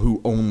 People who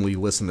only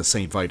listen to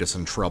Saint Vitus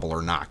and Trouble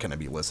are not going to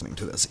be listening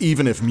to this.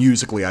 Even if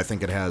musically I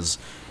think it has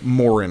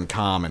more in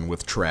common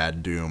with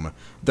trad doom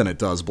than it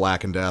does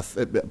black and death.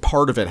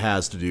 Part of it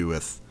has to do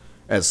with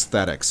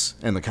aesthetics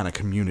and the kind of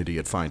community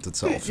it finds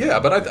itself in. Yeah,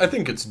 but I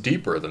think it's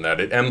deeper than that.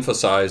 It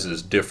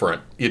emphasizes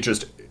different... It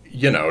just...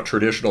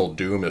 traditional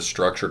doom is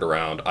structured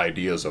around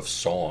ideas of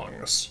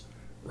songs,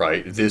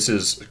 right? This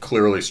is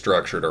clearly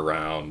structured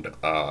around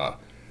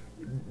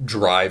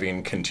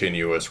driving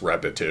continuous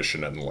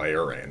repetition and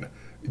layering.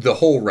 The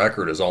whole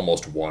record is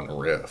almost one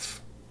riff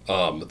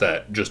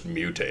that just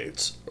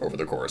mutates over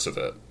the course of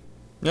it.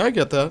 Yeah, I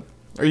get that.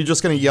 Are you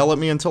just going to yell at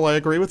me until I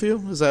agree with you?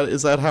 Is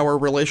that how our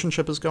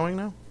relationship is going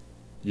now?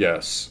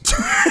 Yes.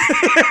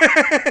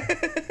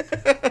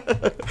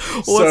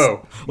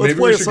 So maybe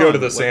we should go to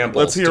the samples.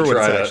 Let's hear what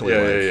it's actually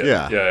like.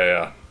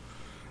 Yeah.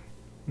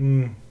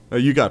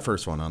 You got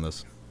first one on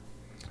this.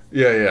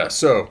 Yeah.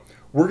 So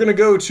we're gonna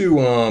go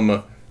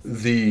to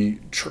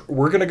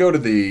we're gonna go to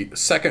the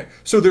second.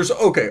 So there's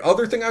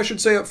other thing I should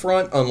say up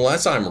front,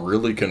 unless I'm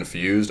really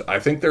confused, I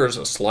think there's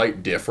a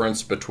slight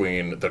difference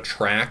between the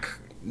track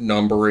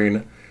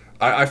numbering.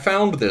 I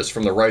found this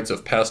from the Rites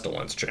of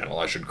Pestilence channel.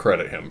 I should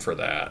credit him for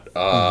that.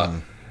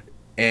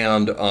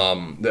 And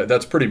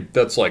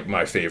that's like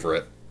my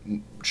favorite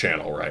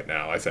channel right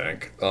now, I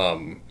think.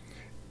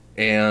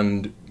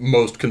 And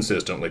most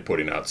consistently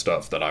putting out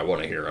stuff that I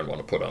want to hear and want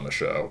to put on the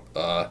show.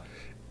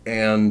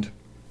 And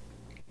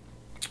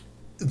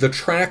the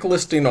track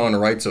listing on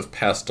Rites of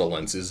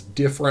Pestilence is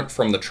different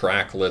from the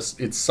track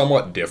list. It's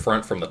somewhat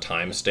different from the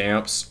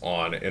timestamps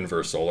on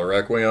Inverse Solar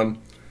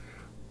Requiem.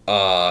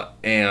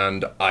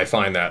 And I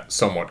find that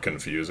somewhat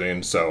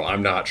confusing, so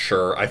I'm not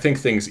sure. I think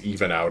things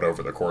even out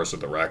over the course of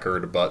the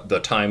record, but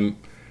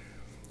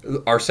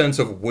our sense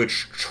of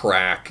which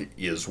track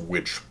is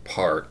which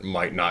part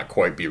might not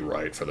quite be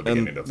right for the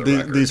beginning of the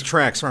record. These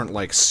tracks aren't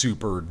like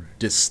super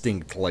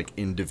distinct, like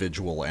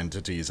individual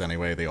entities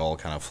anyway. They all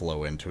kind of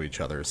flow into each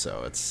other,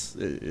 so it's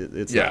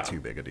not too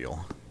big a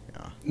deal.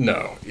 Yeah.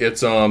 No, it's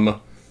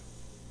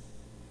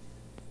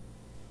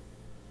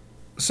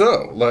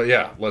So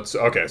let's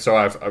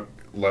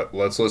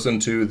let's listen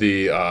to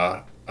the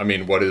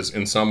what is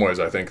in some ways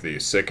I think the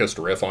sickest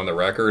riff on the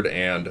record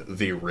and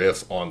the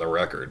riff on the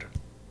record.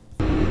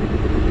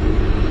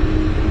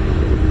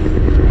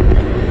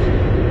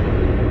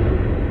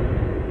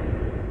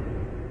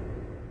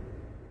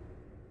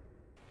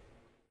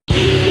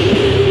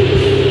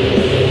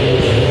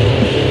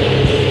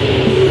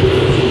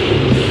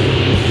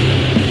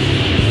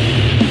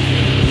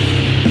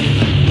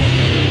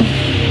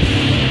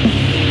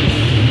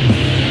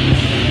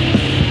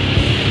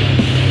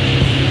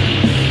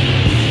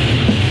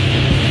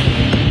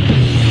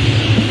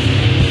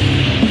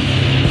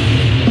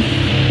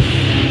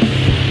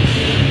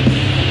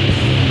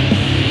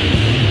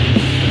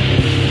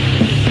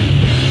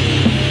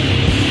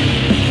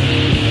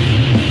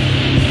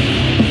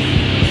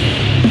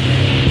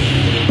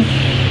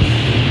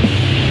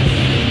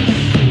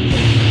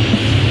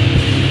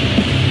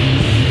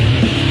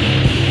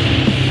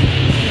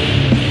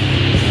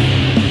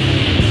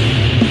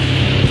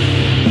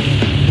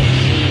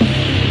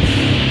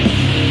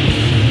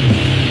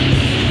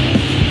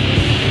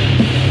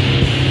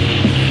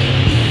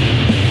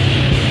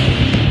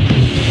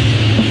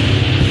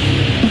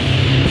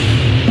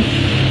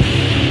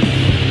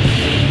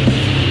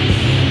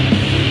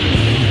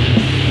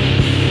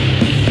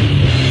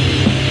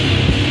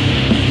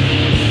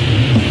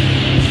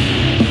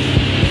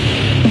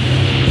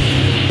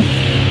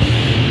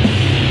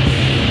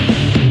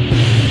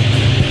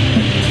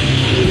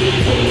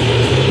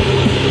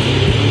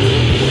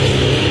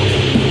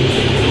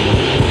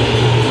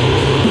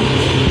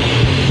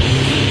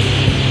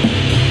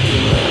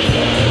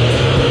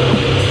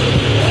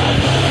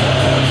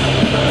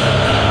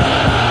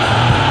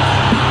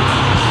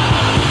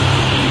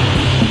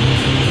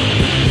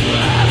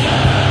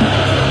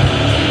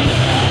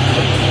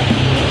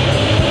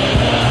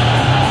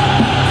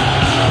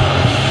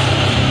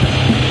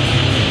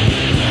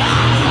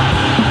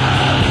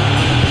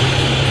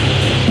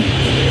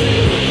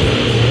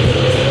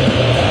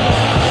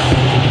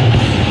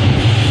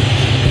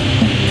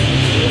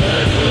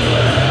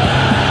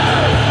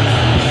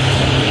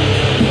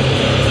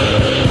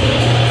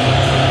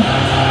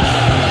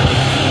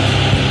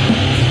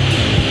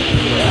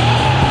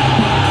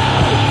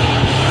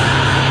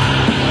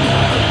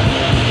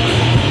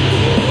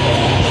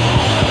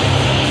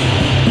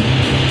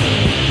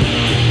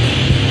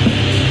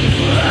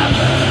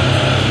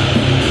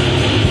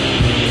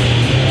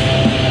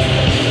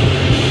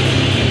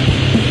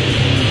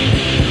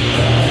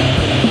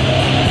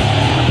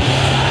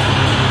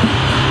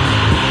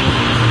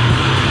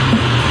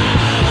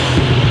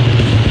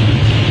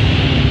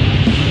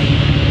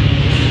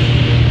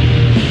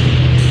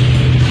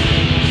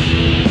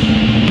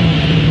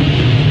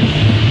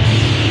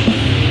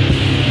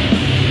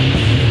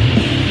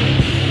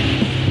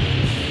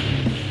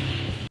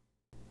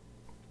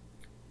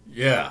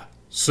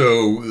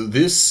 So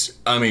this,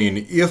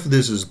 if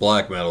this is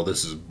black metal,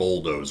 this is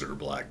Bulldozer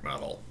black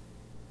metal.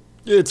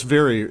 It's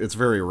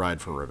very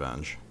Ride for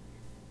Revenge.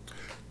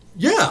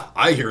 Yeah,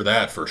 I hear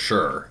that for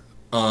sure.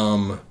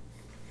 And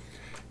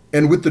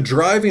with the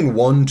driving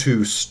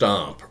 1-2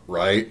 stomp,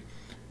 right?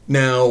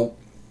 Now,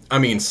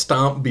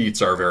 stomp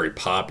beats are very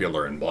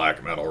popular in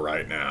black metal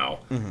right now,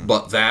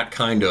 but that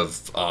kind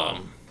of,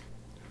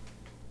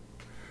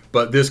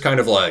 but this kind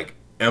of like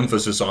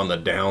emphasis on the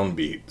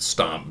downbeat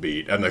stomp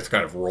beat and this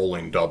kind of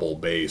rolling double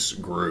bass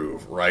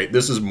groove, right?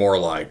 This is more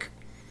like,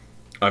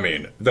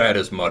 that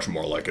is much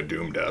more like a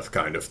Doom Death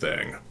kind of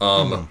thing.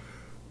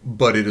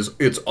 But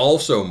it's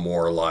also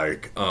more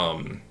like,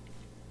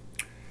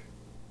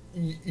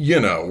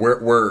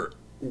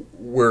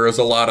 whereas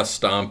a lot of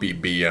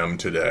stompy BM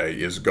today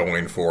is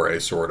going for a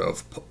sort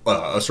of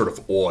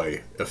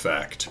oi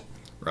effect,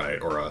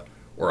 right, or a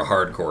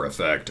hardcore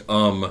effect.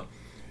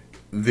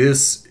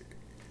 This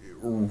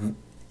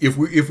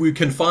if we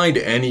can find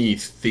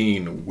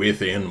anything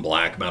within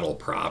black metal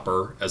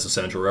proper as a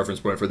central reference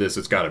point for this,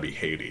 it's got to be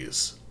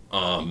Hades,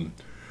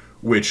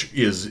 which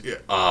is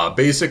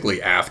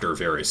basically after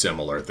very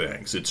similar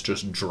things. It's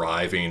just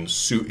driving.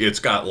 It's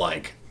got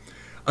like,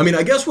 I mean,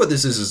 I guess what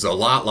this is a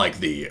lot like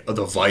the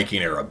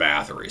Viking era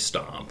Bathory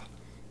Stomp,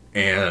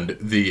 and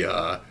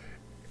the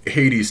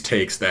Hades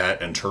takes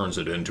that and turns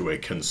it into a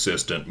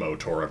consistent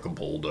motoric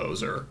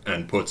bulldozer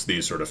and puts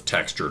these sort of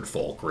textured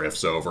folk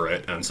riffs over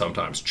it and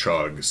sometimes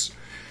chugs.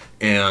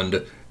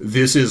 And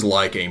this is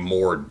like a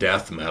more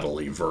death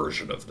metal-y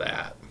version of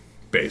that,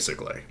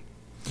 basically.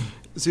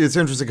 See, it's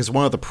interesting because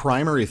one of the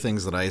primary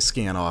things that I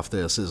scan off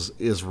this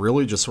is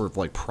really just sort of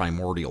like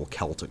primordial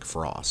Celtic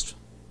frost.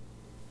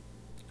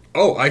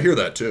 Oh, I hear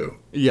that too.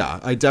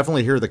 Yeah, I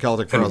definitely hear the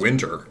Celtic frost. And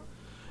winter.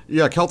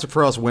 Yeah, Celtic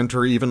Frost,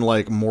 Winter, even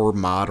like more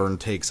modern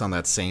takes on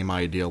that same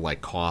idea, like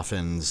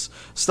coffins,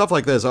 stuff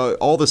like this.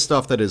 All the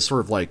stuff that is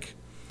sort of like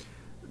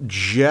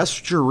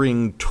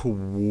gesturing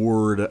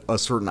toward a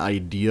certain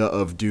idea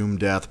of doom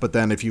death, but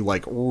then if you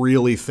like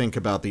really think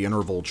about the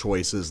interval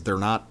choices, they're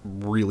not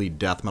really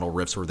death metal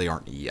riffs, or they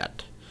aren't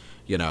yet.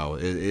 You know,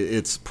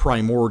 it's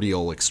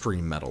primordial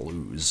extreme metal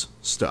ooze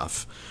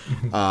stuff.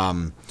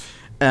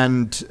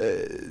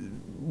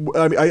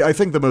 I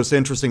think the most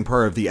interesting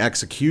part of the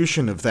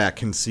execution of that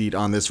conceit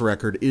on this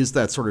record is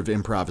that sort of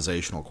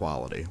improvisational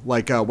quality.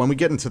 Like when we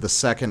get into the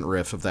second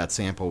riff of that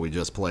sample we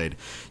just played,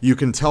 you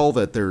can tell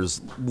that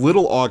there's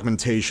little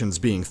augmentations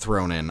being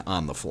thrown in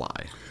on the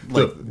fly.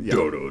 Like,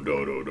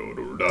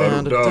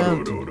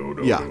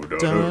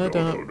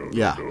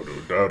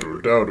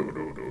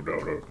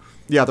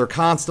 yeah, they're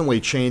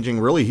constantly changing.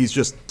 Really, he's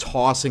just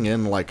tossing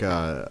in like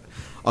a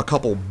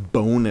couple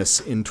bonus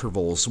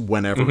intervals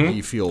whenever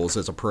he feels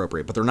is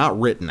appropriate, but they're not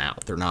written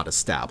out. They're not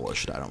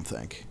established, I don't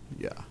think.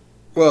 Yeah.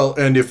 Well,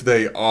 and if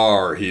they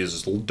are,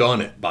 he's done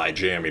it by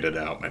jamming it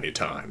out many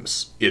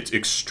times. It's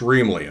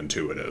extremely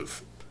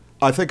intuitive.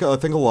 I think a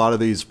lot of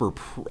these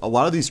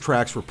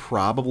tracks were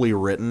probably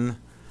written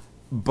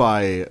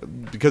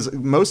because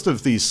most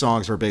of these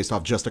songs are based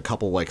off just a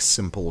couple like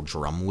simple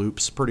drum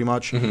loops, pretty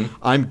much.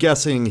 I'm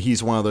guessing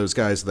he's one of those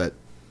guys that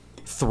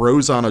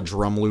throws on a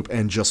drum loop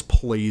and just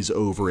plays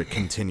over it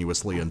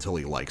continuously until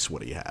he likes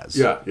what he has.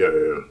 Yeah.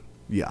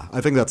 Yeah, I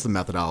think that's the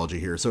methodology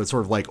here. So it's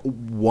sort of like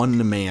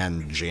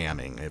one-man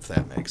jamming, if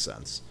that makes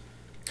sense.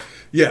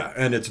 Yeah,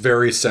 and it's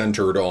very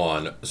centered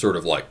on sort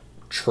of like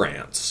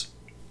trance.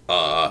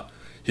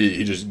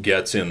 He just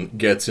gets in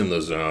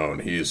the zone.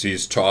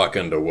 He's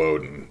talking to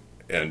Woden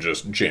and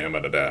just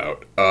jamming it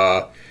out.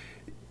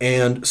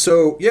 And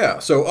so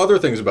other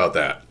things about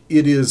that.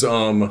 It is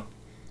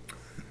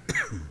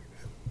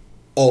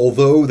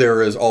although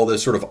there is all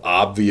this sort of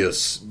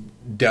obvious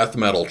death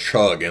metal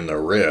chug in the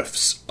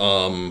riffs,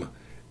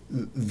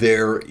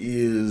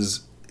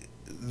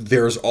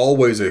 there's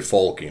always a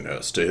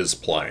folkiness to his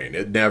playing.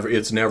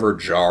 It's never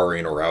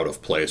jarring or out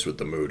of place with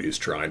the mood he's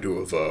trying to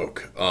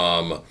evoke.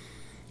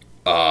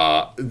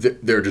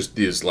 There just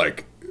is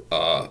like,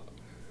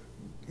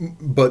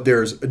 but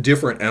there's a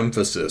different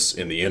emphasis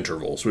in the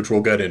intervals, which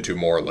we'll get into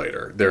more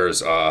later.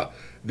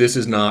 This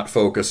is not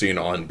focusing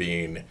on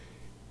being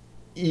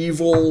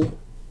evil,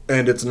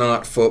 and it's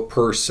not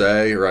per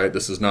se, right?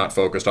 This is not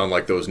focused on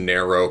like those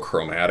narrow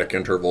chromatic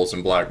intervals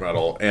in black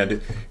metal, and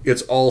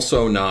it's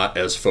also not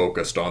as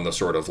focused on the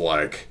sort of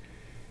like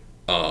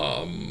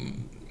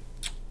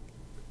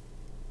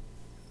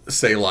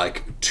say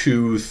like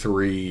 2,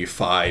 3,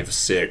 5,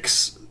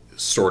 6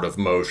 sort of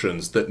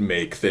motions that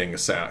make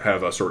things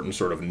have a certain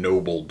sort of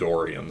noble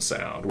Dorian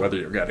sound, whether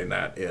you're getting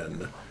that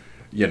in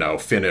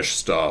Finnish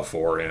stuff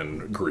or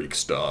in Greek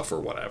stuff or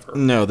whatever.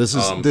 No, this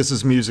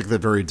is music that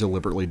very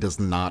deliberately does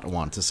not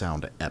want to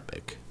sound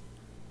epic.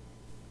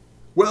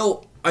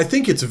 Well, I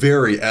think it's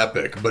very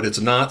epic, but it's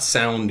not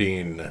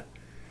sounding.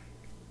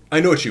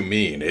 I know what you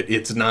mean.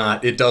 It's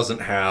not. It doesn't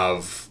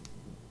have.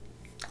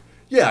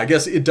 Yeah, I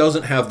guess it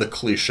doesn't have the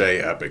cliche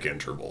epic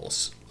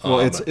intervals. Well,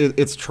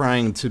 it's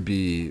trying to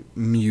be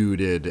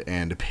muted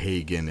and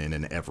pagan in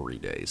an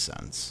everyday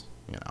sense,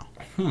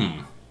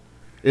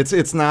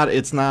 It's not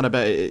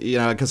about,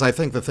 because I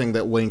think the thing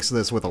that links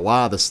this with a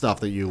lot of the stuff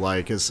that you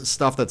like is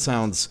stuff that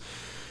sounds,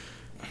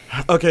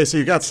 okay, so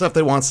you got stuff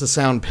that wants to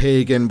sound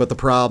pagan, but the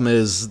problem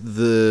is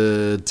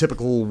the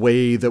typical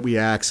way that we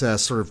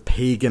access sort of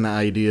pagan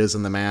ideas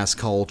in the mass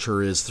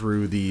culture is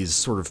through these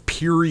sort of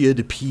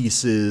period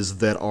pieces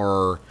that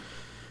are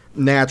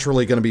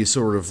naturally going to be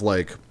sort of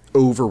like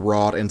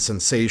overwrought and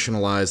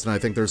sensationalized, and I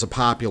think there's a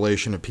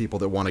population of people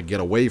that want to get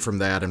away from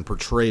that and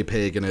portray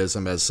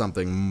paganism as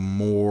something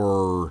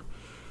more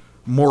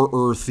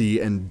earthy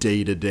and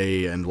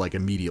day-to-day and like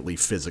immediately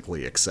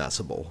physically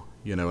accessible.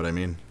 You know what I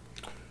mean?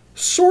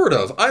 Sort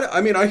of.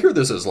 I mean, I hear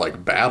this as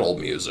like battle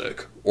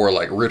music or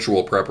like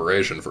ritual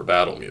preparation for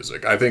battle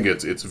music. I think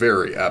it's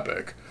very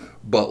epic,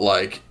 but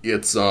like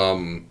it's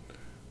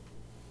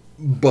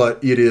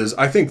but it is,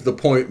 I think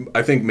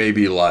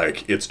maybe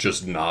like it's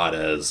just not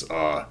as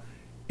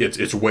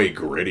it's way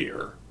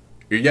grittier.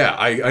 Yeah,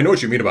 I know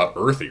what you mean about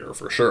earthier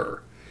for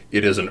sure.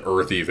 it is an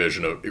earthier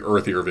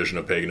vision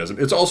of paganism.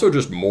 It's also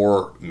just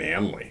more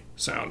manly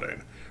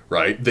sounding,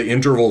 right? The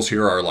intervals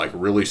here are like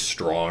really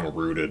strong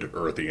rooted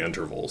earthy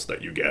intervals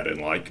that you get in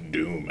like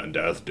Doom and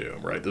Death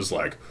Doom, right? This is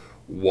like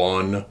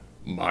 1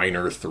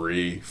 minor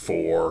 3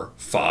 4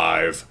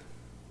 5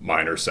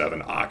 minor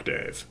 7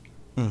 octave.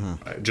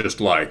 Right?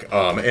 Just like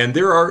and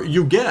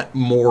you get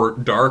more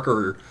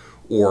darker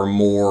or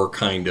more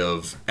kind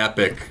of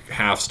epic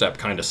half-step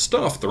kind of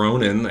stuff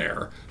thrown in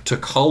there to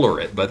color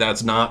it, but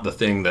that's not the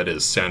thing that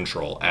is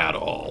central at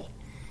all.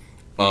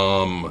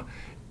 And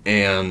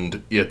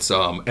it's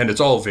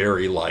all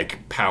very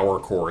like power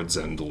chords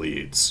and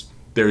leads.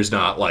 There's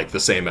not like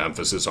the same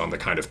emphasis on the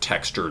kind of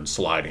textured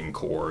sliding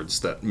chords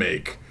that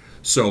make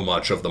so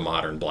much of the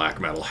modern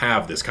black metal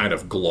have this kind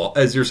of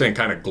as you're saying,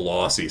 kind of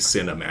glossy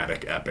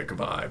cinematic epic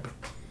vibe.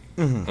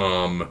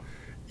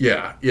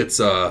 Yeah, it's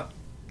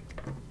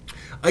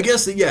I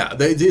guess, yeah,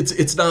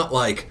 it's not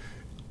like,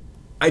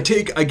 I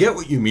get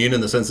what you mean in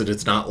the sense that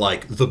it's not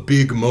like the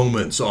big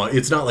moments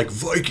it's not like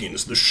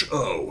Vikings, the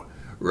show,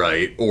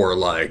 right? Or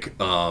like,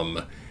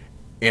 and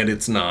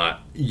it's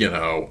not,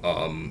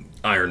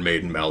 Iron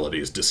Maiden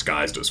melodies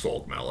disguised as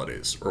folk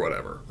melodies or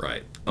whatever,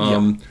 right?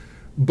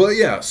 But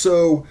yeah,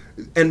 so,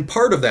 and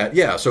part of that,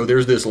 yeah, so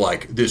there's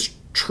this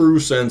true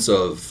sense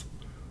of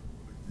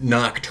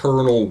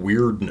nocturnal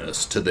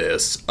weirdness to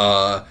this,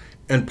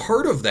 and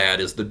part of that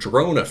is the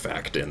drone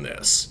effect in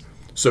this.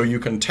 So you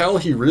can tell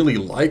he really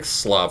likes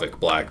Slavic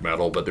black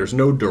metal, but there's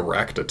no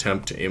direct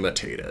attempt to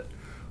imitate it.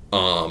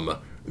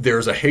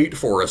 There's a hate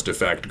forest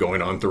effect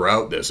going on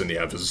throughout this, and the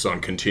emphasis on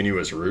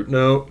continuous root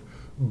note,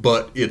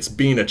 but it's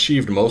being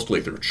achieved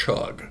mostly through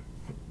chug.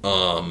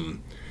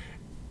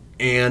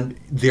 And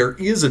there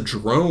is a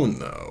drone,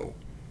 though,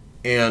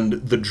 and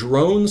the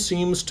drone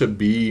seems to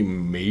be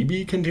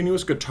maybe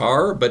continuous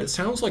guitar, but it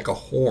sounds like a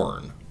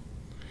horn.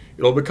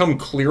 It'll become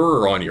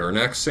clearer on your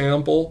next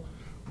sample,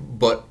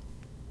 but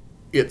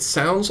it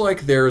sounds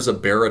like there's a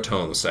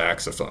baritone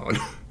saxophone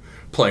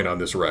playing on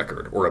this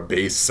record, or a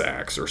bass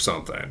sax or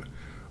something,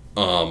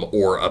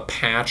 or a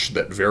patch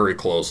that very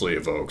closely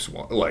evokes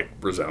one, like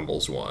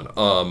resembles one.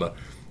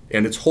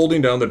 And it's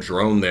holding down the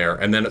drone there,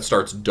 and then it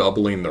starts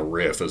doubling the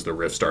riff as the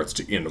riff starts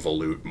to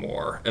involute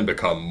more and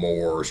become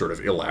more sort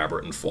of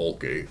elaborate and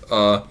folky.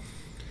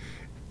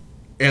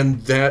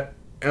 And that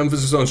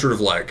emphasis on sort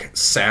of like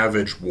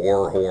savage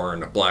war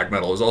horn black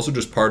metal is also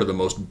just part of the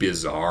most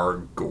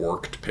bizarre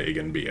gorked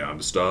Pagan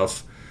Beyond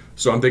stuff.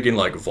 So I'm thinking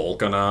like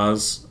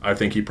Volcanaz, I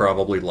think he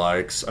probably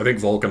likes. I think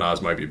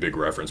Volcanaz might be a big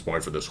reference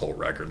point for this whole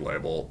record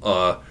label.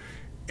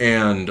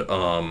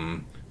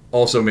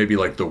 Also maybe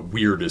like the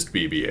weirdest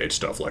BBH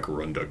stuff like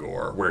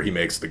Rundagor, where he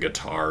makes the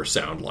guitar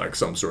sound like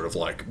some sort of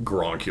like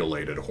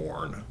gronkulated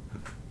horn.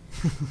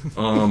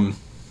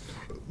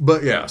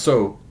 But yeah,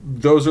 so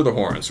those are the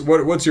horns.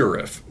 What's your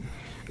riff?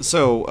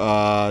 So,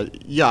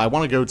 I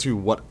want to go to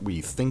what we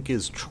think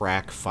is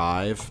track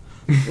 5,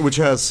 which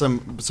has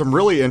some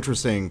really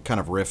interesting kind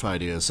of riff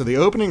ideas. So the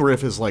opening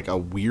riff is like a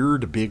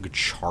weird big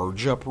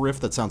charge-up riff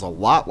that sounds a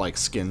lot like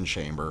Skin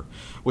Chamber,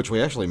 which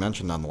we actually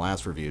mentioned on the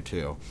last review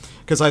too.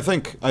 Because I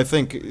think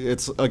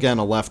it's, again,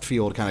 a left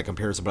field kind of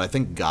comparison, but I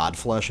think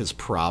Godflesh is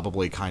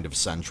probably kind of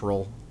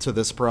central to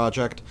this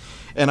project.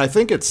 And I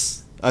think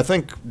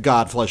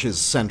Godflesh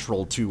is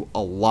central to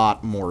a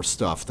lot more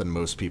stuff than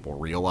most people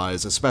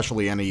realize,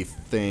 especially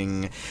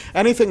anything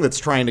that's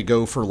trying to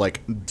go for,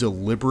 like,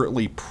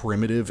 deliberately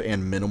primitive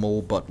and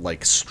minimal, but,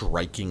 like,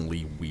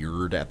 strikingly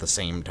weird at the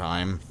same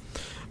time.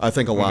 I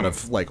think a lot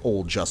of, like,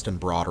 old Justin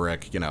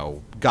Broderick,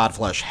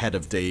 Godflesh, Head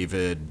of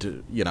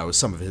David,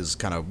 some of his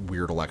kind of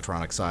weird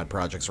electronic side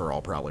projects are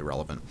all probably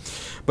relevant.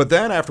 But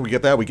then after we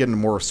get that, we get into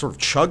more sort of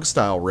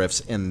chug-style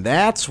riffs, and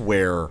that's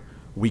where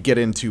we get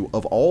into,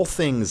 of all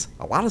things,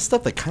 a lot of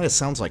stuff that kind of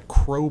sounds like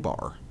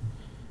Crowbar.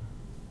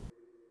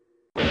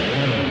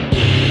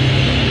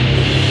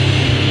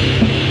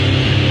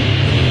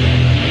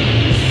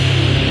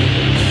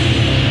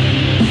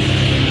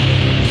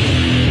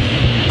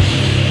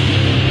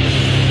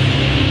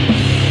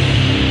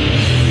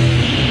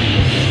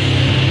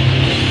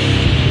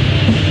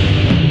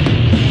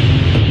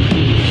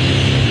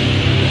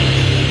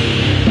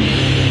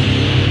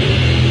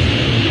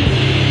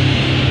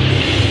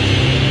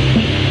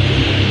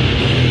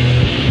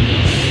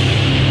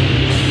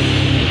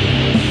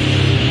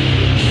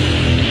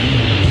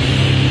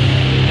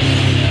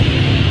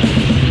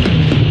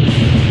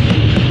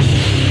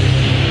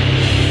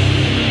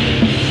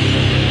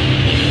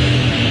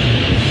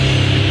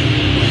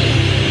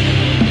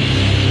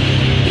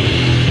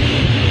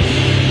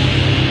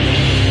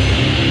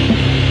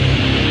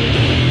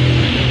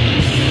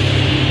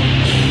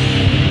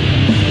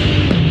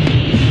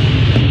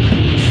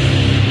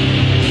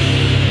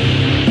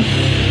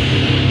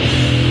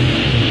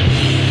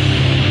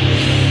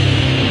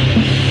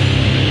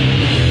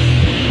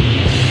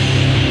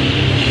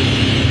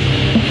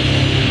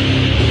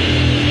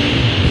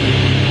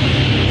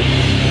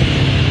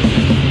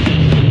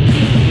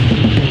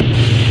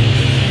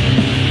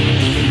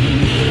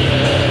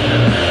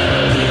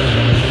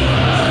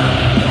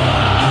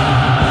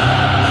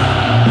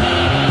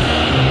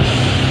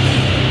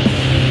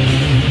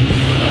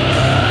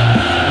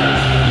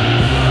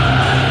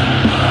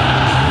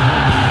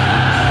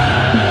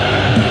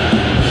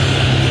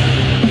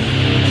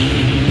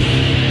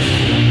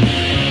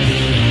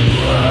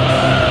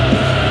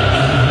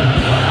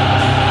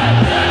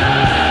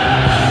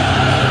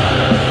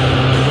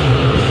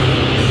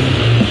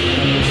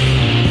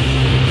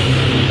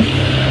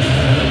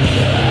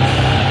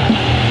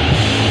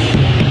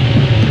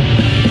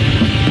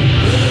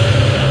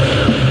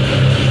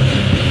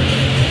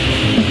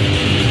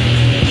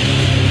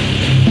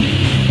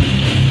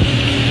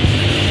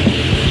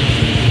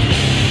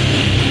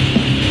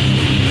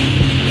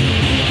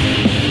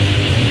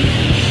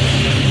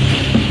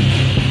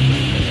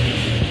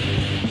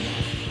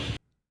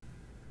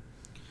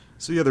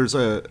 So yeah, there's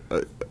a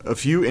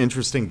few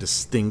interesting,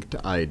 distinct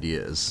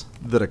ideas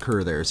that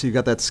occur there. So you've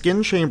got that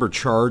Skin Chamber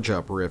charge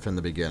up riff in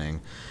the beginning,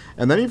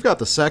 and then you've got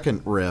the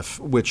second riff,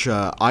 which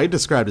I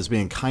described as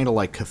being kind of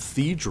like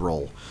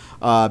cathedral,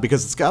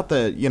 because it's got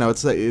the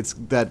it's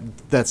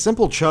that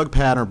simple chug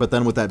pattern, but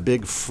then with that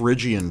big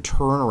Phrygian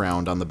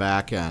turnaround on the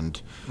back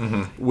end,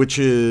 which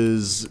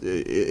is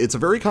it's a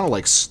very kind of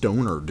like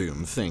stoner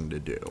doom thing to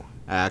do.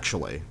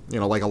 Actually,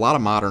 like a lot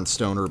of modern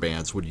stoner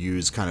bands would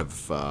use kind of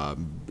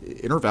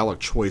intervallic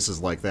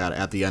choices like that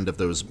at the end of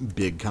those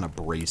big kind of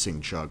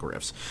bracing chug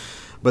riffs.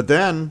 But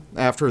then,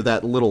 after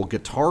that little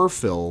guitar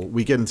fill,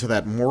 we get into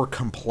that more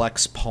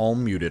complex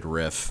palm-muted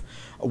riff,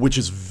 which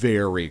is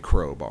very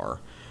Crowbar,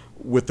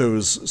 with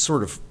those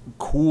sort of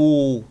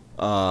cool,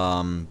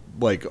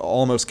 like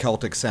almost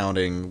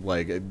Celtic-sounding,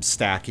 like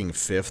stacking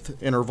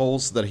fifth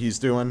intervals that he's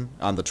doing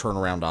on the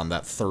turnaround on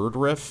that third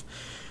riff.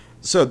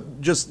 So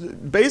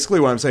just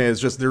basically what I'm saying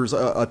is just there's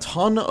a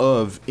ton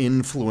of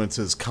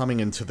influences coming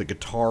into the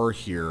guitar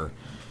here,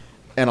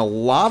 and a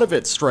lot of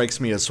it strikes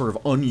me as sort of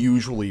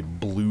unusually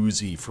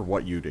bluesy for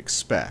what you'd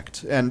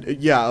expect. And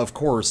yeah, of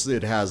course,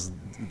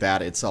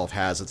 that itself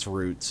has its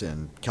roots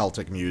in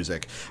Celtic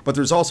music, but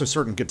there's also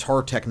certain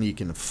guitar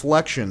technique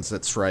inflections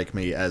that strike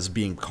me as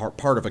being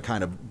part of a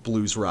kind of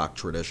blues rock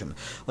tradition.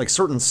 Like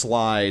certain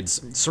slides,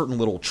 certain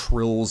little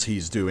trills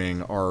he's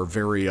doing are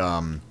very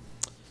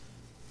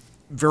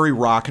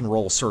rock and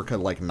roll circa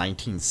like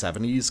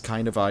 1970s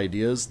kind of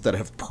ideas that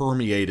have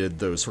permeated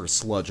those sort of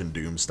sludge and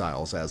doom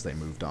styles as they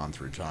moved on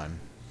through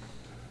time.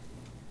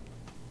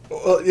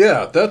 Well,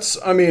 yeah,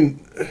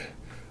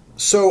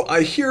 so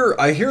I hear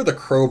the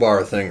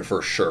Crowbar thing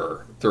for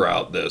sure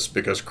throughout this,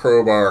 because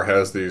Crowbar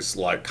has these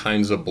like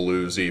kinds of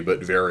bluesy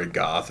but very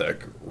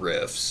gothic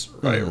riffs,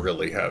 right?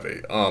 Really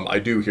heavy. I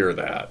do hear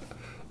that.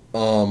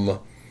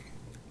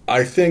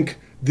 I think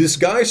this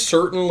guy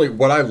certainly,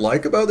 what I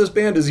like about this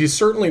band is he's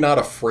certainly not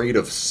afraid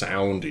of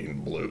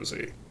sounding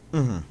bluesy.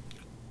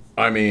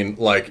 I mean,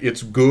 like,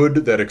 it's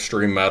good that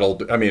extreme metal,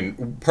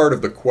 part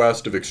of the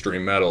quest of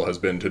extreme metal has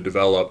been to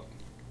develop,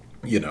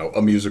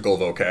 a musical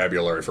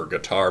vocabulary for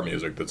guitar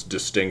music that's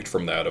distinct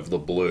from that of the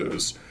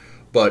blues.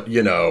 But,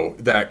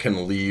 that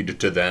can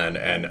lead to then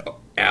an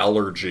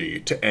allergy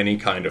to any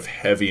kind of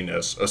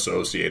heaviness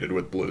associated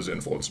with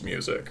blues-influenced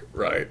music,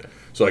 right?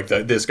 So, like,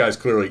 this guy's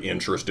clearly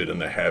interested in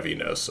the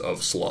heaviness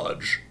of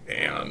sludge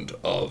and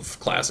of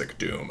classic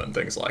doom and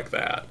things like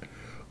that.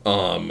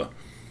 And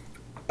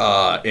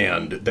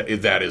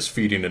that is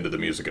feeding into the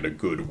music in a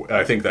good way.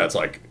 I think that's,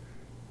 like,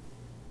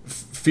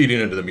 feeding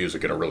into the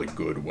music in a really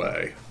good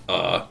way.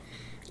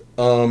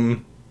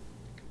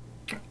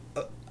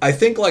 I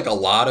think like a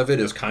lot of it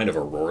is kind of a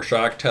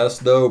Rorschach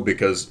test, though,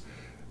 because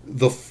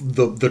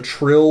the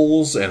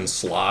trills and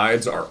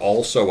slides are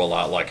also a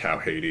lot like how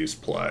Hades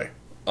play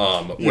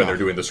when they're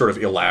doing the sort of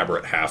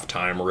elaborate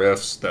halftime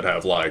riffs that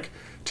have like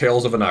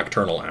Tales of a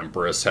Nocturnal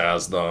Empress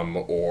has them,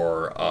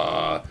 or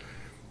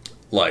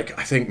like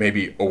I think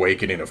maybe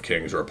Awakening of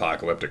Kings or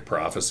Apocalyptic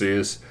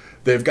Prophecies.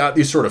 They've got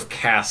these sort of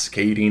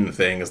cascading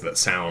things that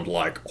sound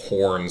like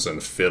horns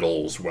and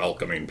fiddles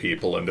welcoming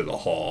people into the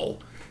hall.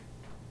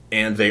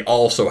 And they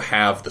also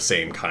have the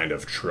same kind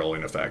of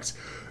trilling effects.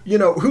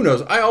 Who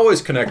knows? I always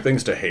connect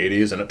things to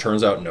Hades, and it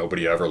turns out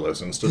nobody ever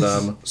listens to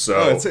them.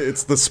 So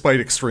it's the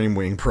Spite Extreme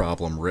Wing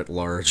problem writ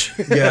large.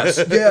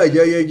 Yes.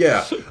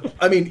 Yeah.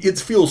 I mean, it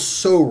feels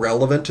so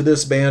relevant to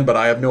this band, but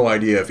I have no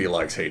idea if he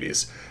likes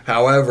Hades.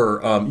 However,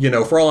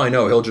 for all I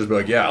know, he'll just be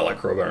like, yeah, I like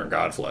Crowbar and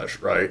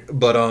Godflesh, right?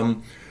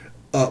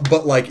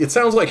 But like, it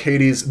sounds like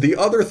Hades. The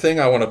other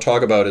thing I want to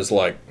talk about is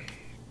like,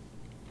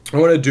 I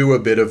want to do a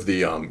bit of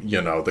the,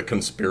 the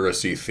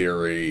conspiracy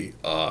theory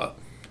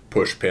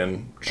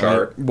pushpin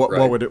chart.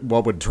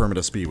 What would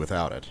Terminus be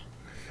without it?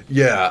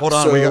 Yeah. Hold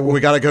on, so, we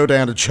got to go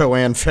down to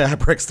Joanne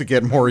Fabrics to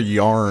get more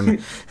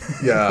yarn.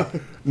 Yeah.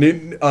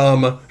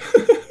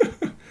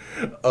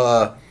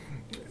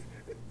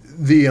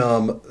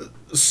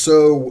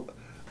 So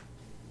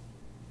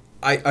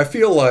I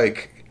feel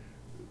like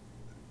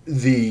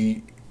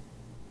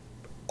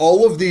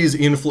all of these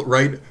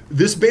right?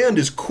 This band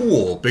is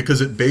cool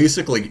because it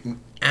basically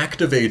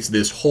activates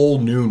this whole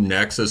new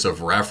nexus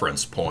of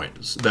reference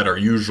points that are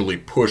usually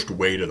pushed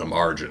way to the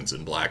margins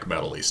in black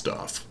metal-y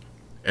stuff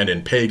and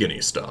in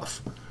pagan-y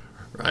stuff,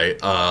 right?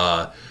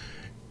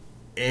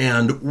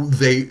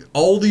 And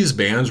all these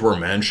bands we're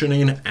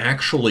mentioning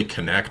actually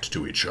connect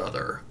to each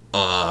other.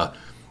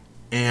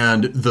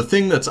 And the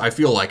thing that's, I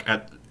feel like,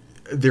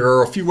 there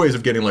are a few ways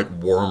of getting like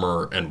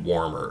warmer and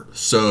warmer.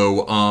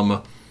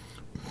 So,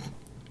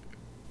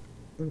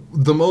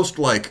 the most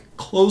like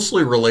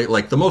closely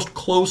the most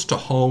close to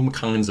home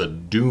kinds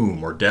of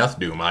doom or death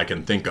doom I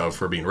can think of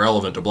for being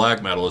relevant to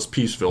black metal is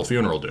Peaceville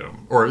Funeral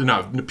Doom, or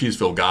not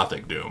Peaceville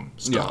Gothic Doom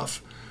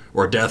stuff,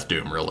 or Death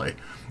Doom really.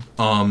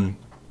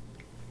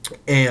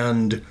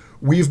 And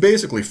we've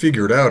basically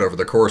figured out over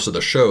the course of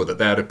the show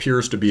that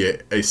appears to be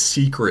a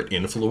secret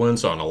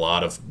influence on a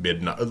lot of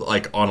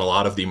on a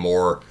lot of the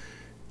more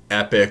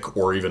epic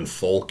or even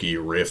folky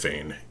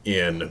riffing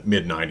in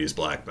mid-90s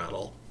black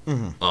metal.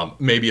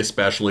 Maybe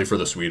especially for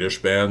the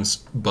Swedish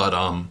bands, but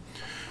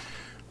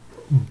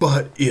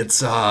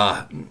it's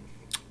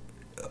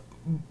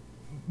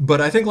but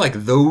I think like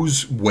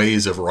those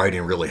ways of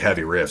writing really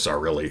heavy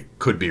riffs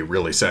could be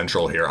really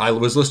central here. I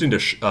was listening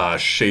to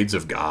Shades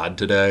of God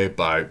today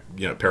by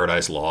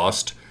Paradise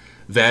Lost.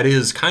 That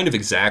is kind of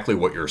exactly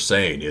what you're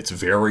saying. It's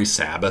very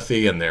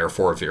Sabbathy and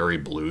therefore very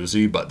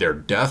bluesy, but they're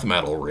death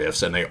metal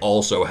riffs, and they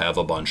also have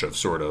a bunch of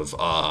sort of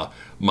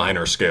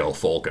minor scale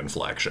folk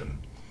inflection,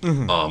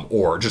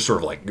 or just sort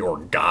of like or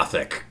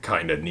gothic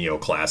kind of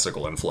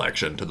neoclassical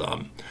inflection to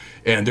them.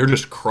 And they're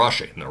just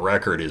crushing. The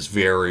record is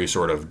very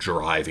sort of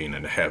driving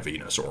and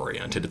heaviness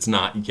oriented.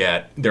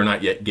 They're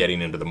not yet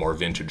getting into the more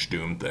vintage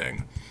doom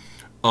thing.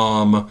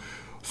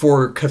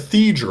 For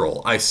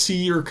Cathedral, I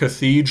see your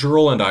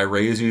Cathedral and I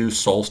Raise You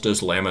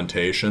Solstice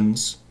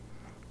Lamentations.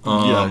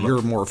 Yeah,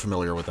 you're more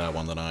familiar with that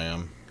one than I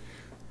am.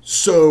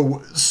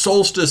 So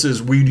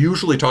Solstice we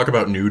usually talk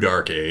about New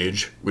Dark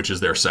Age, which is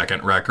their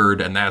second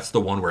record, and that's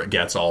the one where it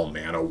gets all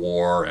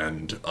Manowar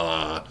and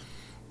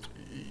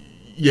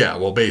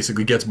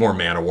basically gets more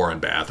Manowar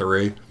and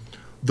Bathory.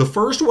 The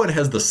first one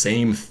has the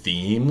same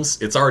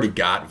themes. It's already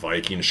got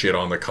Viking shit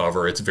on the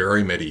cover. It's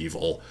very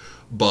medieval,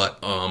 but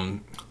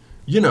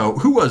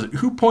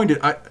who pointed?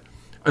 I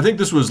think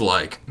this was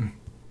like,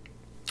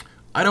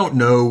 I don't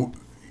know.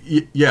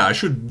 Yeah,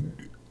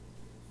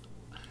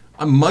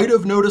 I might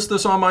have noticed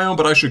this on my own,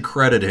 but I should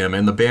credit him.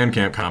 In the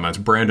Bandcamp comments,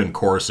 Brandon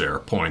Corsair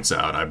points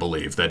out, I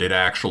believe, that it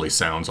actually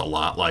sounds a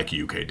lot like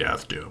UK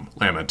Death Doom,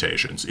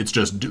 Lamentations. It's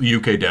just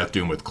UK Death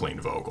Doom with clean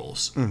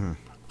vocals.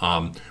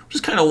 Which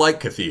is kind of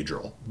like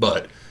Cathedral,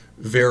 but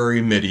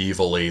very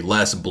medievally,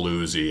 less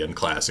bluesy and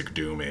classic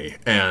doomy.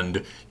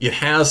 And it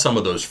has some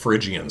of those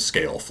Phrygian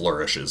scale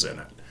flourishes in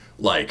it,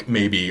 like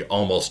maybe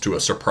almost to a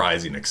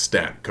surprising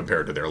extent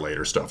compared to their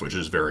later stuff, which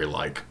is very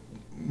like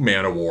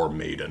Manowar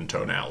Maiden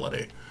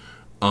tonality.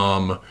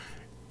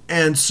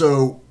 And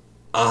so,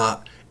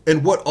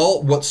 and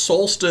what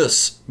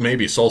Solstice,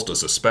 maybe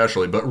Solstice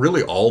especially, but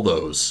really all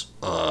those,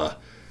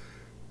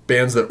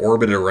 bands that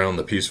orbited around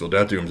the Peaceful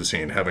Death Doom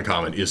scene have in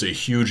common is a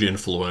huge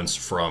influence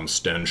from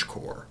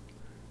Stenchcore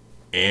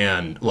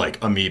and like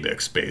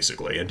Amoebics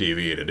basically and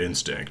Deviated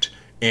Instinct.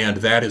 And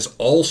that is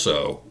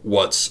also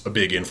what's a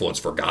big influence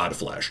for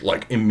Godflesh,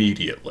 like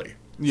immediately.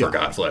 For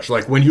Godflesh.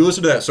 Like when you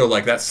listen to that, so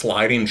like that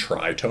sliding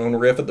tritone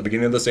riff at the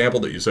beginning of the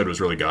sample that you said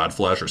was really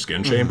Godflesh or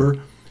Skin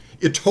Chamber,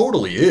 it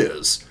totally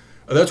is.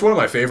 That's one of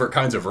my favorite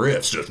kinds of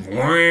riffs. Just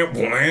wham,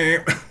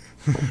 wham.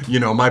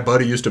 My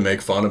buddy used to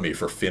make fun of me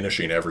for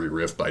finishing every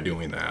riff by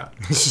doing that.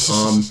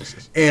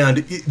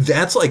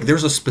 That's like there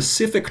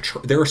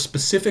are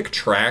specific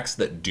tracks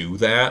that do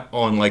that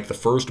on like the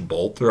first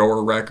Bolt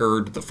Thrower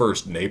record, the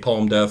first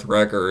Napalm Death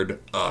record,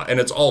 and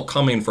it's all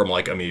coming from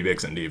like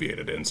Amoebics and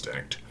Deviated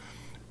Instinct.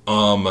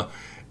 And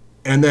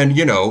then,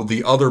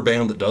 the other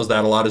band that does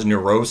that a lot is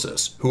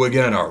Neurosis, who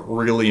again are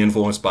really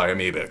influenced by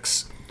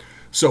Amoebics.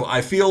 So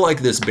I feel like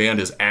this band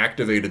has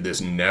activated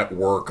this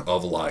network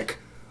of like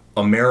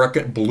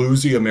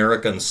bluesy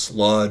American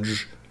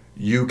sludge,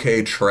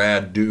 UK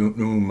trad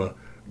doom,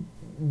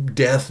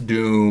 death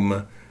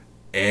doom,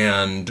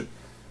 and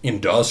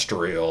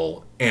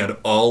industrial, and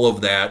all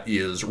of that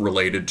is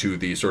related to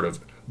the sort of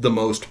the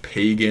most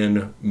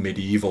pagan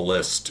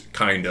medievalist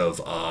kind of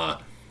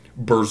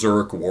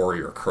berserk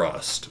warrior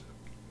crust.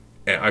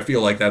 And I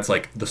feel like that's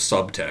like the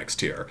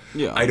subtext here.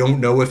 Yeah. I don't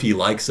know if he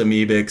likes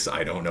Amoebics.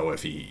 I don't know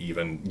if he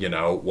even,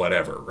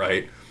 whatever,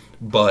 right?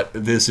 But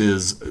that's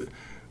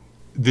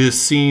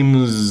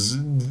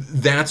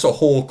a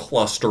whole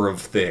cluster of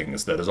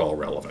things that is all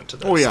relevant to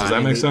this. Oh, yeah. Does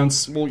that make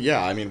sense? Well,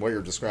 yeah. I mean, what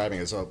you're describing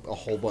is a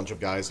whole bunch of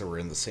guys that were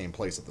in the same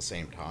place at the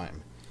same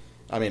time.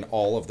 I mean,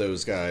 all of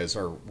those guys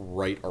are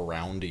right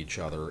around each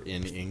other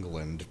in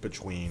England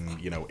between,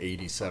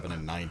 87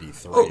 and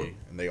 93,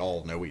 and they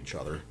all know each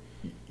other.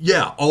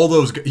 Yeah, all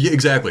those,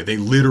 exactly. They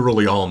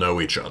literally all know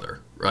each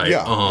other, right?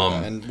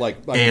 Yeah, and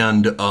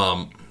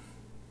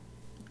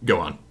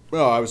go on.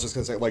 Well, I was just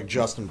gonna say, like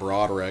Justin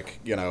Broderick,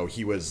 he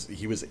was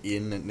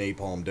in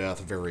Napalm Death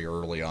very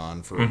early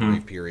on for a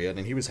brief period,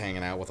 and he was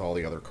hanging out with all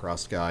the other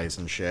crust guys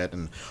and shit,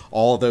 and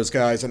all of those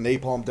guys in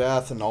Napalm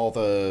Death and all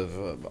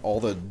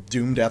the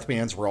doom death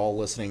bands were all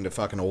listening to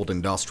fucking old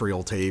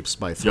industrial tapes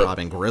by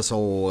Throbbing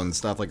Gristle and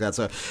stuff like that.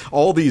 So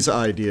all these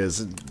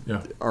ideas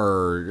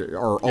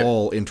are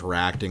all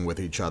interacting with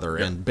each other,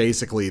 and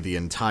basically the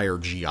entire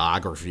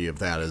geography of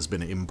that has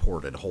been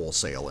imported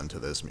wholesale into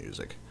this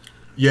music.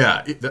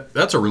 Yeah,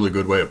 that's a really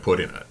good way of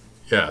putting it.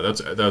 Yeah, that's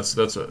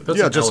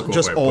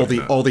just all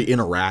the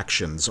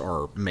interactions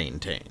are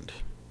maintained.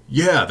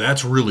 Yeah,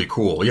 that's really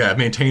cool. Yeah,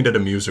 maintained at a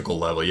musical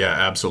level. Yeah,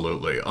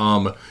 absolutely.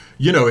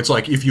 It's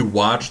like if you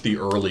watch the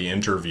early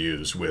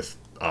interviews with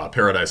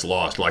Paradise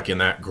Lost, like in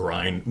that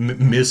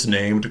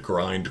misnamed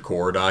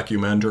grindcore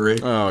documentary.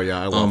 Oh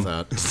yeah, I love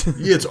that.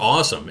 It's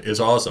awesome. It's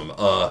awesome.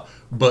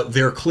 But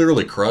they're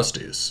clearly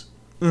crusties.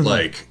 Mm-hmm.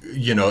 Like,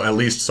 at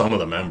least some of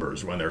the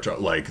members, when they're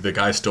like, the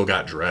guy still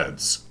got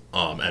dreads,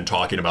 and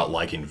talking about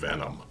liking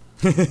Venom.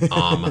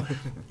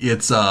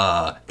 It's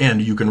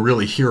and you can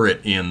really hear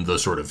it in the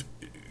sort of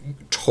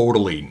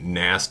totally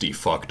nasty,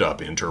 fucked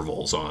up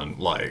intervals on,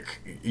 like,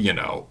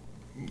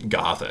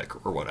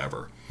 Gothic or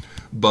whatever.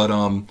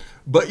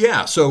 But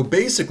yeah, so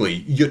basically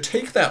you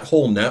take that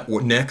whole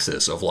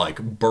nexus of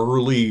like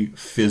burly,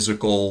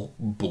 physical,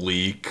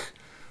 bleak,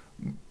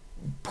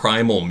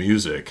 primal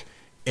music,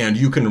 and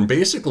you can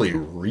basically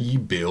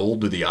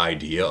rebuild the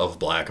idea of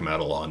black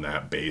metal on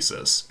that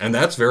basis. And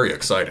that's very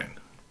exciting.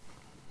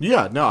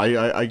 Yeah, no,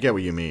 I get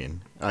what you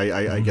mean.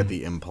 I get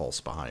the impulse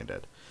behind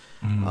it.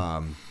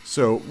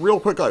 So real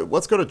quick,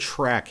 let's go to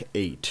track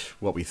 8,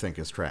 what we think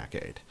is track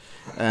 8.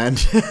 And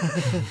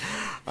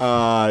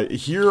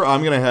here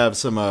I'm going to have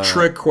some...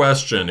 Trick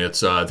question.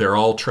 It's they're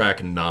all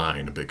track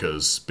 9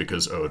 because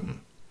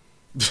Odin.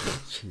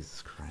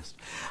 Jesus Christ.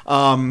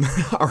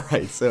 All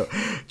right, so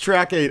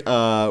track 8,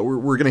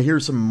 we're going to hear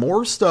some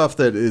more stuff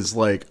that is,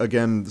 like,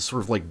 again,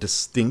 sort of like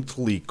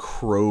distinctly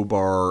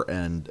crowbar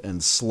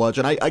and sludge.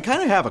 And I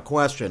kind of have a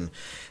question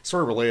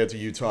sort of related to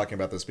you talking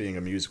about this being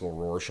a musical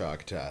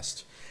Rorschach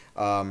test.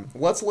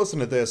 Let's listen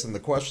to this, and the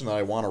question that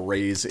I want to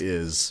raise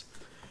is,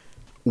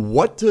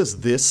 what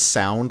does this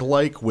sound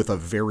like with a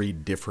very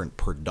different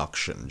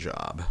production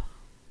job?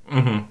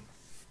 Mm-hmm.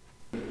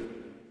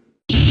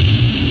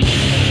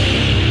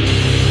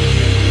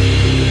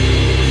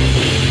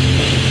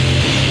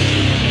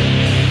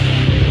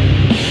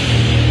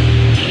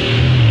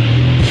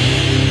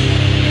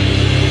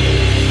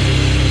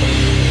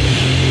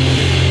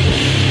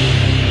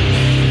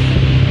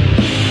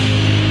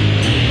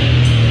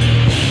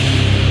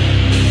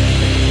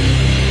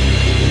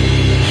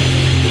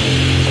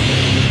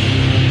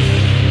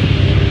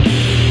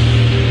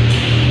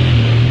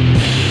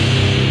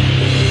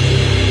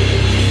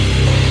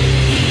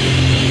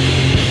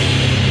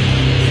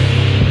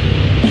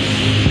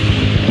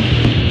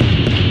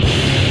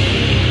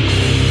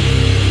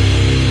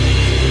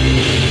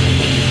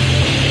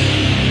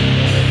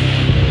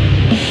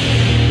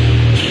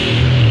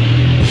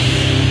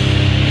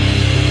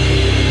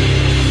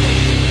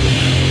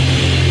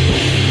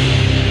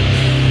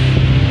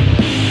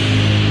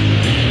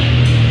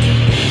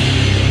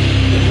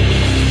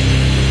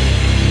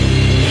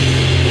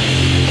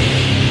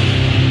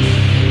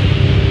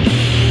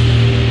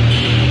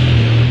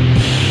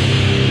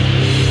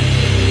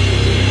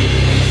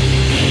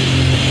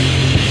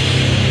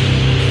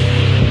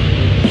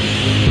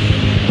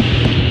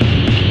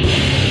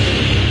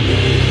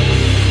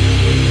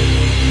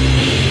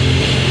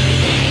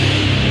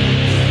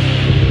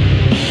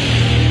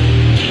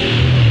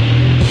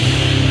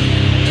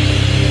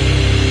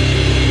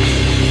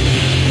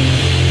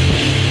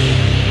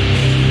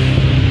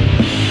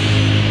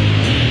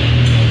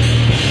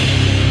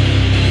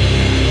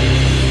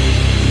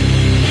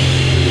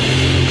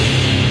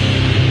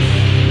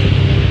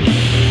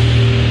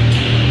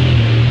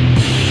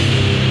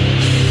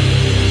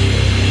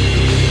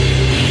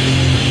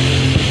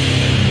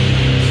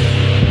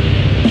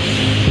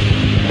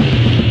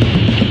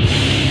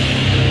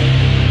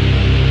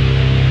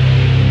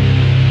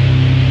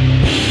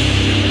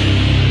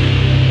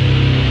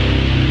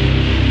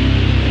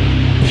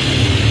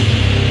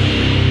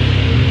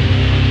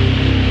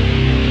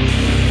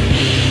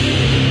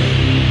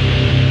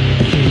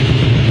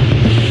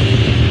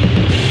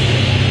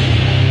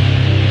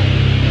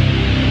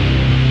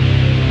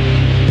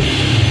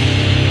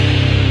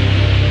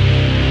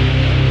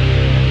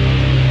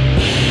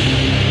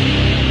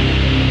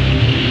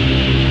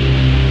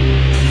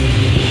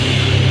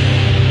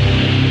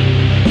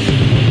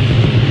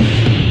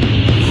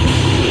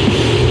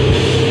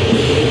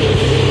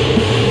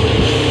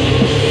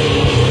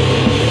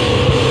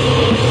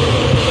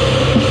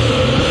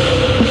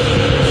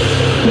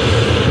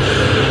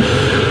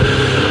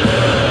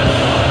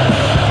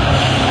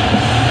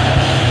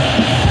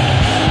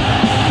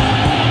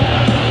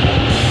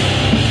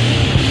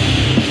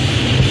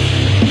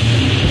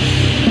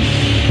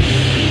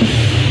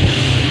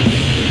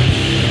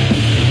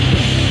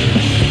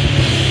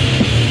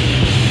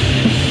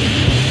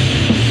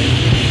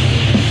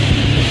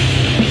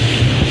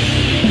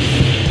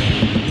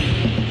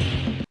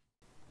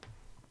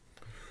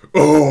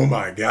 Oh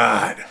my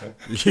God.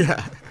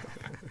 Yeah.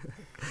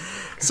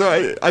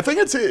 So I think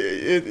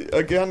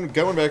again,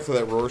 going back to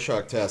that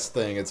Rorschach test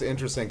thing, it's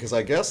interesting because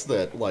I guess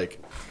that,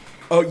 like,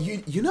 oh,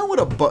 you know what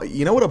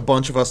a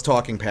bunch of us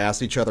talking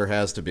past each other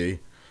has to be?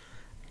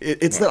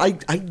 It's that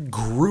I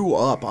grew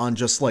up on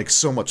just, like,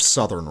 so much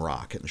Southern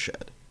rock and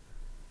shit.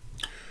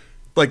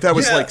 Like, that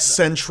was, like,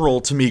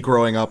 central to me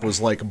growing up,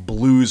 was, like,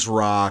 blues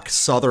rock,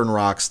 Southern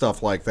rock,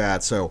 stuff like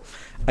that. So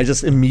I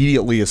just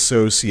immediately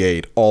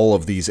associate all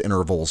of these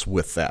intervals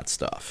with that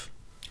stuff.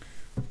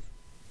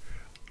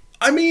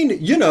 I mean,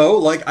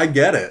 like, I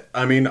get it.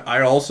 I mean, I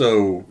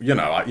also,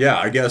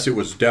 I guess it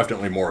was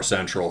definitely more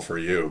central for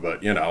you,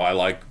 but, I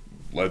like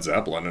Led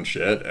Zeppelin and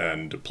shit,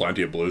 and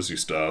plenty of bluesy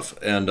stuff.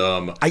 And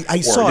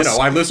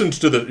I listened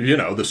to the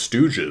the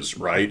Stooges,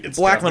 right? It's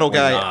Black Metal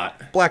guy.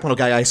 not... Black Metal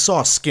guy. I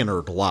saw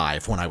Skynyrd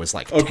live when I was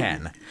like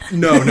 10.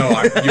 No,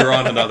 you're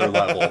on another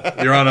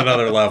level. You're on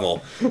another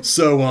level.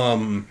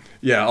 So,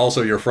 yeah.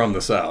 Also, you're from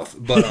the South,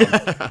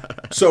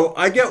 but so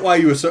I get why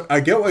you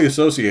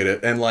associate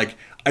it, and like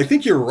I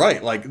think you're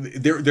right. Like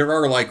there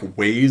are like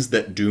ways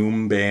that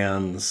doom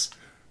bands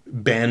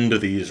bend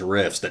these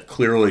riffs that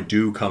clearly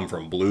do come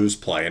from blues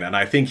playing, and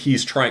I think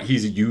he's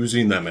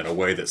using them in a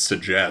way that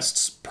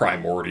suggests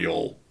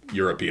primordial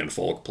European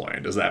folk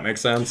playing. Does that make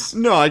sense?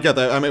 No, I get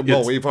that. I mean,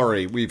 well,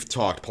 we've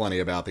talked plenty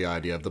about the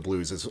idea of the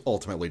blues is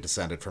ultimately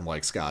descended from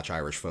like Scotch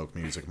Irish folk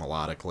music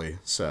melodically.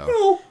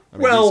 So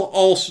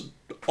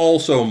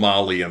also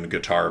Malian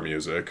guitar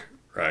music,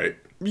 right?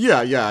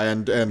 Yeah,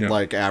 and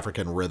like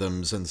African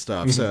rhythms and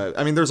stuff. So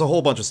I mean, there's a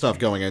whole bunch of stuff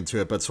going into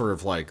it, but sort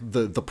of like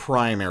the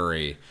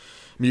primary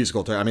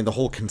musical the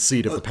whole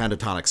conceit of the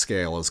pentatonic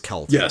scale is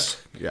Celtic.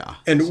 Yes. Yeah.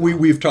 And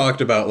we've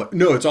talked about,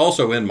 no, it's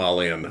also in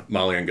Malian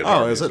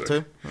guitar music. Is it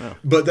too? Yeah.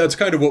 But that's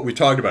kind of what we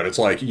talked about. It's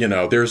like,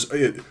 there's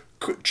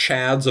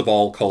Chads of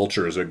all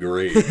cultures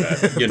agree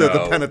that,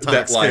 the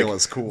pentatonic scale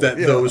is cool. That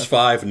those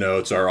 5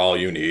 notes are all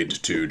you need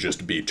to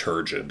just be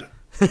turgid.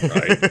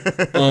 Right.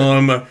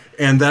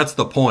 And that's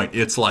the point.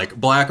 It's like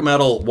black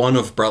metal, one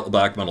of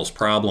black metal's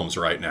problems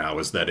right now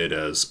is that it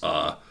is,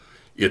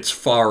 it's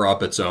far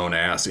up its own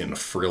ass in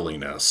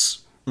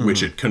frilliness,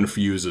 which it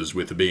confuses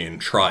with being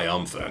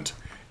triumphant.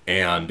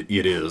 And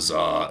it is,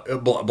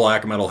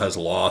 black metal has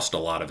lost a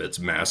lot of its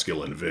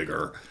masculine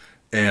vigor.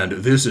 And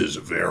this is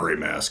very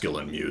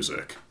masculine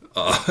music.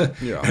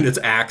 And it's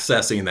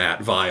accessing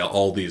that via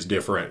all these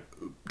different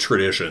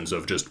traditions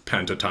of just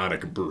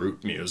pentatonic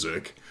brute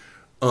music.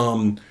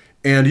 And,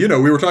 we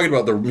were talking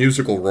about the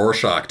musical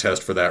Rorschach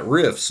test for that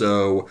riff,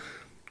 so...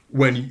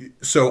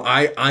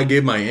 I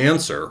gave my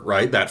answer,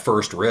 right? That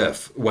first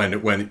riff when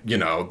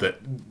that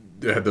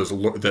had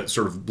that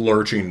sort of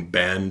lurching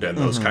bend and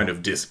those kind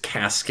of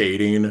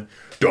cascading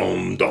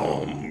dom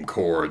dom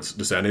chords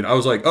descending. I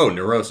was like, oh,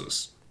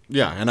 Neurosis.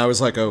 Yeah, and I was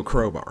like, oh,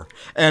 Crowbar.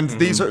 And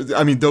these are,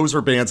 those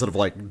are bands that have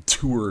like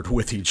toured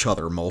with each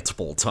other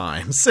multiple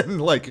times and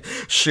like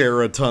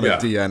share a ton of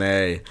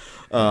DNA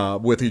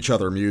with each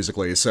other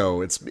musically.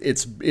 So it's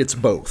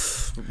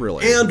both,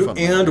 really.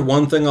 And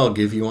one thing I'll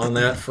give you on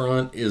that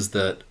front is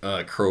that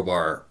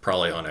Crowbar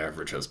probably on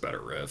average has better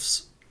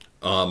riffs.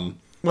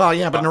 Well,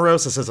 yeah, but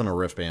Neurosis isn't a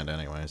riff band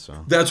anyway,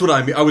 so... That's what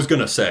I mean. I was going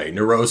to say,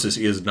 Neurosis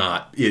is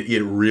not...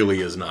 It really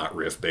is not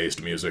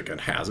riff-based music and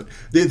hasn't...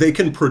 They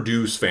can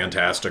produce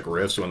fantastic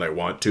riffs when they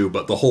want to,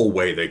 but the whole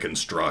way they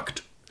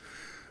construct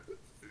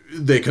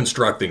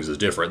things is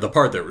different. The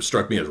part that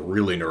struck me as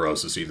really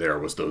Neurosis-y there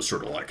was those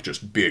sort of like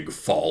just big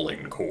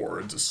falling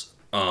chords.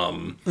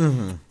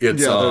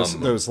 It's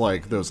those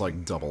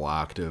like double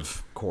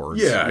octave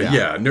chords.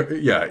 Yeah.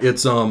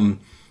 It's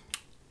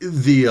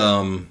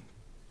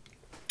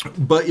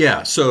But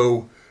yeah,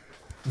 so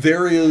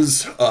there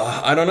is,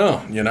 I don't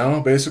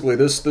know, basically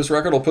this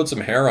record will put some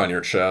hair on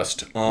your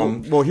chest.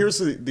 Well, here's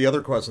the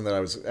other question that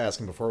I was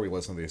asking before we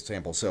listened to these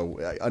samples.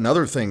 So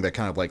another thing that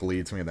kind of like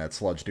leads me in that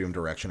sludge doom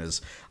direction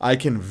is I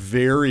can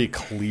very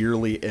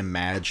clearly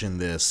imagine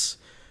this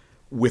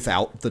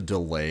without the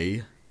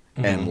delay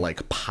and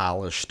like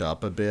polished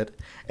up a bit.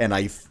 And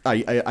I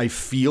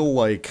feel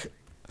like...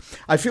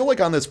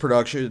 on this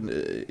production,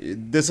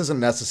 this isn't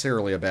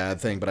necessarily a bad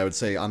thing, but I would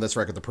say on this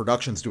record, the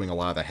production's doing a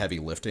lot of the heavy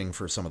lifting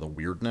for some of the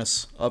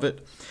weirdness of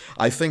it.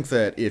 I think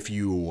that if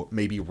you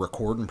maybe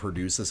record and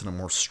produce this in a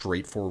more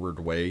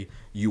straightforward way,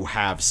 you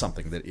have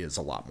something that is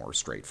a lot more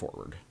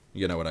straightforward.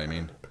 You know what I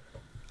mean?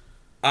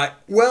 I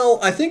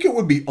think it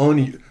would be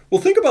well,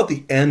 think about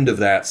the end of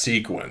that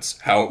sequence,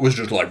 how it was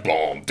just like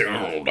boom,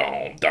 dum,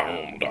 dum,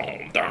 dum,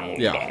 dum, dum,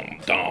 dum,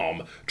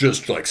 dum,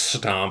 just like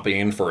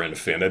stomping for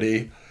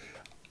infinity.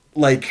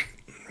 Like,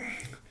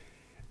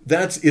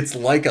 it's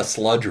like a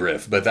sludge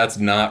riff, but that's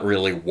not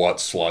really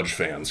what sludge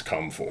fans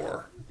come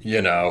for,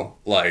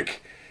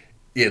 Like,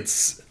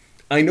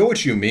 I know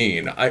what you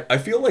mean. I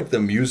feel like the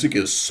music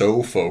is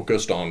so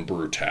focused on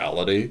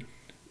brutality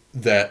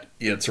that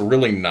it's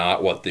really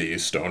not what the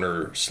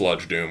stoner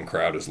sludge doom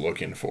crowd is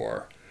looking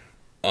for.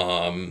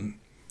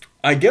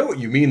 I get what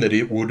you mean that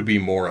it would be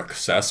more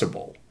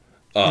accessible,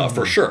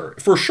 for sure.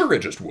 For sure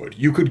it just would.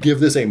 You could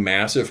give this a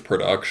massive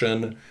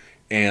production...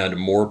 and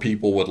more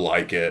people would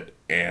like it.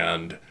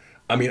 And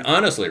I mean,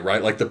 honestly,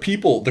 right? Like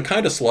the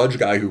kind of sludge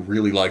guy who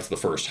really likes the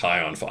first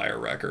High on Fire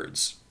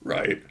records,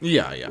 right?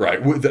 Yeah.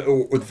 Right.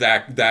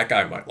 That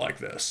guy might like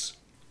this,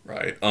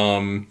 right?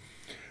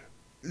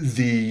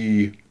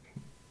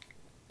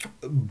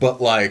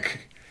 But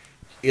like,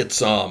 it's,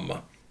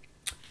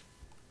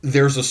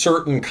 there's a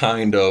certain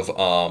kind of,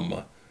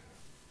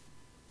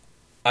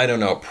 I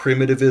don't know,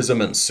 primitivism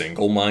and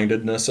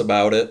single-mindedness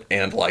about it,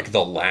 and like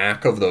the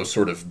lack of those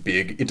sort of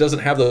it doesn't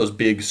have those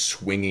big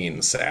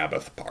swinging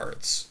Sabbath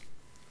parts.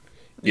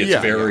 It's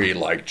Yeah, very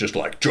like just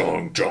like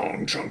jong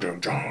jong jong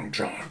jong jong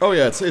jong. Oh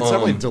yeah, it's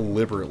definitely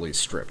deliberately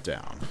stripped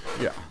down.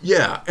 Yeah.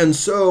 Yeah, and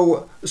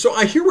so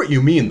I hear what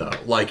you mean though.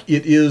 Like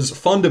it is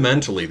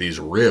fundamentally these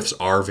riffs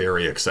are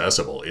very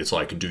accessible. It's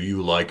like, do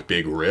you like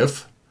big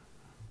riff?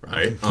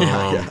 Right?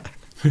 Yeah.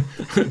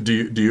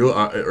 Do you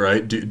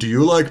right? Do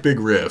you like big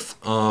riff?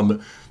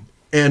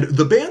 And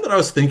the band that I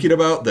was thinking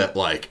about that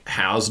like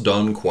has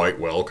done quite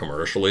well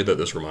commercially that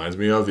this reminds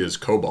me of is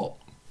Cobalt.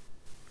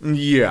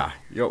 Yeah.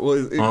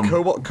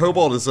 Well,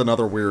 Cobalt is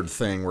another weird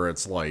thing where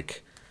it's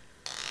like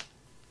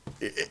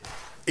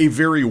a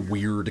very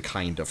weird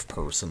kind of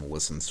person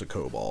listens to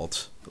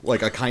Cobalt.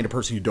 Like a kind of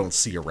person you don't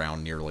see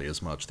around nearly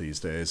as much these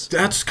days.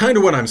 That's kind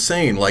of what I'm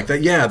saying. Like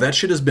that, yeah, that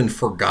shit has been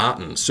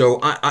forgotten. So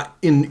I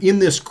in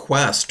this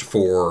quest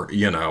for,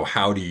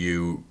 how do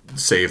you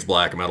save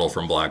black metal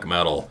from black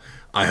metal,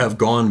 I have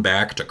gone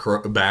back to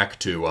Cobalt,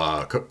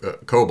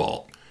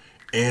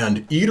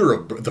 and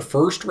the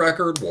first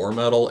record, War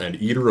Metal,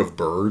 and Eater of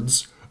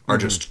Birds are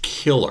just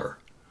killer.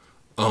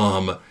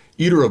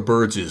 Eater of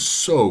Birds is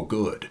so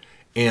good.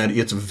 And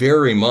it's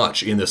very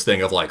much in this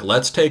thing of like,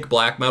 let's take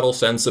black metal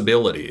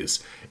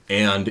sensibilities,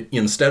 and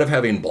instead of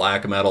having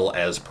black metal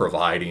as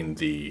providing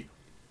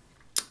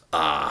instead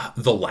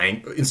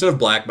of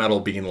black metal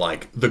being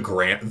like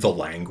the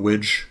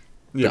language,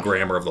 the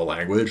grammar of the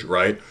language,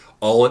 right?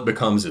 All it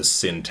becomes is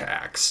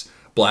syntax.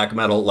 Black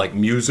metal, like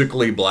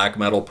musically, black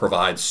metal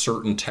provides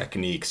certain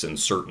techniques in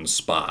certain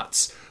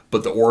spots,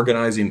 but the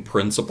organizing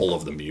principle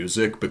of the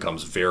music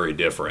becomes very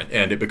different,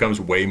 and it becomes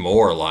way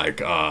more like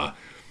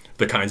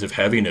the kinds of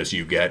heaviness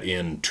you get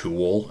in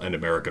Tool and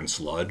American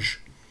Sludge,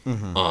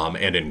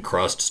 and in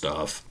crust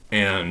stuff.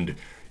 And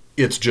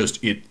it's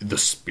just, the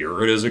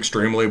spirit is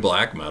extremely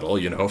black metal.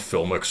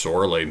 Phil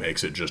McSorley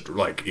makes it just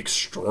like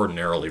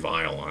extraordinarily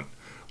violent.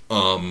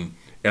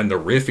 And the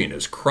riffing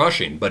is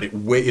crushing, but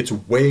it's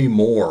way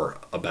more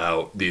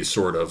about these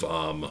sort of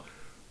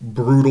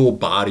brutal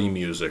body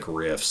music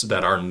riffs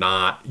that are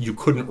not, you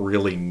couldn't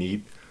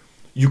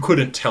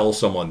tell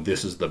someone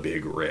this is the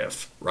big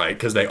riff, right?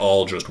 Because they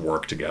all just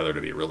work together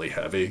to be really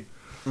heavy.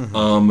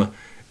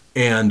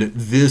 And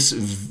this,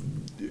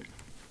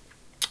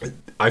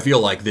 I feel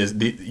like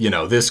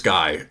this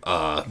guy,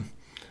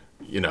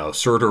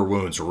 Surtur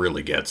Wounds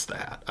really gets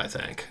that, I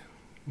think.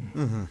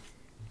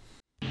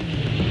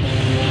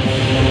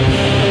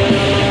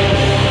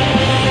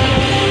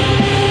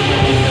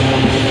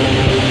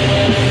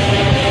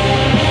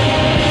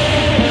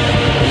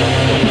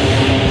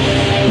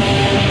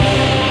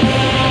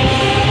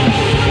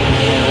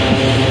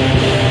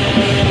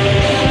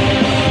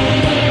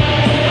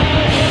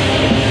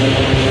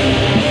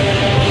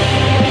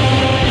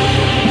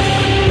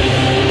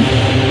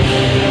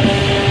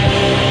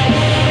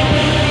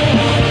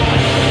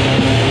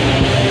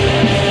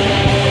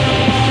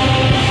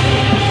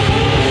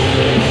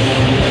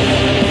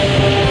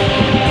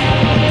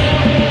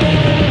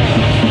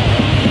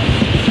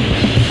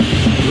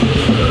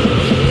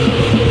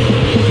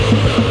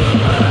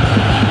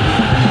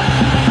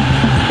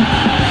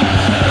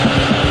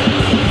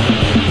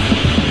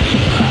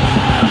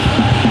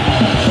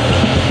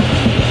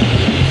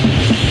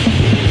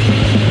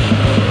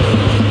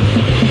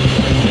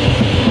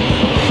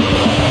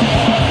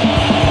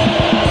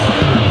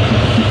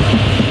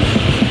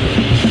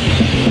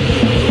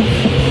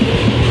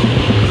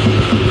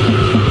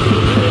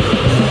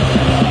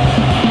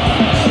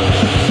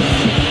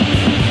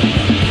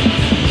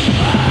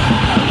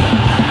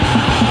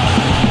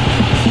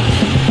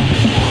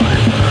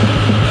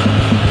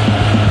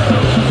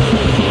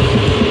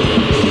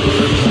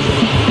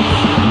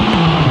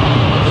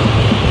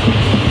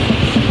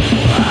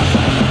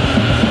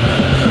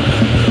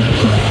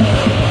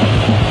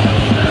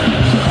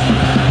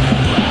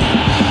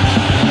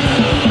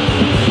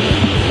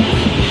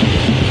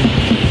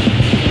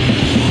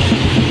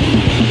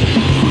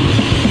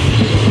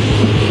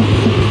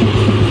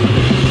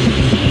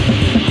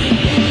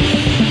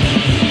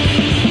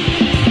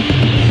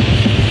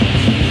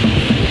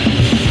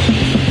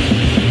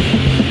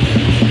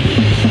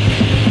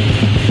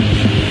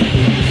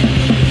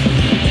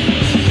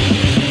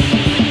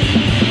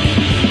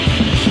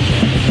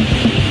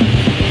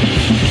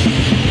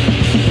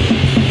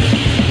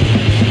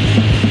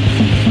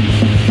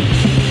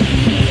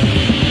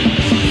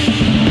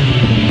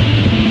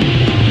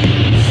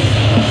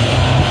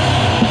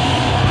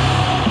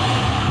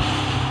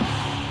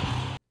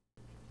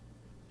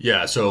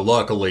 Yeah, so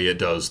luckily it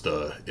does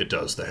the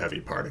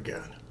heavy part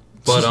again.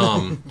 But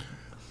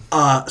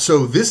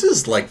so this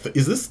is like, this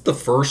is the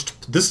first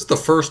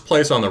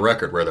place on the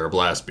record where there are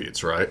blast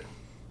beats, right?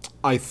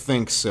 I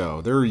think so.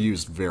 They're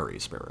used very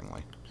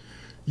sparingly.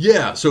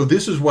 Yeah, so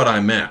this is what I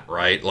meant,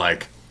 right?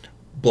 Like,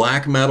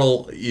 black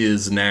metal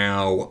is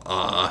now,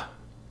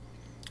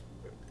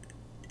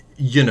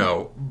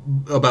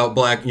 about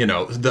black,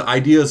 the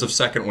ideas of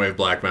second wave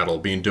black metal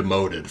being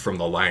demoted from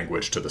the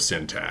language to the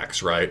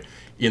syntax, right?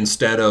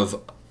 Instead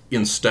of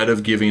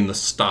giving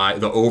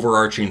the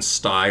overarching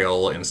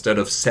style, instead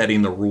of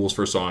setting the rules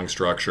for song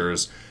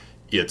structures,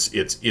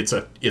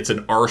 it's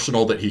an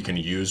arsenal that he can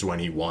use when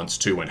he wants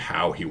to and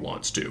how he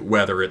wants to,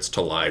 whether it's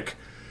to like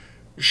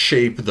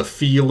shape the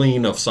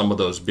feeling of some of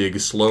those big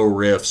slow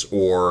riffs,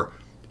 or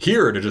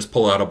here to just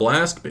pull out a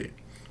blast beat,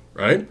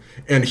 right?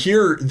 And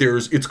here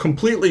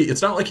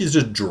it's not like he's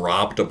just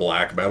dropped a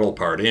black metal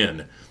part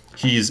in.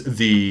 He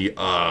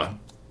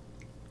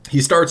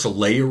starts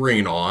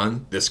layering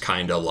on this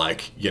kind of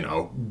like,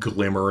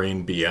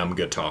 glimmering BM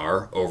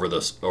guitar over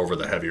the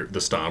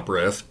stomp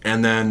riff,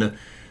 and then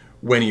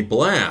when he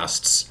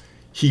blasts,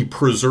 he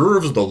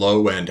preserves the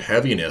low end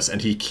heaviness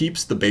and he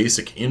keeps the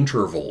basic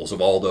intervals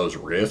of all those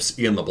riffs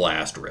in the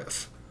blast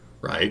riff,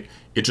 right?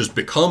 It just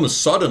becomes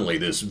suddenly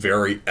this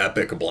very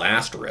epic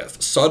blast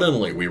riff.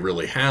 Suddenly we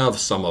really have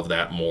some of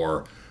that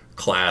more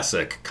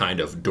classic kind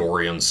of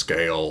Dorian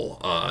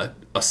scale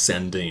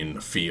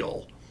ascending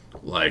feel.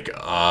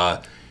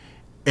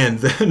 And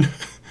then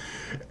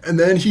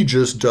he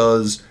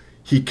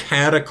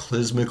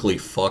cataclysmically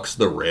fucks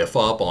the riff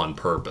up on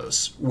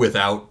purpose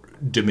without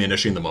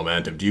diminishing the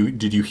momentum.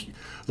 Did you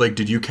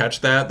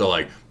catch that?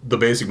 The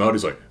basic mode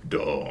is like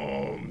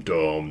dum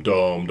dum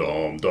dum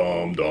dum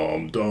dum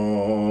dum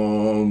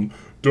dum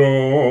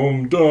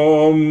dum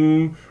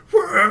dum.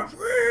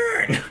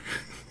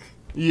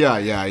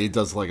 Yeah, he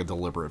does like a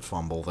deliberate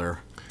fumble there.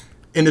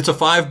 And it's a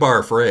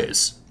 5-bar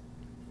phrase.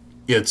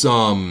 It's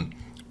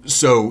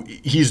so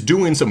he's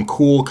doing some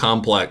cool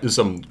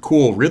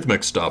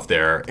rhythmic stuff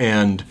there,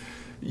 and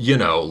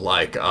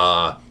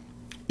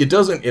it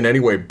doesn't in any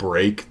way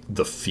break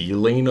the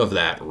feeling of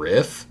that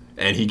riff,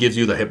 and he gives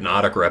you the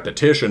hypnotic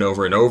repetition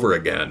over and over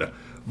again,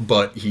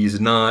 but he's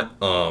not,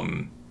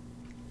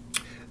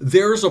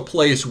 there's a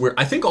place where,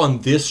 I think on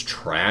this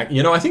track,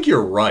 I think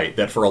you're right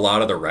that for a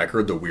lot of the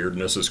record, the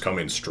weirdness is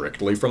coming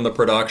strictly from the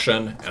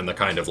production and the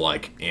kind of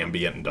like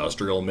ambient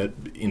industrial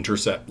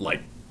intercept,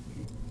 like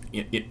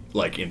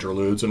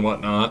interludes and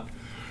whatnot.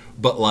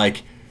 But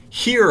like,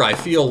 here, I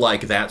feel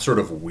like that sort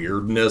of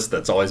weirdness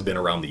that's always been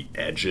around the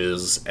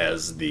edges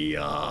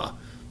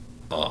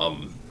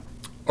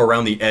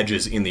around the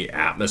edges in the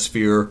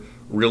atmosphere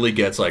really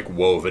gets like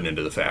woven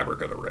into the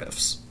fabric of the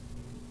riffs.